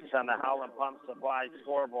 9-6 on the Howland Pump Supply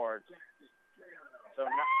scoreboard. So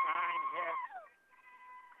 9 hits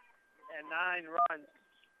and 9 runs.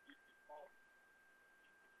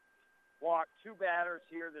 Walked 2 batters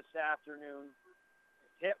here this afternoon.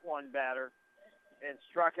 Hit 1 batter and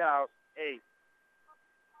struck out 8.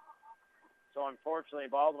 So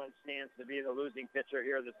unfortunately, Baldwin stands to be the losing pitcher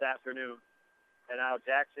here this afternoon. And now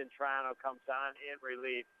Jackson Triano comes on in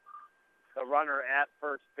relief. The runner at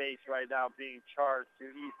first base right now being charged to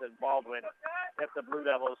Ethan Baldwin if the Blue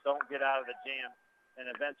Devils don't get out of the jam and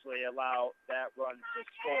eventually allow that run to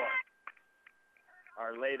score.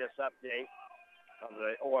 Our latest update of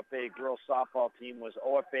the OFA girls softball team was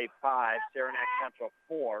OFA 5, Saranac Central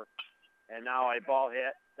 4. And now a ball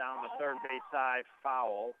hit down the third base side,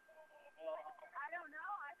 foul.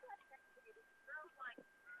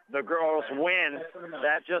 The girls win.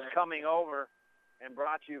 That just coming over and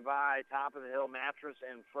brought to you by Top of the Hill Mattress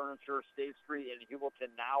and Furniture, State Street in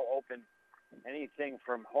Hewelton, now open. Anything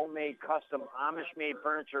from homemade, custom, Amish-made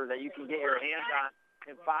furniture that you can get your hands on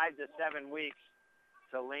in 5 to 7 weeks,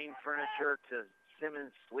 to Lane Furniture, to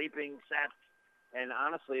Simmons sleeping sets. And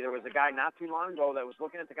honestly, there was a guy not too long ago that was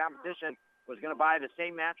looking at the competition, was going to buy the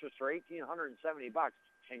same mattress for $1,870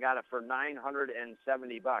 and got it for $970.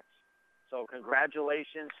 So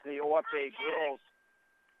congratulations to the OFA girls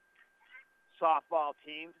softball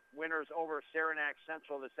team, winners over Saranac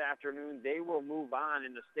Central this afternoon. They will move on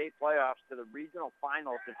in the state playoffs to the regional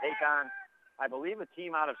finals to take on, I believe, a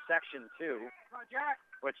team out of Section 2,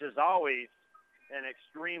 which is always an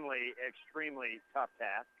extremely, extremely tough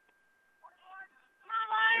task.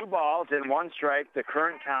 2 balls and 1 strike, the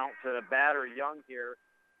current count to the batter Young here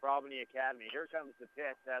for Albany Academy. Here comes the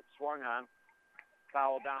pitch that swung on,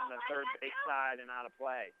 foul down the third base side and out of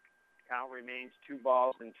play. Count remains 2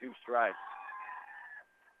 balls and 2 strikes.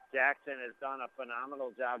 Jackson has done a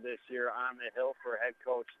phenomenal job this year on the hill for head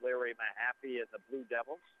coach Larry Mahaffey at the Blue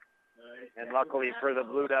Devils. And luckily for the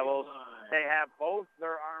Blue Devils, they have both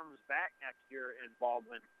their arms back next year in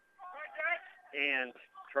Baldwin and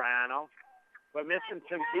Triano. But missing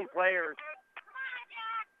some key players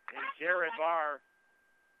in Jared Barr,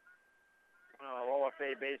 one of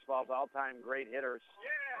OFA baseball's all-time great hitters.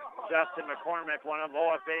 Justin McCormick, one of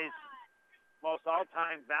OFA's most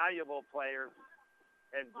all-time valuable players.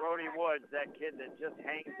 And Brody Woods, that kid that just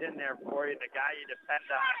hangs in there for you, the guy you depend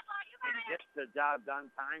on, and gets the job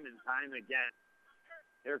done time and time again.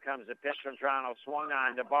 Here comes the pitch from Toronto, swung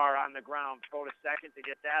on to Barr on the ground, throw to second to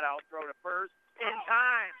get that out, throw to first, in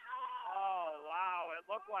time. Oh, wow, it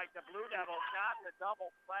looked like the Blue Devils got the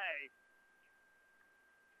double play.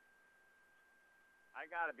 I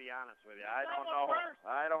got to be honest with you. I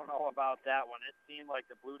don't know about that one. It seemed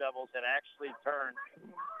like the Blue Devils had actually turned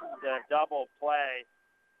the double play.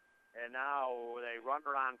 And now they run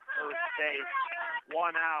her on first base,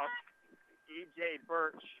 1 out. E.J.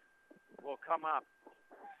 Birch will come up.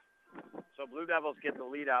 So Blue Devils get the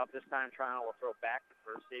lead out. This time Toronto will throw back to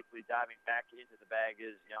first. Safely diving back into the bag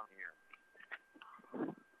is Young here.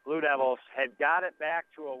 Blue Devils had got it back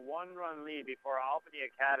to a 1-run lead before Albany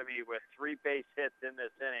Academy with 3 base hits in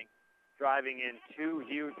this inning, driving in 2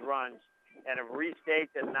 huge runs, and have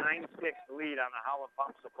restaked a 9-6 lead on the Howland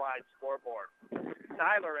Pump Supply scoreboard.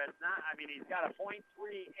 Tyler has not, he's got a .38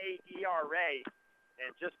 ERA and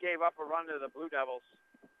just gave up a run to the Blue Devils.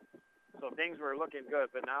 So things were looking good,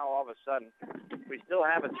 but now all of a sudden we still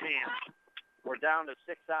have a chance We're down to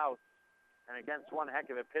 6 outs, and against one heck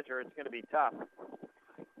of a pitcher, it's going to be tough.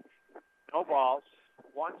 No balls.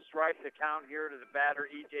 1 strike to count here to the batter,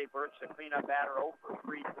 E.J. Birch, the cleanup batter, 0 for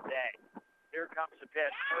 3 today. Here comes the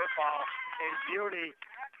pitch. Curveball in beauty.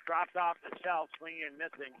 Dropped off the shelf, swinging and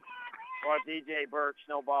missing. For D.J. Birch,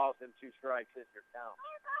 no balls and 2 strikes is your count.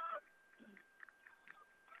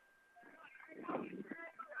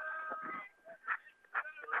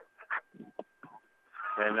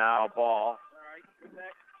 And now ball.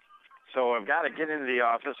 So I've got to get into the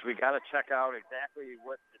office. We got to check out exactly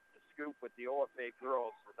what the scoop with the OFA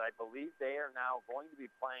girls, because I believe they are now going to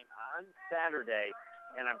be playing on Saturday,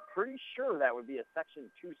 and I'm pretty sure that would be a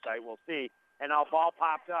Section 2 site. We'll see. And now ball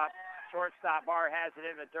popped up. Shortstop Barr has it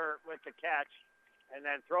in the dirt with the catch, and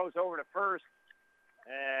then throws over to first,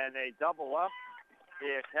 and they double up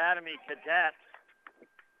the Academy Cadets.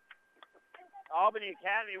 Albany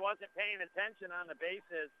Academy wasn't paying attention on the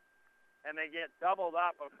bases, and they get doubled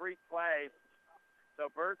up, a freak play. So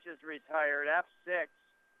Birch is retired, F6.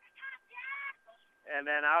 And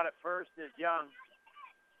then out at first is Young.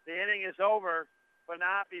 The inning is over, but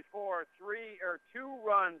not before 2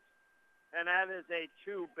 runs, and that is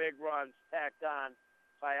 2 big runs tacked on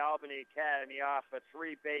by Albany Academy off a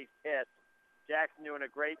 3-base hit. Jackson doing a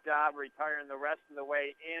great job retiring the rest of the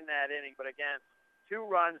way in that inning. But again, 2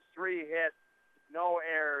 runs, 3 hits, no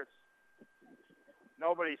errors.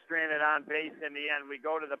 Nobody stranded on base in the end. We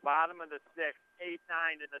go to the bottom of the 6th,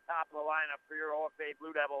 8-9 in the top of the lineup for your OFA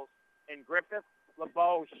Blue Devils in Griffith,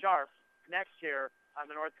 LeBeau, Sharp next year on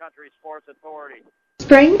the North Country Sports Authority.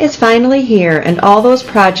 Spring is finally here, and all those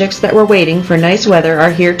projects that were waiting for nice weather are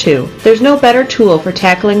here too. There's no better tool for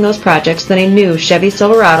tackling those projects than a new Chevy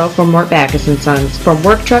Silverado from Mort Backus & Sons. From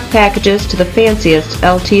work truck packages to the fanciest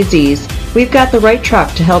LTZs, we've got the right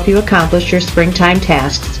truck to help you accomplish your springtime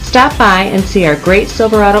tasks. Stop by and see our great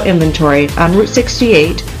Silverado inventory on Route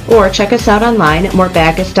 68, or check us out online at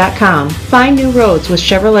mortbackus.com. Find new roads with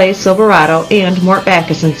Chevrolet Silverado and Mort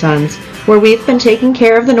Backus & Sons, where we've been taking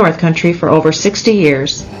care of the North Country for over 60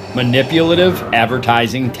 years. Manipulative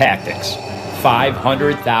advertising tactics.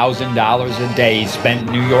 $500,000 a day spent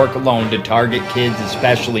in New York alone to target kids,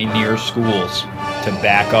 especially near schools.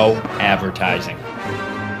 Tobacco advertising.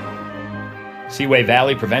 Seaway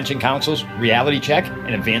Valley Prevention Council's Reality Check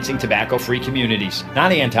and Advancing Tobacco-Free Communities.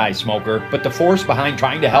 Not anti-smoker, but the force behind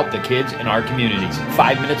trying to help the kids in our communities.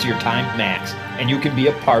 5 minutes of your time max, and you can be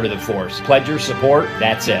a part of the force. Pledge your support,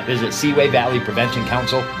 that's it. Visit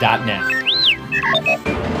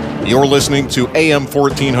SeawayValleyPreventionCouncil.net. You're listening to AM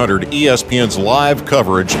 1400 ESPN's live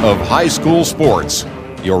coverage of high school sports.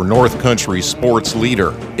 Your North Country sports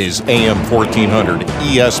leader is AM 1400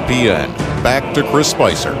 ESPN. Back to Chris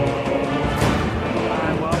Spicer.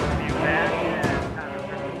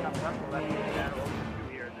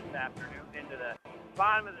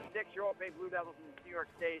 Blue Devils in the New York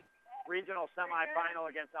State Regional Semifinal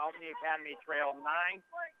against Albany Academy trail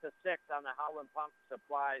 9-6 on the Howland Pump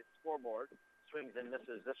Supply scoreboard. Swings and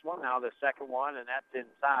misses this one. Now the second one, and that's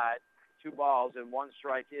inside. 2 balls and 1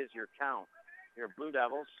 strike is your count. Your Blue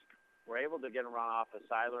Devils were able to get a run off of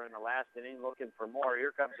Seiler in the last inning, looking for more.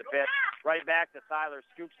 Here comes the pitch. Right back to Seiler.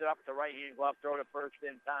 Scoops it up with the right-hand glove. Throw to first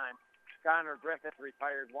in time. Connor Griffith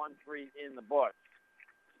retired 1-3 in the book.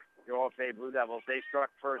 Your OFA Blue Devils, they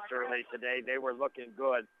struck first early today. They were looking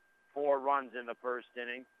good. 4 runs in the first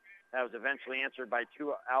inning. That was eventually answered by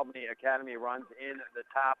 2 Albany Academy runs in the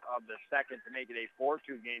top of the second to make it a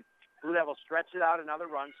 4-2 game. Blue Devils stretched it out another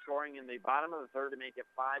run, scoring in the bottom of the third to make it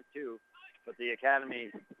 5-2. But the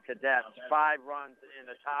Academy Cadets, 5 runs in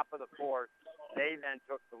the top of the fourth. They then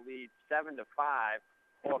took the lead 7-5.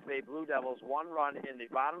 OFA Blue Devils, 1 run in the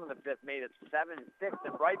bottom of the fifth, made it 7-6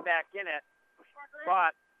 and right back in it.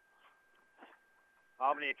 But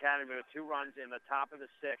Albany Academy with 2 runs in the top of the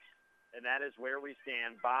sixth, and that is where we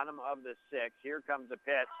stand, bottom of the sixth. Here comes the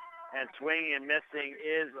pitch, and swinging and missing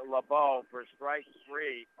is LeBeau for strike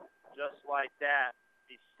 3. Just like that,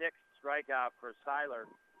 the 6th strikeout for Seiler.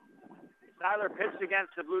 Seiler pitched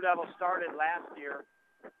against the Blue Devils, started last year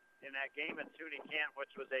in that game at SUNY Camp,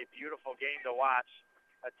 which was a beautiful game to watch,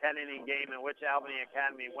 a 10-inning game in which Albany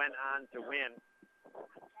Academy went on to win.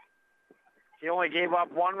 He only gave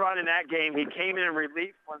up 1 run in that game. He came in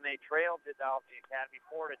relief when they trailed to Albany Academy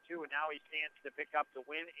 4-2, and now he stands to pick up the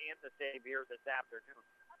win and the save here this afternoon.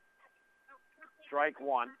 Strike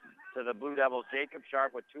 1 to the Blue Devils. Jacob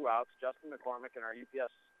Sharp with 2 outs. Justin McCormick and our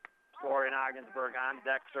UPS score in Ogdensburg on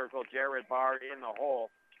deck circle. Jared Barr in the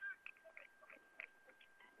hole.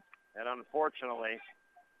 And unfortunately,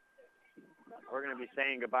 we're going to be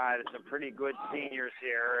saying goodbye to some pretty good seniors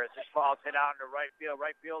here as this ball's hit out into right field.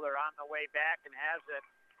 Right fielder on the way back and has it.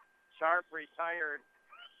 Sharp retired.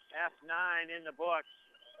 F9 in the books.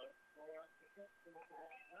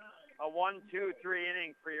 A 1-2-3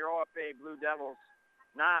 inning for your OFA Blue Devils.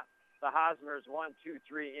 Not the Hosmer's 1-2-3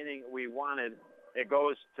 inning we wanted. It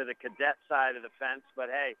goes to the cadet side of the fence. But,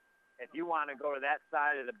 hey, if you want to go to that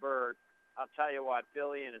side of the bird, I'll tell you what,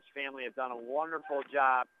 Billy and his family have done a wonderful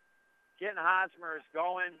job getting Hosmer's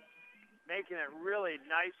going, making it really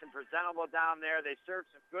nice and presentable down there. They serve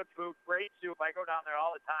some good food, great soup. I go down there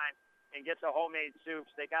all the time and get the homemade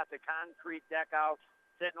soups. They got the concrete deck out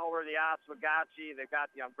sitting over the oswagachi. They've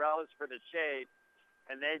got the umbrellas for the shade,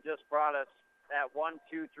 and they just brought us that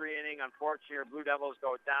 1-2-3 inning. Unfortunately, your Blue Devils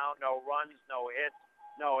go down. No runs, no hits,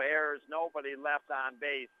 no errors, nobody left on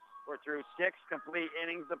base. We're through 6 complete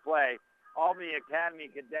innings of play. Albany Academy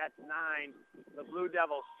Cadets 9, the Blue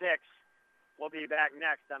Devils 6. We'll be back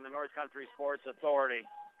next on the North Country Sports Authority.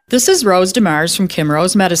 This is Rose DeMars from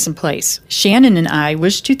Kimrose Medicine Place. Shannon and I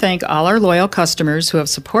wish to thank all our loyal customers who have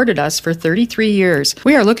supported us for 33 years.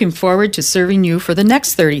 We are looking forward to serving you for the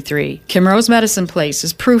next 33. Kimrose Medicine Place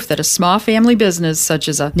is proof that a small family business such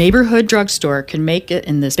as a neighborhood drugstore can make it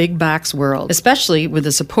in this big box world, especially with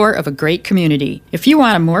the support of a great community. If you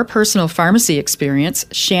want a more personal pharmacy experience,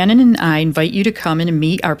 Shannon and I invite you to come in and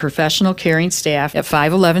meet our professional caring staff at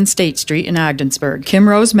 511 State Street in Ogdensburg.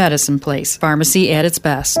 Kimrose Medicine Place, pharmacy at its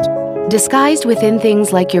best. Disguised within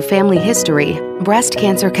things like your family history, breast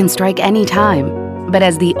cancer can strike any time. But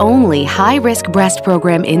as the only high-risk breast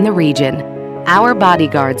program in the region, our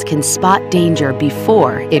bodyguards can spot danger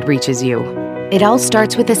before it reaches you. It all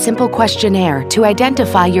starts with a simple questionnaire to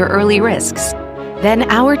identify your early risks. Then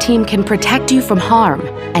our team can protect you from harm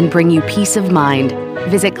and bring you peace of mind.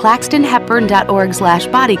 Visit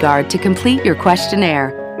claxtonhepburn.org/bodyguard to complete your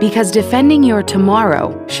questionnaire, because defending your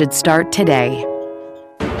tomorrow should start today.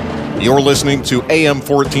 You're listening to AM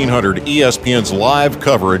 1400 ESPN's live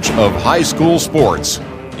coverage of high school sports.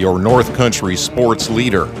 Your North Country sports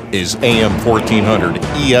leader is AM 1400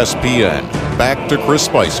 ESPN. Back to Chris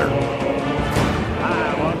Spicer. Welcome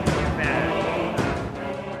back.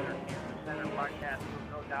 Center broadcast,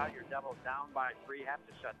 no doubt your Devils down by 3. Have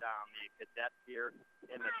to shut down the Cadets here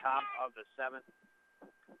in the top of the 7th.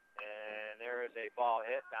 And there is a ball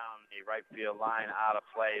hit down the right field line out of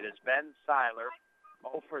play. It is Ben Seiler.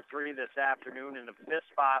 0 for 3 this afternoon in the 5th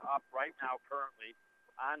spot up right now currently.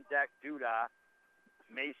 On deck, Duda.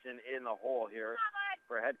 Mason in the hole here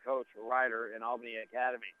for head coach Ryder in Albany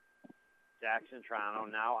Academy. Jackson Toronto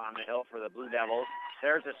now on the hill for the Blue Devils.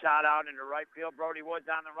 There's a shot out into right field. Brody Woods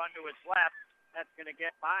on the run to his left. That's going to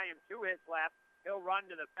get by him to his left. He'll run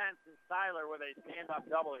to the fence, and Seiler with a stand-up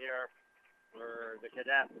double here for the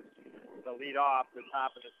Cadets to lead off the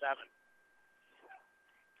top of the 7th.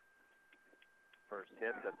 First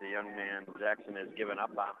hit that the young man Jackson has given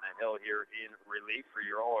up on the hill here in relief for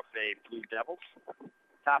your OFA Blue Devils.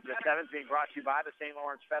 Top of the 7th being brought to you by the St.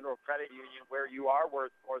 Lawrence Federal Credit Union, where you are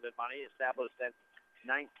worth more than money, established since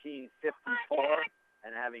 1954,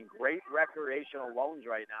 and having great recreational loans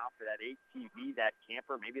right now for that ATV, that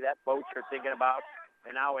camper, maybe that boat you're thinking about.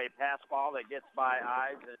 And now a pass ball that gets by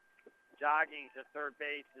eyes, and jogging to third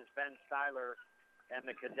base is Ben Seiler and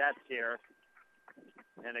the Cadets here.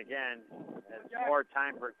 And again, as more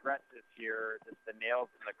time progresses here, just the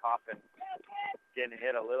nails in the coffin getting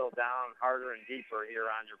hit a little down harder and deeper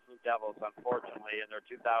here on your Blue Devils, unfortunately, in their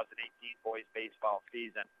 2018 boys baseball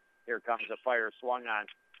season. Here comes a fire swung on.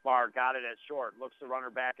 Spar got it at short. Looks the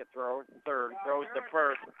runner back at third. Throws to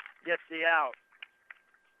first. Gets the out.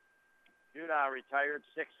 Duda retired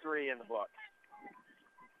 6-3 in the book.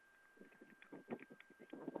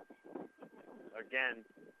 Again,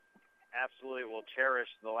 absolutely will cherish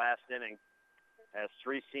the last inning as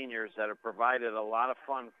 3 seniors that have provided a lot of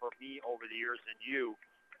fun for me over the years, and you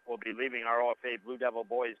will be leaving our OFA Blue Devil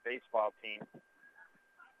boys baseball team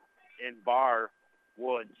in Barr,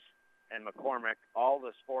 Woods, and McCormick. All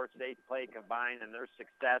the sports they play combined, and their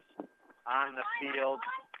success on the field,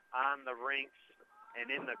 on the rinks,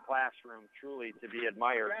 and in the classroom, truly to be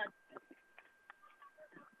admired.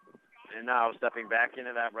 And now stepping back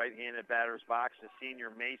into that right-handed batter's box, the senior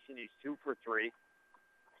Mason. He's 2 for 3.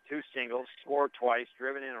 2 singles, scored twice,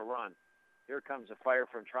 driven in a run. Here comes a fire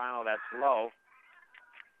from Toronto that's low.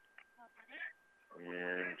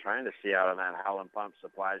 And trying to see out on that Howland Pump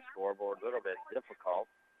Supply scoreboard, a little bit difficult.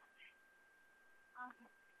 I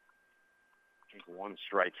think 1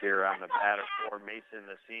 strike here on the batter for Mason,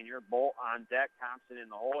 the senior. Bolt on deck, Thompson in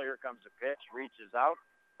the hole. Here comes a pitch, reaches out.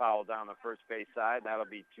 Foul down the first base side. That'll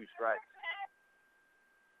be 2 strikes.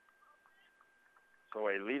 So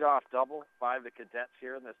a leadoff double by the Cadets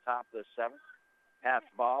here in the top of the 7th. Pass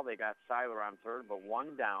ball. They got Seiler on third, but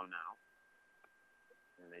 1 down now.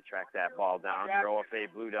 And they track that ball down. Your OFA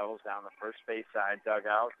Blue Devils down the first base side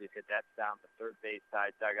dugout. The cadets down the third base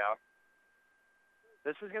side dugout.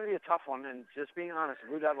 This is going to be a tough one, and just being honest, the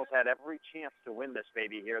Blue Devils had every chance to win this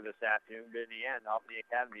baby here this afternoon, but in the end, Albany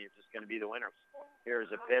Academy is just going to be the winners. Here's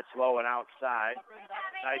a pitch low and outside.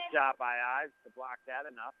 Nice job by Ives to block that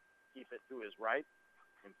enough. Keep it to his right,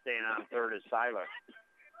 and staying on third is Seiler.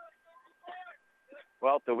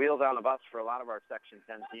 Well, the wheels on the bus for a lot of our Section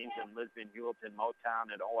 10 teams in Lisbon, Hewlton, Motown,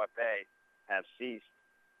 and OFA have ceased.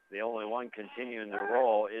 The only one continuing to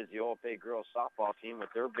roll is the OFA girls softball team with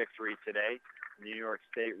their victory today. New York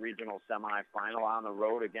State Regional Semifinal on the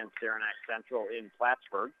road against Saranac Central in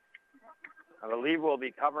Plattsburgh. I believe we'll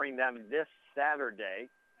be covering them this Saturday,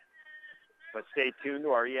 but stay tuned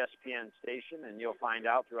to our ESPN station, and you'll find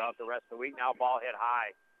out throughout the rest of the week. Now ball hit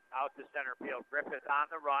high, out to center field. Griffith on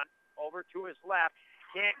the run, over to his left.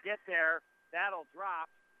 Can't get there. That'll drop.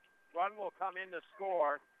 Run will come in to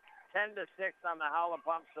score. 10-6 on the Howland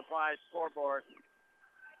Pump Supply scoreboard.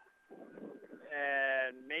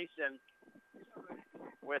 And Mason,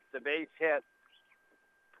 with the base hit,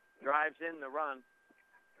 drives in the run.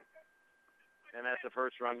 And that's the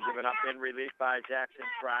first run given up in relief by Jackson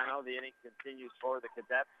Toronto. The inning continues for the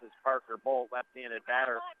Cadets as Parker Bolt, left-handed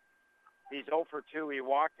batter. He's 0 for 2. He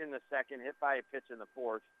walked in the second, hit by a pitch in the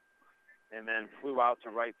fourth, and then flew out to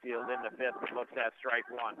right field in the fifth and looks at strike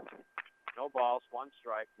one. No balls, one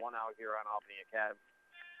strike, one out here on Albany Academy.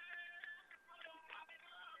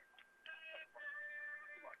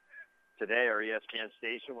 Today, our ESPN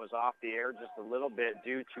station was off the air just a little bit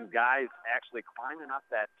due to guys actually climbing up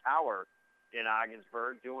that tower in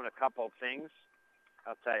Ogdensburg, doing a couple things.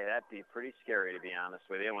 I'll tell you, that'd be pretty scary, to be honest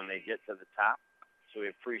with you, when they get to the top. So we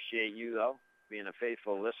appreciate you, though, being a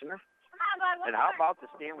faithful listener. And how about the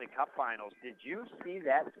Stanley Cup Finals? Did you see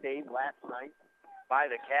that save last night by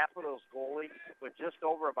the Capitals goalie with just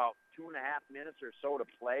over about 2.5 minutes or so to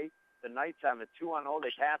play? The Knights on the 2-0, they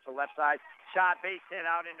pass the left side. Shot, base hit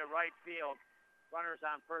out into right field. Runners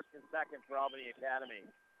on first and second for Albany Academy.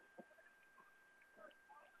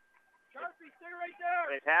 Right there.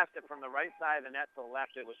 They passed it from the right side of the net to the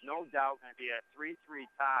left. It was no doubt going to be a 3-3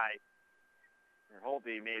 tie. And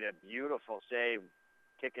Holby made a beautiful save,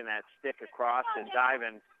 kicking that stick across and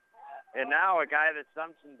diving. And now a guy that's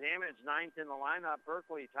done some damage, ninth in the lineup,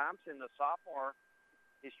 Berkeley Thompson, the sophomore.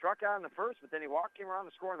 He struck out in the first, but then he came around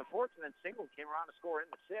to score in the fourth, and then single came around to score in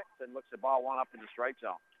the sixth, and looks the ball one up in the strike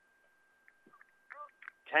zone.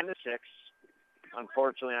 10-6,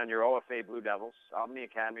 unfortunately, on your OFA Blue Devils. Albany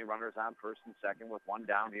Academy runners on first and second with one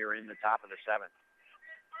down here in the top of the seventh.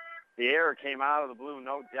 The error came out of the blue,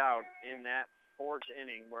 no doubt, in that fourth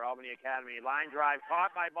inning where Albany Academy line drive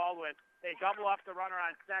caught by Baldwin. They double up the runner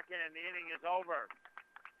on second, and the inning is over.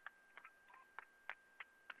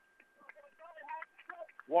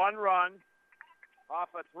 One run off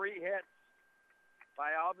of 3 hits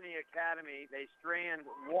by Albany Academy. They strand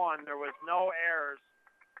one. There was no errors.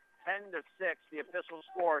 10-6, the official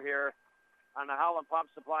score here on the Howland Pump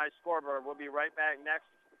Supply scoreboard. We'll be right back next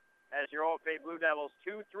as your OFA Blue Devils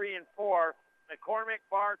 2, 3, and 4. McCormick,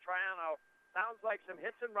 Bar, Triano. Sounds like some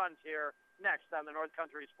hits and runs here next on the North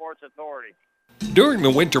Country Sports Authority. During the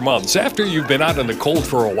winter months, after you've been out in the cold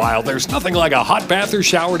for a while, there's nothing like a hot bath or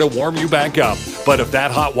shower to warm you back up. But if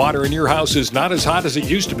that hot water in your house is not as hot as it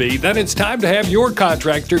used to be, then it's time to have your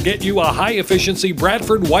contractor get you a high-efficiency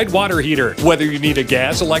Bradford white water heater. Whether you need a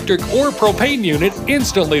gas, electric, or propane unit,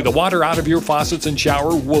 instantly the water out of your faucets and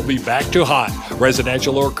shower will be back to hot.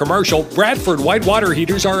 Residential or commercial, Bradford white water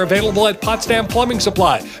heaters are available at Potsdam Plumbing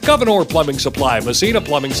Supply, Governor Plumbing Supply, Messina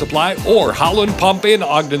Plumbing Supply, or Howland Pump in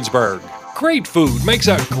Ogdensburg. Great food makes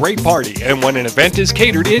a great party, and when an event is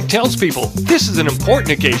catered, it tells people this is an important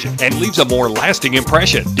occasion and leaves a more lasting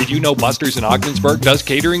impression. Did you know Buster's in Ogdensburg does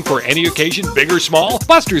catering for any occasion, big or small?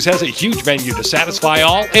 Buster's has a huge menu to satisfy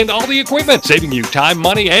all and all the equipment, saving you time,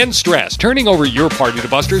 money, and stress. Turning over your party to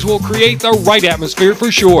Buster's will create the right atmosphere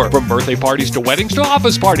for sure. From birthday parties to weddings to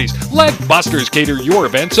office parties, let Buster's cater your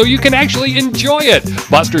event so you can actually enjoy it.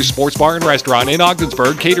 Buster's Sports Bar and Restaurant in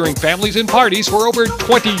Ogdensburg, catering families and parties for over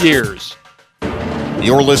 20 years.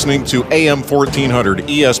 You're listening to AM 1400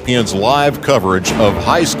 ESPN's live coverage of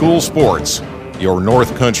high school sports. Your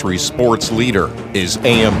North Country sports leader is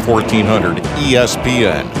AM 1400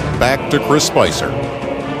 ESPN. Back to Chris Spicer.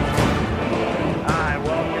 I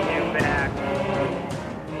welcome you back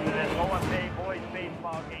to this OFA boys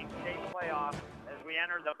baseball game state playoff as we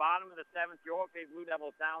enter the bottom of the seventh. Your OFA Blue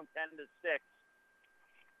Devils down 10-6.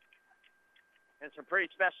 And some pretty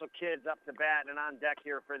special kids up to bat and on deck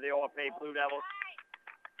here for the OFA Blue Devils.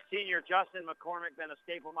 Senior Justin McCormick been a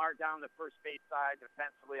staple mark down the first base side.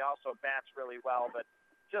 Defensively also bats really well, but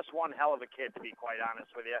just one hell of a kid, to be quite honest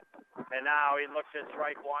with you. And now he looks at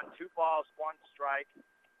strike one, 2 balls, 1 strike.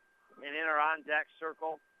 An inner on-deck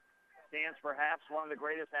circle stands perhaps one of the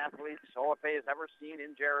greatest athletes OFA has ever seen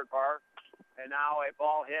in Jared Barr. And now a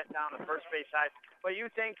ball hit down the first base side. But you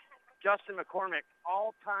think Justin McCormick,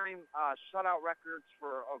 all-time shutout records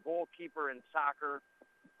for a goalkeeper in soccer,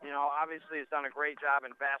 obviously has done a great job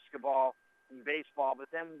in basketball and baseball, but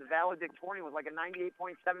then the valedictorian was like a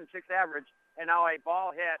 98.76 average, and now a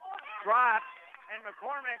ball hit, drops, and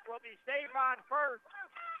McCormick will be safe on first.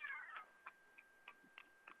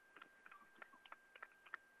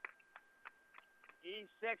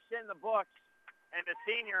 E6 in the books, and the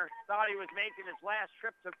senior thought he was making his last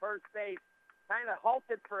trip to first base. Kind of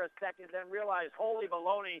halted for a second, then realized, holy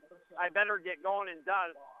baloney, I better get going, and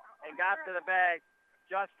does, and got to the bag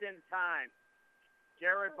just in time.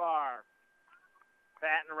 Jared Barr,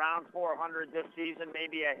 batting around 400 this season,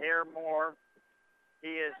 maybe a hair more.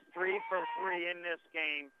 He is 3 for 3 in this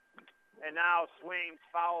game, and now swings,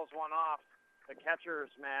 fouls one off the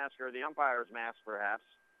catcher's mask, or the umpire's mask, perhaps.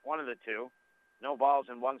 One of the two. No balls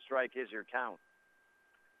and 1 strike is your count.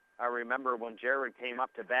 I remember when Jared came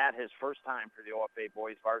up to bat his first time for the OFA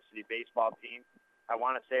boys varsity baseball team. I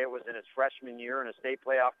want to say it was in his freshman year in a state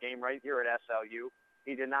playoff game right here at SLU.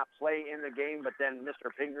 He did not play in the game, but then Mr.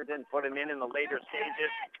 Pinkerton put him in the later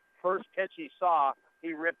stages. First pitch he saw,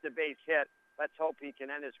 he ripped a base hit. Let's hope he can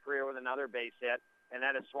end his career with another base hit. And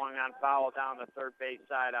that is swung on foul down the third base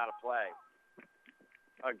side out of play.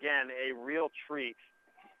 Again, a real treat.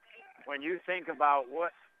 When you think about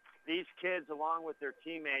what these kids, along with their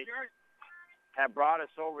teammates, have brought us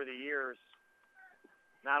over the years,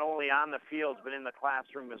 not only on the fields but in the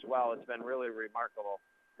classroom as well, it's been really remarkable.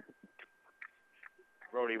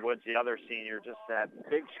 Brody Woods, the other senior, just that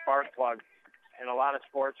big spark plug in a lot of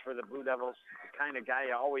sports for the Blue Devils, the kind of guy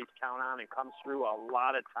you always count on and comes through a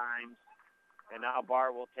lot of times. And now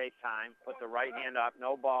Barr will take time, put the right hand up,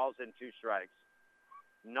 no balls and 2 strikes.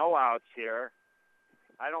 No outs here.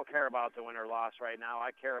 I don't care about the win or loss right now.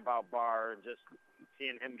 I care about Barr and just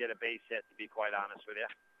seeing him get a base hit, to be quite honest with you.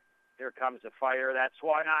 Here comes the fire. That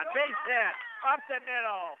swung on. Base hit up the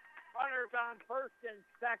middle. Runners on first and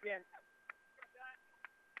second.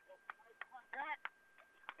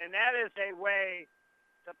 And that is a way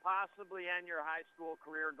to possibly end your high school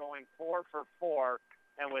career, going 4 for 4.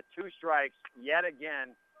 And with 2 strikes, yet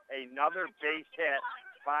again, another base hit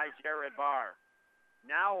by Jared Barr.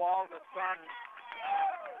 Now all of a sudden,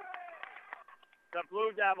 the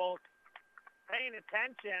Blue Devils paying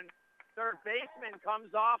attention. Third baseman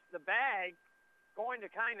comes off the bag, going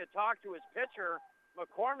to kind of talk to his pitcher.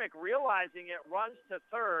 McCormick, realizing it, runs to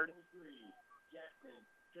third.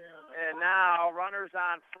 And now runners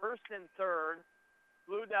on first and third.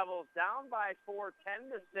 Blue Devils down by 4,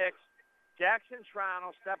 10-6. Jackson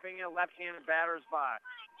Toronto stepping in, left-handed batter's box.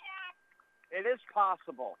 It is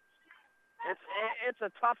possible. It's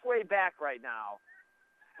a tough way back right now,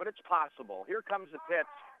 but it's possible. Here comes the pitch,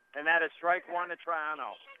 and that is strike 1 to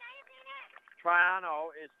Toronto.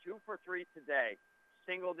 Toronto is 2 for 3 today.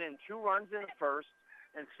 Singled in 2 runs in the first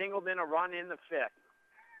and singled in a run in the 5th.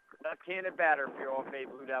 Left-handed batter for your OFA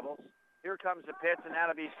Blue Devils. Here comes the pitch, and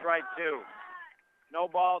that'll be strike 2. No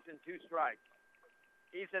balls and 2 strikes.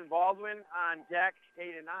 Ethan Baldwin on deck,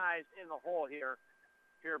 Hayden Eyes in the hole here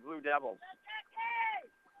Blue Devils.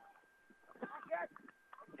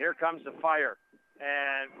 Here comes the fire.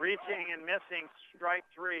 And reaching and missing, strike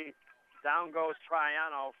 3. Down goes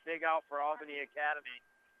Triano. Big out for Albany Academy.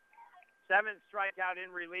 7th strikeout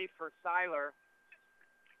in relief for Seiler.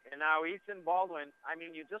 And now Ethan Baldwin,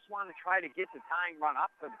 you just want to try to get the tying run up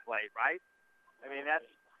to the plate, right? That's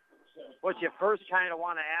what you first kind of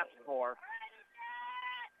want to ask for.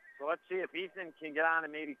 So let's see if Ethan can get on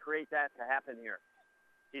and maybe create that to happen here.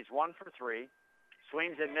 He's 1 for 3.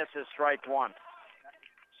 Swings and misses, strike 1.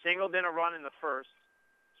 Singled in a run in the first.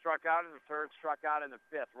 Struck out in the third, struck out in the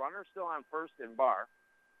 5th. Runner still on first in Barr.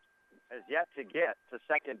 Has yet to get to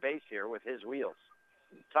second base here with his wheels.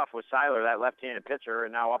 Tough with Seiler, that left-handed pitcher,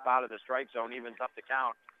 and now up out of the strike zone, evens up the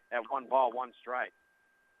count at 1 ball, 1 strike.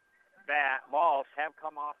 Balls have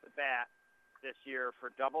come off the bat this year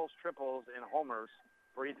for doubles, triples, and homers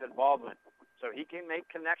for Ethan Baldwin. So he can make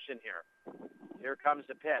connection here. Here comes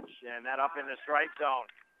the pitch, and that up in the strike zone.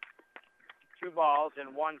 2 balls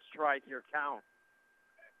and 1 strike, your count.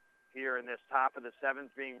 Here in this top of the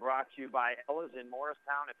 7th, being brought to you by Ella's in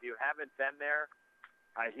Morristown. If you haven't been there,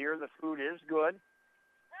 I hear the food is good.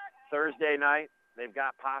 Thursday night, they've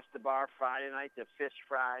got pasta bar. Friday night, the fish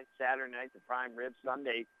fry. Saturday night, the prime rib.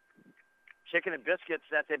 Sunday, chicken and biscuits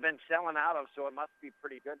that they've been selling out of, so it must be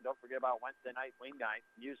pretty good. Don't forget about Wednesday night wing night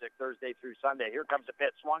music, Thursday through Sunday. Here comes the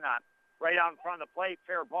pitch, swung on, right out in front of the plate,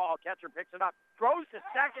 fair ball. Catcher picks it up, throws to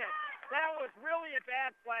second. That was really a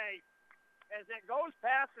bad play as it goes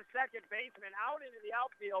past the second baseman, out into the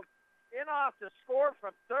outfield. In off to score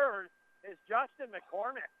from third is Justin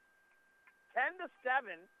McCormick. 10-7,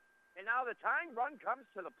 and now the tying run comes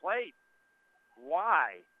to the plate.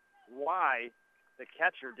 Why the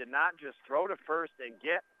catcher did not just throw to first and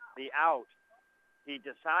get the out? He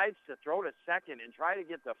decides to throw to second and try to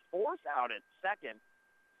get the fourth out at second.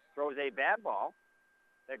 Throws a bad ball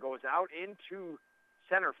that goes out into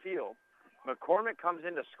center field. McCormick comes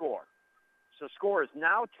in to score. So score is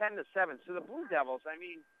now 10-7. So the Blue Devils, I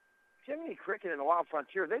mean, Jiminy Cricket and the Wild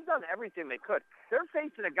Frontier, they've done everything they could. They're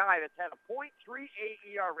facing a guy that's had a .38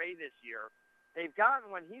 ERA this year. They've gotten,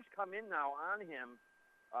 when he's come in now on him,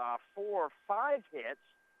 4 or 5 hits.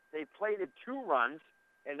 They plated 2 runs,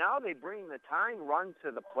 and now they bring the tying run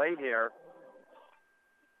to the plate here.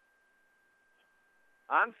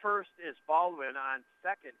 On first is Baldwin. On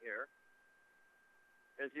second here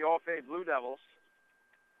is the OFA Blue Devils.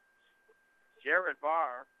 Jared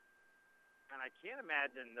Barr. And I can't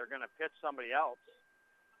imagine they're going to pitch somebody else.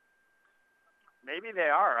 Maybe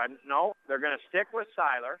they are. No, they're going to stick with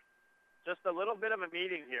Seiler. Just a little bit of a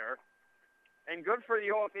meeting here. And good for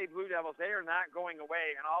the OFA Blue Devils. They are not going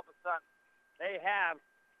away. And all of a sudden, they have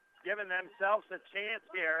given themselves a chance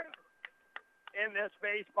here in this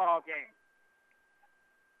baseball game.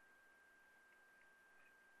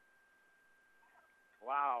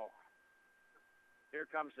 Wow. Here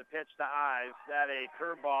comes the pitch to Ives. That a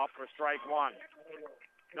curveball for strike one.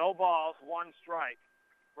 No balls, 1 strike.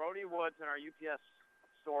 Brody Woods in our UPS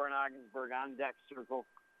store in Ogdensburg on deck circle.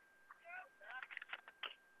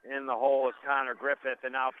 In the hole is Connor Griffith,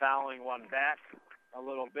 and now fouling one back a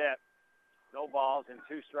little bit. No balls and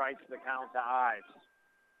 2 strikes to count to Ives.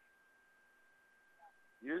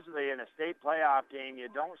 Usually in a state playoff game, you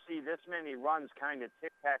don't see this many runs kind of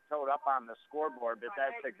tic-tac-toed up on the scoreboard, but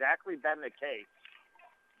that's exactly been the case.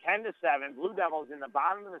 10-7, Blue Devils in the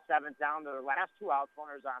bottom of the 7th, down to their last 2 outs.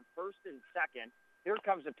 Runners on first and second. Here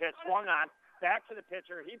comes the pitch, swung on, back to the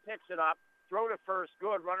pitcher. He picks it up, throw to first,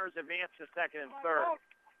 good. Runners advance to second and third.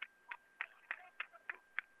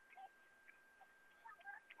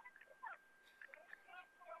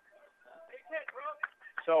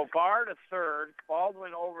 So Barr to third,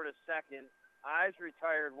 Baldwin over to second. Ives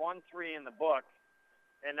retired 1-3 in the book.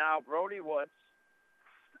 And now Brody Woods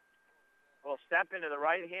will step into the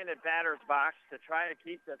right-handed batter's box to try to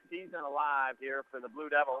keep the season alive here for the Blue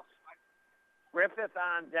Devils. Griffith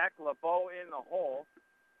on deck, LeBeau in the hole.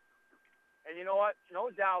 And you know what?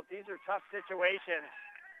 No doubt these are tough situations.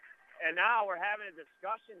 And now we're having a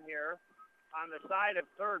discussion here on the side of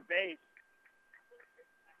third base.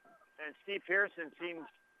 And Steve Pearson seems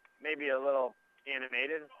maybe a little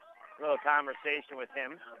animated. A little conversation with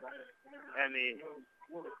him and the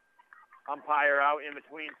umpire out in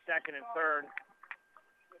between second and third.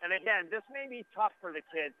 And again, this may be tough for the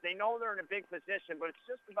kids. They know they're in a big position, but it's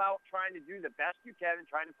just about trying to do the best you can and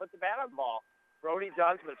trying to put the bat on the ball. Brody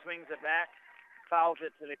does, but swings it back, fouls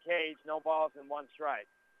it to the cage. No balls and 1 strike.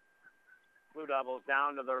 Blue Devils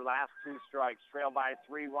down to their last 2 strikes, trail by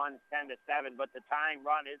 3 runs, 10-7, but the tying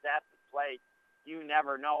run is at the plate. You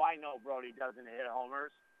never know. I know Brody doesn't hit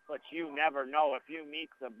homers, but you never know if you meet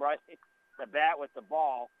the bat with the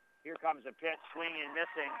ball. Here comes a pitch, swinging,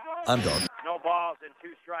 missing. I'm done. No balls and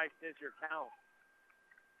 2 strikes is your count.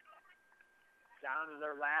 Down to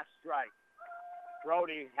their last strike.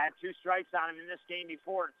 Brody had 2 strikes on him in this game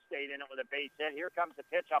before and stayed in it with a base hit. Here comes the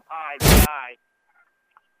pitch up high, high.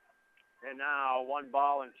 And now 1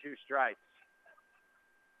 ball and 2 strikes.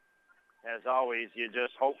 As always, you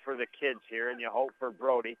just hope for the kids here, and you hope for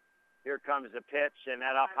Brody. Here comes the pitch, and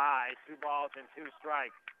that up high, 2 balls and 2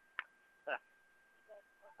 strikes.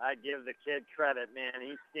 I give the kid credit, man.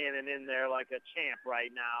 He's standing in there like a champ right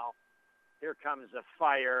now. Here comes the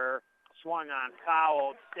fire. Swung on,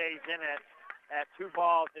 fouled, stays in it at 2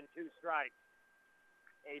 balls and 2 strikes.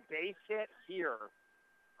 A base hit here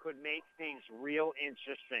could make things real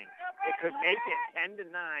interesting. It could make it 10-9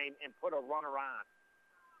 and put a runner on.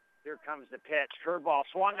 Here comes the pitch. Curveball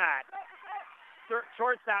swung on.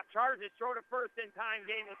 Shortstop charges, throw to first in time.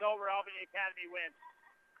 Game is over. Albany Academy wins.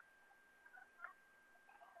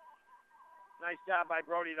 Nice job by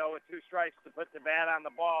Brody, though, with 2 strikes to put the bat on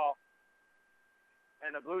the ball.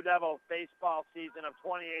 And the Blue Devils baseball season of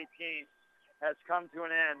 2018 has come to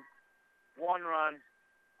an end. 1 run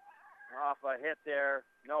off a hit there.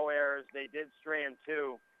 No errors. They did strand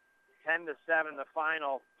 2. 10-7 the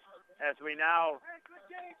final. as we now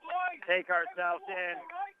take ourselves in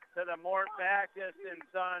to the Mort Backus and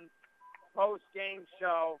Sons post-game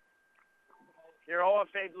show. Your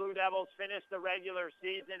OFA Blue Devils finished the regular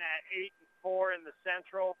season at 8-4 in the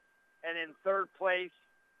Central, and in third place,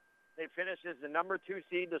 they finished as the number 2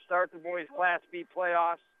 seed to start the boys Class B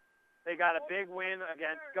playoffs. They got a big win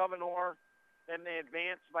against Governor. Then they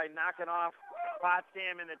advanced by knocking off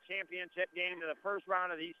Potsdam in the championship game to the first round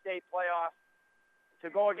of the East State playoffs to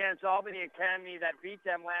go against Albany Academy that beat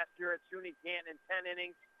them last year at SUNY Canton in 10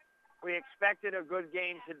 innings. We expected a good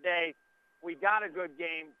game today. We got a good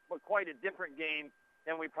game, but quite a different game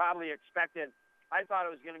than we probably expected. I thought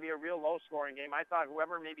it was going to be a real low-scoring game. I thought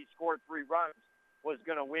whoever maybe scored 3 runs was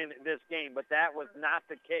going to win this game, but that was not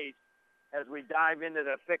the case. As we dive into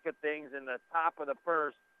the thick of things in the top of the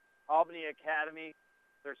first, Albany Academy,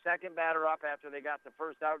 their second batter up after they got the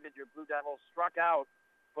first out, did your Blue Devils, struck out,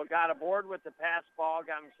 but got aboard with the pass ball,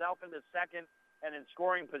 got himself into second and in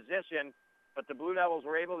scoring position, but the Blue Devils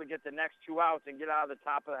were able to get the next 2 outs and get out of the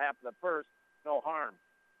top of the half of the first, no harm.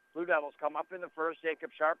 Blue Devils come up in the first.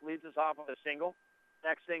 Jacob Sharp leads us off with a single.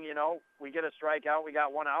 Next thing you know, we get a strikeout. We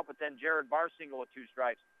got 1 out, but then Jared Barr single with 2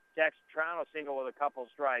 strikes. Jax Toronto single with a couple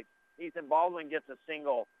strikes. Ethan Baldwin gets a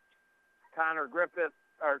single.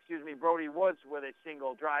 Brody Woods with a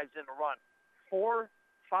single, drives in a run.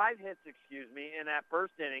 5 hits, in that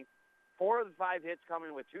first inning. 4 of the 5 hits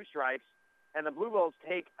coming with 2 strikes. And the Blue Devils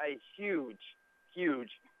take a huge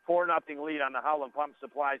 4-0 lead on the Howland Pump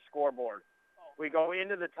Supply scoreboard. We go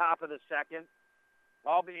into the top of the second.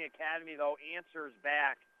 Albany Academy, though, answers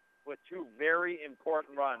back with 2 very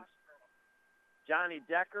important runs. Johnny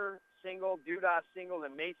Decker single, Dudas single,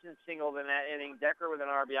 and Mason singled in that inning. Decker with an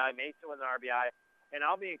RBI, Mason with an RBI. And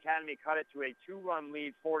Albany Academy cut it to a 2-run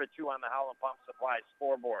lead, 4-2 on the Howland Pump Supply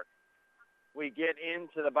scoreboard. We get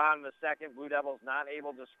into the bottom of the second. Blue Devils not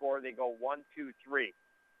able to score. They go 1-2-3.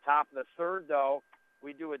 Top of the third, though,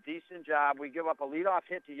 we do a decent job. We give up a leadoff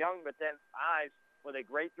hit to Young, but then Ives, with a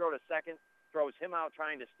great throw to second, throws him out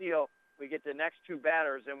trying to steal. We get the next 2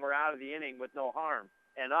 batters, and we're out of the inning with no harm.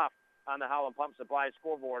 And up on the Howland Pump Supply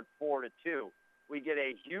scoreboard, 4-2. We get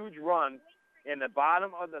a huge run in the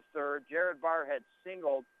bottom of the third. Jared Barr had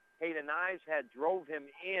singled. Hayden Ives had drove him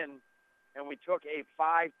in, and we took a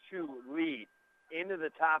 5-2 lead into the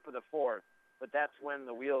top of the fourth. But that's when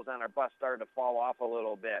the wheels on our bus started to fall off a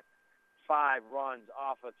little bit. 5 runs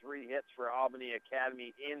off of 3 hits for Albany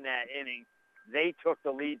Academy in that inning. They took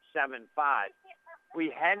the lead 7-5.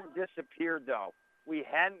 We hadn't disappeared, though. We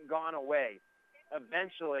hadn't gone away.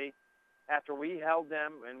 Eventually, after we held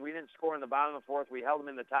them, and we didn't score in the bottom of the fourth, we held them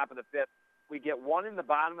in the top of the fifth. We get 1 in the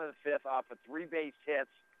bottom of the fifth off of 3 base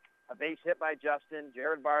hits. A base hit by Justin,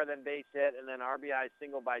 Jared Barr then base hit, and then RBI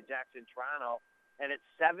single by Jackson Toronto. And it's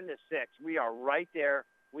 7-6. We are right there.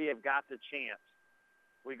 We have got the chance.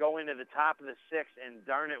 We go into the top of the sixth, and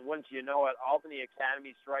darn it, once you know it, Albany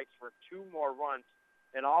Academy strikes for 2 more runs.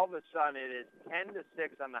 And all of a sudden, it is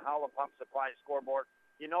 10-6 on the Howland Pump Supply scoreboard.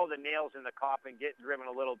 You know the nails in the coffin getting driven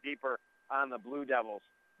a little deeper on the Blue Devils.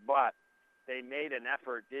 But they made an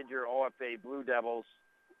effort, did your OFA Blue Devils,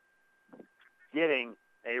 getting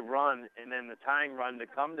a run and then the tying run to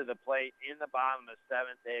come to the plate in the bottom of the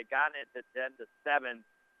seventh. They had gotten it to 10-7,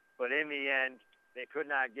 but in the end, they could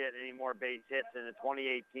not get any more base hits, and the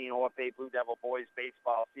 2018 OFA Blue Devil boys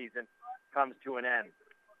baseball season comes to an end.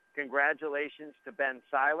 Congratulations to Ben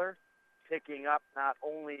Seiler, picking up not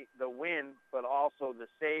only the win, but also the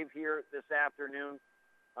save here this afternoon.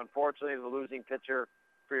 Unfortunately, the losing pitcher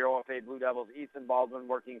for your OFA Blue Devils, Ethan Baldwin,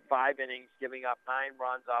 working 5 innings, giving up 9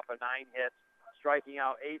 runs off of 9 hits, striking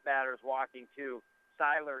out 8 batters, walking 2.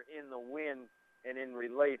 Seiler in the win and in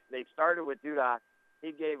relief. They started with Duda.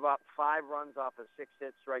 He gave up 5 runs off of 6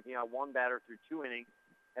 hits, striking out 1 batter through 2 innings.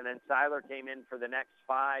 And then Seiler came in for the next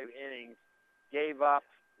 5 innings, gave up,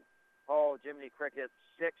 Jiminy Cricket,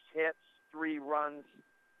 6 hits, 3 runs,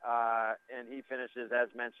 and he finishes, as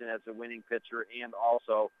mentioned, as the winning pitcher and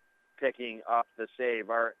also picking up the save.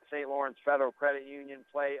 Our St. Lawrence Federal Credit Union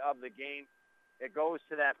play of the game, it goes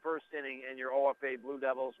to that first inning, and your OFA Blue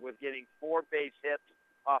Devils with getting 4 base hits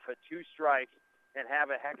off of 2 strikes and have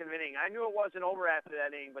a heck of an inning. I knew it wasn't over after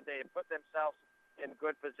that inning, but they had put themselves in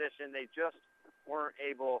good position. They just weren't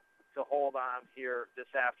able to hold on here this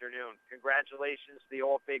afternoon. Congratulations to the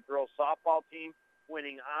OFA girls softball team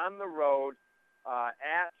winning on the road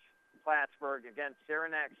at Plattsburgh against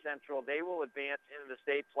Saranac Central. They will advance into the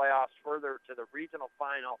state playoffs further to the regional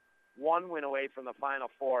final, 1 win away from the Final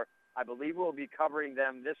Four. I believe we'll be covering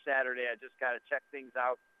them this Saturday. I just got to check things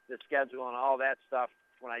out, the schedule and all that stuff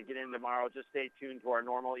when I get in tomorrow. Just stay tuned to our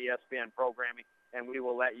normal ESPN programming, and we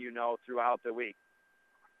will let you know throughout the week.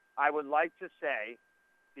 I would like to say,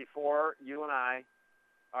 before you and I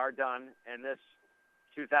are done and this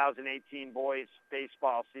 2018 boys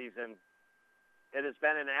baseball season, it has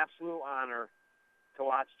been an absolute honor to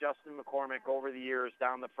watch Justin McCormick over the years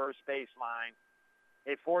down the first base line,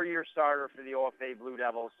 a 4-year starter for the OFA Blue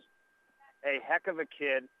Devils, a heck of a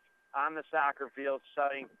kid on the soccer field,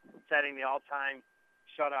 setting the all-time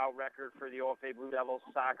shutout record for the OFA Blue Devils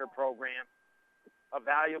soccer program, a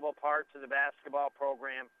valuable part to the basketball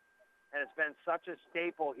program, and it's been such a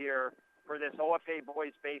staple here for this OFA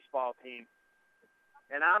boys baseball team.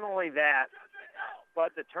 And not only that,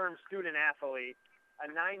 but the term student athlete, a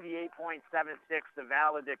 98.76, the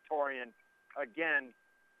valedictorian. Again,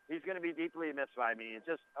 he's going to be deeply missed by me. It's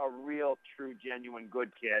just a real, true, genuine,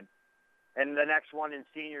 good kid. And the next one in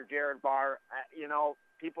senior, Jared Barr,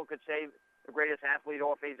 people could say the greatest athlete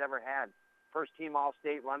OFA's ever had. First team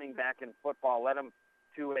All-State running back in football. Led him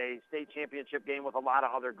to a state championship game with a lot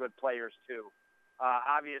of other good players, too.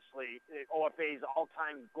 Obviously, OFA's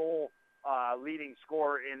all-time goal leading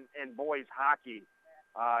scorer in boys hockey.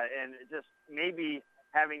 And just maybe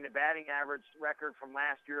having the batting average record from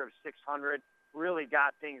last year of 600 really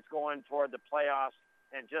got things going toward the playoffs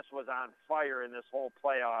and just was on fire in this whole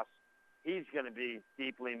playoffs. He's going to be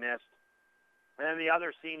deeply missed. And then the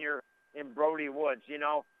other senior in Brody Woods, he's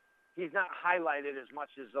not highlighted as much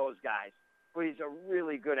as those guys, but he's a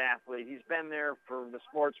really good athlete. He's been there for the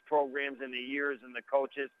sports programs and the years and the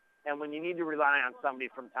coaches. And when you need to rely on somebody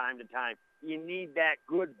from time to time, you need that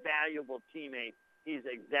good, valuable teammate. He's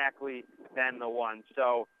exactly been the one.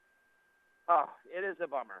 So, it is a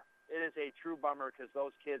bummer. It is a true bummer because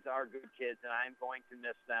those kids are good kids, and I'm going to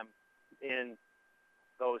miss them in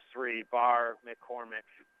those three, Barr, McCormick,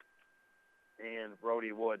 and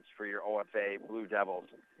Brody Woods for your OFA Blue Devils.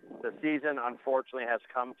 The season, unfortunately, has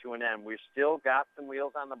come to an end. We've still got some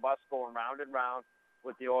wheels on the bus going round and round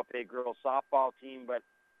with the OFA girls softball team, but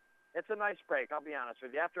it's a nice break, I'll be honest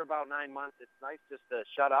with you. After about 9 months, it's nice just to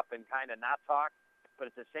shut up and kind of not talk, but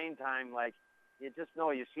at the same time, you just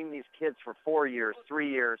know you've seen these kids for 4 years, 3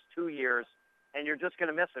 years, 2 years, and you're just going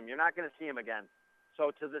to miss them. You're not going to see them again.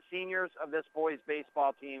 So to the seniors of this boys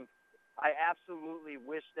baseball team, I absolutely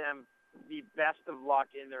wish them the best of luck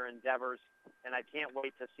in their endeavors, and I can't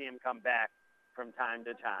wait to see them come back from time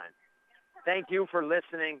to time. Thank you for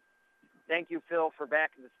listening. Thank you, Phil, for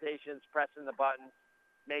backing the stations, pressing the buttons,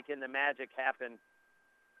 making the magic happen.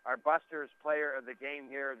 Our Busters player of the game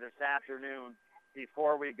here this afternoon,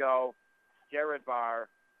 before we go, Jared Barr,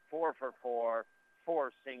 4 for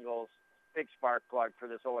 4 singles, big spark plug for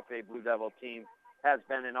this OFA Blue Devil team, has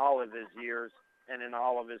been in all of his years and in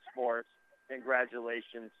all of his sports.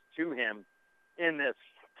 Congratulations to him in this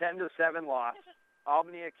 10-7 loss.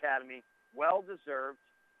 Albany Academy, well-deserved.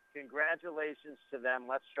 Congratulations to them.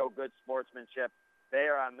 Let's show good sportsmanship. They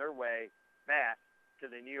are on their way back to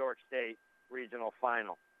the New York State Regional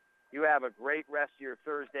Final. You have a great rest of your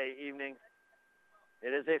Thursday evening.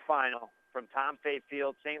 It is a final from Tom Fay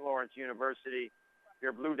Field, St. Lawrence University.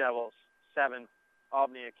 Your Blue Devils, 7,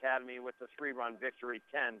 Albany Academy with the 3-run victory,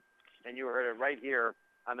 10. And you heard it right here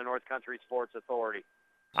on the North Country Sports Authority.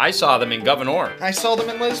 I saw them in Governor. I saw them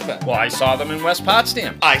in Lisbon. Well, I saw them in West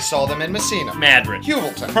Potsdam. I saw them in Messina. Madrid.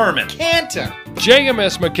 Hewelton. Herman. Canton.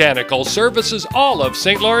 JMS Mechanical services all of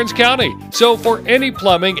St. Lawrence County. So for any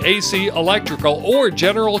plumbing, AC, electrical, or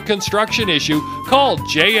general construction issue, call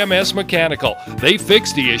JMS Mechanical. They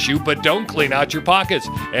fix the issue, but don't clean out your pockets.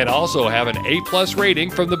 And also have an A+ rating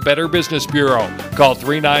from the Better Business Bureau. Call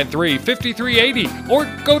 393-5380 or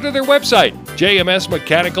go to their website,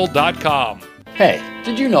 jmsmechanical.com. Hey,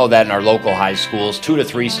 did you know that in our local high schools, 2 to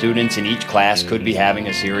 3 students in each class could be having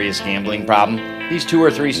a serious gambling problem? These 2 or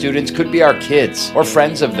 3 students could be our kids or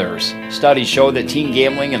friends of theirs. Studies show that teen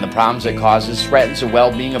gambling and the problems it causes threatens the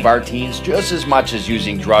well-being of our teens just as much as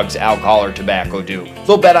using drugs, alcohol, or tobacco do.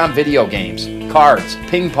 They'll bet on video games, cards,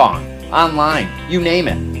 ping pong, online, you name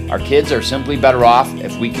it. Our kids are simply better off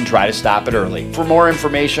if we can try to stop it early. For more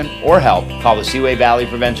information or help, call the Seaway Valley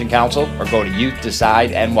Prevention Council or go to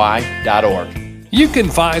youthdecideNY.org. You can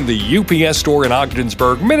find the UPS store in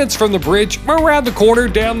Ogdensburg minutes from the bridge, around the corner,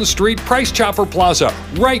 down the street, Price Chopper Plaza,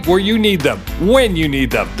 right where you need them, when you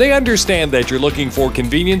need them. They understand that you're looking for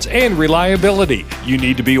convenience and reliability. You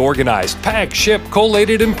need to be organized, packed, shipped,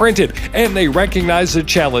 collated, and printed, and they recognize the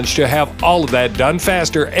challenge to have all of that done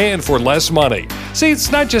faster and for less money. See,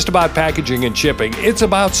 it's not just about packaging and shipping, it's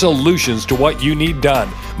about solutions to what you need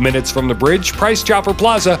done. Minutes from the bridge, Price Chopper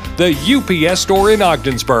Plaza, the UPS store in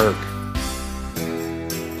Ogdensburg.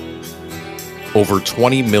 Over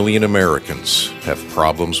 20 million Americans have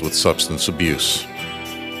problems with substance abuse,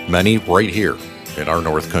 many right here in our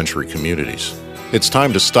North Country communities. It's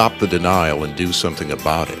time to stop the denial and do something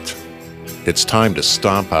about it. It's time to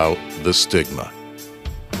stomp out the stigma.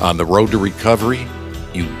 On the road to recovery,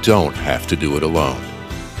 you don't have to do it alone.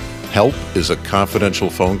 Help is a confidential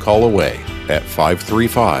phone call away at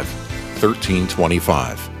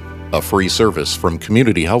 535-1325, a free service from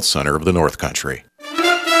Community Health Center of the North Country.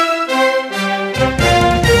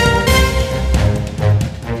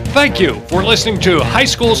 Thank you for listening to High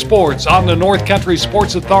School Sports on the North Country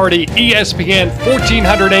Sports Authority ESPN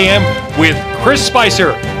 1400 AM with Chris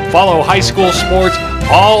Spicer. Follow high school sports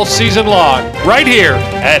all season long right here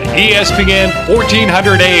at ESPN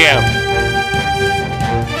 1400 AM.